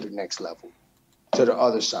the next level, to the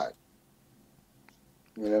other side.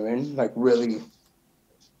 You know what I mean? Like really,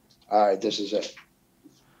 all right, this is it.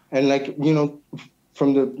 And like,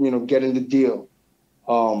 from the, getting the deal,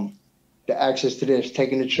 the access to this,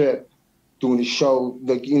 taking the trip, doing the show,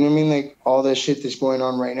 like, you know what I mean? Like all that shit that's going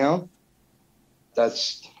on right now,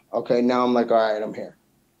 that's okay. Now I'm like, all right, I'm here.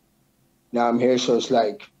 Now I'm here. So it's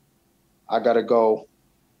like, I got to go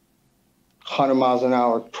 100 miles an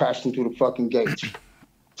hour crashing through the fucking gates.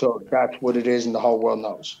 So that's what it is, and the whole world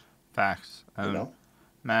knows. Facts.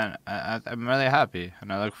 Man, I'm really happy,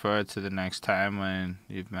 and I look forward to the next time when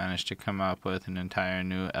you've managed to come up with an entire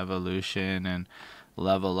new evolution and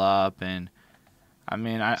level up. And I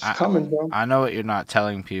mean, coming, bro. I know what you're not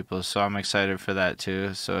telling people, so I'm excited for that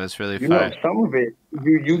too. So it's really fun. Some of it.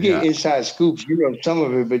 You get inside scoops. You know some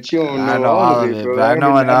of it, but you don't know, I know all of it, bro. but I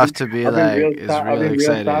know enough to be like, it's I've been real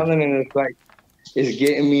excited. silent, and it's like it's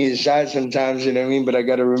getting me inside sometimes. You know what I mean? But I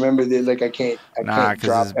gotta remember that, like, I can't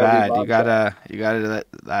because it's bad. You gotta let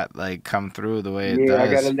that like come through the way it does. I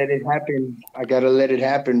gotta let it happen. I gotta let it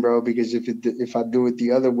happen, bro. Because if I do it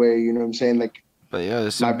the other way, you know what I'm saying? Like, but yeah,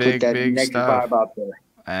 there's some big stuff. Vibe out there.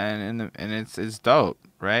 And it's dope,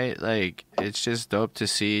 right? Like it's just dope to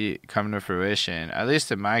see come to fruition. At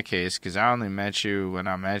least in my case, because I only met you when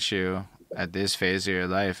I met you at this phase of your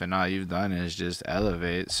life, and all you've done is just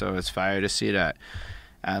elevate. So it's fire to see that.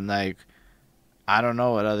 And like, I don't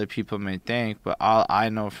know what other people may think, but all I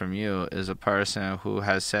know from you is a person who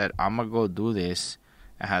has said, "I'm gonna go do this,"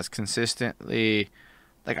 and has consistently,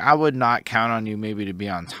 like, I would not count on you maybe to be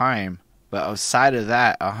on time, but outside of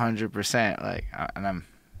that, 100%. Like, and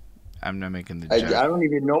I'm not making the joke. I don't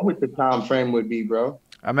even know what the time frame would be, bro.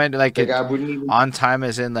 I meant like I wouldn't even... on time,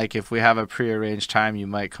 as in like if we have a prearranged time, you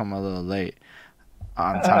might come a little late.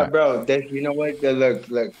 On time, bro. You know what?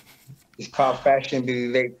 Look. It's called fashion be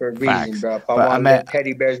late for a reason, bro. If I want to let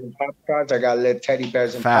teddy bears and pop stars, I gotta let teddy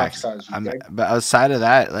bears and pop stars. Okay? But outside of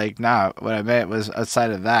that, like, nah. What I meant was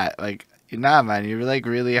outside of that, like, nah, man. You like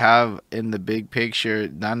really have in the big picture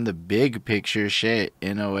done the big picture shit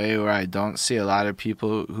in a way where I don't see a lot of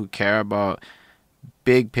people who care about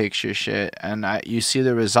big picture shit, and you see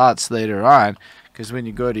the results later on. Because when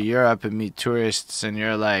you go to Europe and meet tourists, and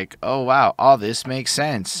you're like, oh wow, all this makes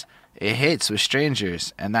sense. It hits with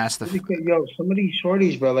strangers, and that's the... some of these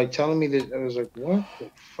shorties, bro, like telling me that, I was like, what the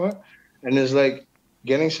fuck? And it's like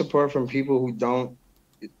getting support from people who don't,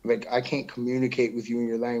 like, I can't communicate with you in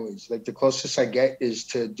your language. Like, the closest I get is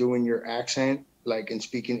to doing your accent, like, and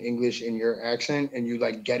speaking English in your accent, and you,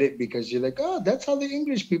 like, get it because you're like, oh, that's how the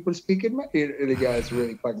English people speak in my... Yeah, it's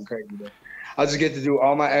really fucking crazy, bro. I just get to do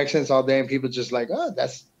all my accents all day, and people just like, oh,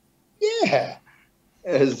 that's... Yeah.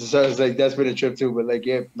 So it's like that's been a trip too, but like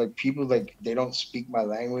yeah, like people like they don't speak my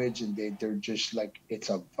language and they're just like it's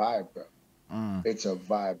a vibe, bro. It's a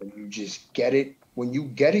vibe, and you just get it. When you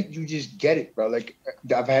get it, you just get it, bro. Like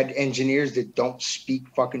I've had engineers that don't speak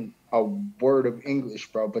fucking a word of English,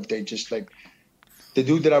 bro, but they just like the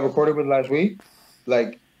dude that I recorded with last week,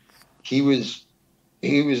 like he was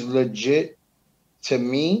legit to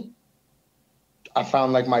me. I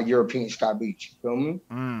found like my European Scott Beach, feel me?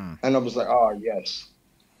 And I was like, oh yes.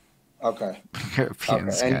 Okay.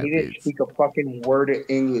 And he didn't speak a fucking word of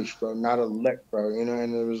English, bro. Not a lick, bro. You know,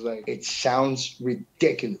 and it was like, it sounds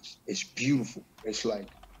ridiculous. It's beautiful. It's like,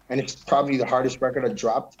 and it's probably the hardest record I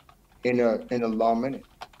dropped in a long minute.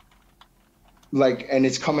 Like, and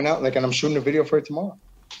it's coming out, like, and I'm shooting a video for it tomorrow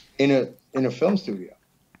in a film studio.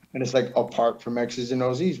 And it's like apart from X's and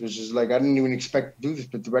OZ's, which is like, I didn't even expect to do this,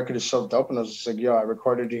 but the record is so dope. And I was just like, yo, I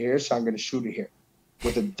recorded it here, so I'm going to shoot it here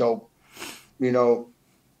with a dope,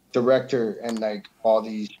 director and like all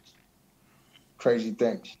these crazy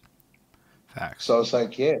things. Facts. So it's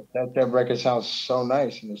like, yeah, that record sounds so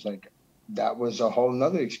nice. And it's like, that was a whole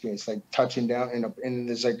nother experience. Like touching down and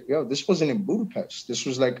it's like, yo, this wasn't in Budapest. This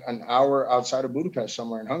was like an hour outside of Budapest,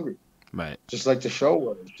 somewhere in Hungary. Right. Just like the show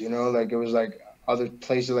was, like it was like other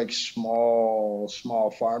places, like small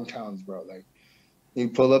farm towns, bro. Like you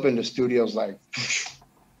pull up in the studios, like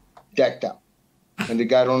decked out. And the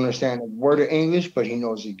guy don't understand a word of English, but he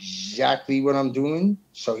knows exactly what I'm doing.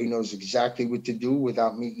 So he knows exactly what to do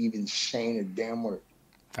without me even saying a damn word.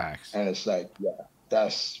 Facts. And it's like, yeah,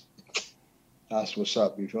 that's what's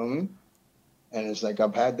up. You feel me? And it's like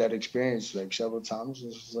I've had that experience like several times.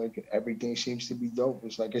 It's like everything seems to be dope.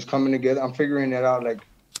 It's like it's coming together. I'm figuring that out. Like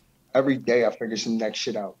every day, I figure some next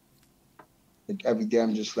shit out. Like every day,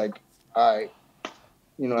 I'm just like, all right,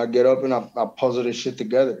 I get up and I puzzle this shit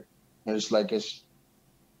together, and it's like it's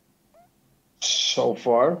so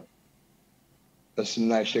far. There's some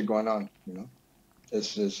nice shit going on.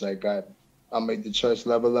 It's just like I made the choice,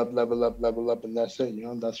 level up, and that's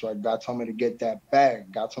it. That's why God told me to get that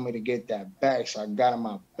bag. God told me to get that bag, so I got in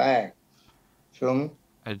my bag. Feel me?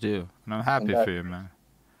 I do, and I'm happy for you, man.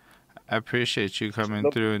 I appreciate you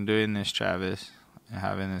coming through and doing this, Travis, and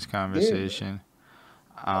having this conversation.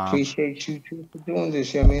 Yeah, I appreciate you too for doing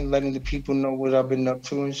this. Letting the people know what I've been up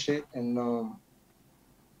to and shit, and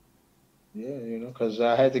because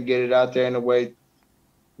I had to get it out there in a way.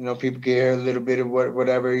 People can hear a little bit of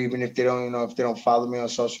whatever, even if they don't, if they don't follow me on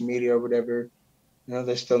social media or whatever,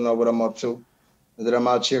 they still know what I'm up to. That I'm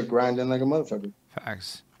out here grinding like a motherfucker.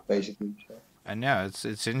 Facts. Basically. I know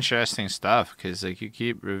it's interesting stuff because like you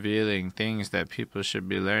keep revealing things that people should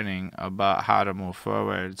be learning about how to move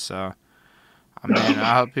forward. So, I mean,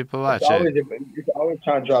 I hope people watch it. It's always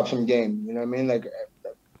trying to drop some game. You know what I mean? Like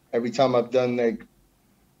every time I've done like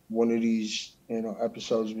one of these,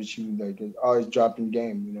 episodes with you, like it's always dropping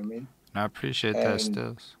game. You know what I mean? I appreciate that,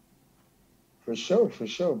 Stills. For sure, bro.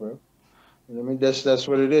 You know what I mean? That's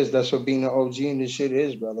what it is. That's what being an OG in this shit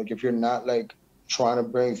is, bro. Like if you're not like trying to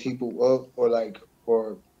bring people up or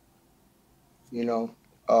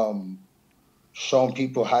showing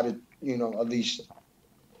people how to, at least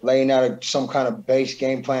laying out some kind of base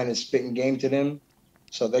game plan and spitting game to them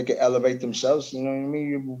so they can elevate themselves. You know what I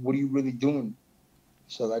mean? What are you really doing?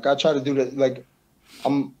 So like I try to do that. Like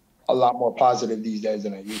I'm a lot more positive these days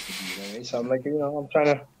than I used to be. You know what I mean? So I'm like,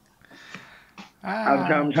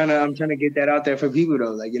 I'm trying to get that out there for people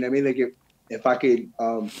though. Like, you know what I mean? Like if I could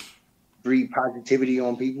breed positivity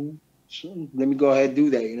on people, sure, let me go ahead and do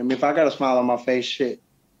that. You know what I mean? If I got a smile on my face, shit,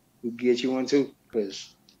 we'll get you one too.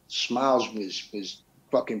 Because smiles was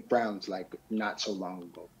fucking frowns like not so long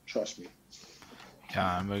ago. Trust me.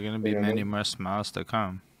 Yeah, we're gonna be many more smiles to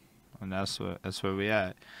come. And that's where we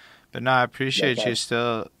at. But no, I appreciate you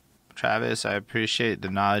still, Travis. I appreciate the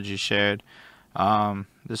knowledge you shared.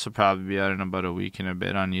 This will probably be out in about a week and a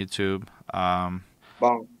bit on YouTube.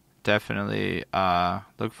 Definitely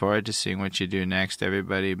look forward to seeing what you do next,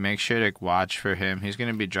 everybody. Make sure to watch for him. He's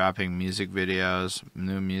going to be dropping music videos,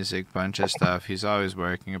 new music, bunch of stuff. He's always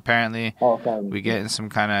working. Apparently, we getting some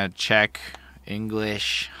kind of Czech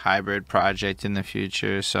English hybrid project in the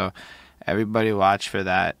future. So everybody watch for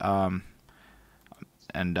that.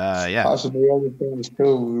 Yeah. Possibly other things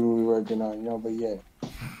too we will be working on, but yeah.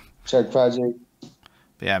 Czech project.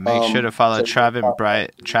 But yeah, make sure to follow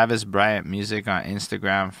Travis Bryant Music on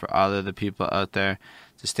Instagram for all of the people out there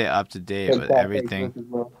to stay up to date with everything.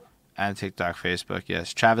 And TikTok, Facebook,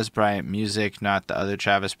 yes. Travis Bryant Music, not the other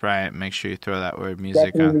Travis Bryant. Make sure you throw that word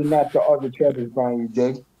music Definitely not the other Travis Bryant, you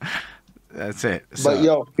dig? That's it. But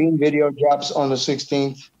yo, Fiend video drops on the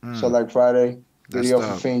 16th, so like Friday. Video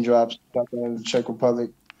for Fiend drops in the Czech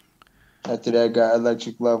Republic. After that, got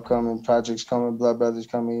Electric Love coming, Projects coming, Blood Brothers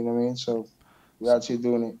coming, you know what I mean? So we out here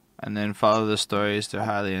doing it. And then follow the stories. They're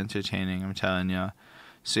highly entertaining, I'm telling you.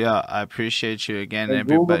 So, yeah, I appreciate you again,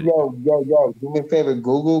 everybody. Yo, do me a favor.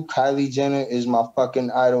 Google Kylie Jenner is my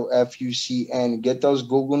fucking idol, FUCN. Get those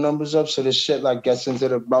Google numbers up so this shit like gets into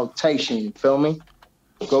the rotation, you feel me?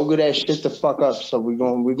 Go get that shit the fuck up so we're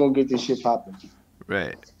gonna get this shit popping.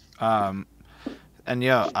 Right. And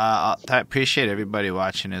I appreciate everybody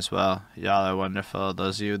watching as well. Y'all are wonderful.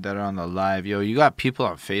 Those of you that are on the live, you got people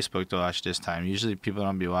on Facebook to watch this time. Usually people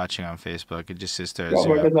don't be watching on Facebook. It just sits there. Yeah,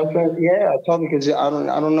 I told me because I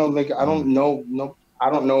don't know, like I don't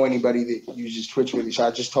know anybody that uses Twitch really. So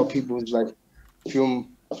I just told people it's like few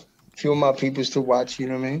of my peoples to watch. You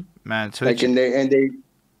know what I mean? Man, Twitch.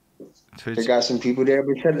 Like they got some people there,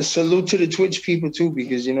 but salute to the Twitch people too,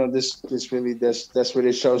 because this really that's where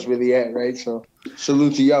this show's really at, right? So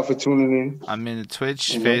salute to y'all for tuning in. I mean,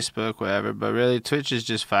 Twitch, Facebook, whatever, but really Twitch is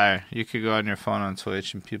just fire. You could go on your phone on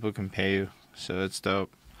Twitch and people can pay you, so it's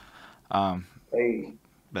dope. Hey,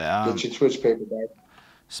 get your Twitch paper back.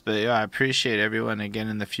 But yeah, I appreciate everyone again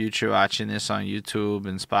in the future watching this on YouTube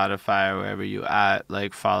and Spotify or wherever you at.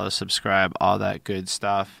 Like, follow, subscribe, all that good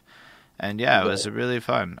stuff. And yeah, it was really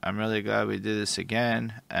fun. I'm really glad we did this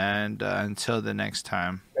again. And until the next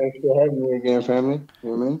time. Thanks for having me again, family. You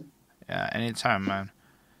know what I mean? Yeah, anytime, man.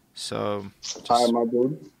 So, All just right, my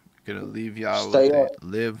dude. gonna leave y'all Stay with up. it.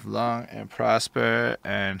 Live long and prosper,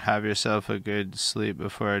 and have yourself a good sleep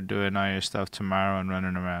before doing all your stuff tomorrow and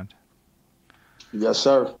running around. Yes,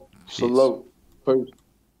 sir. Peace. Salute. Peace.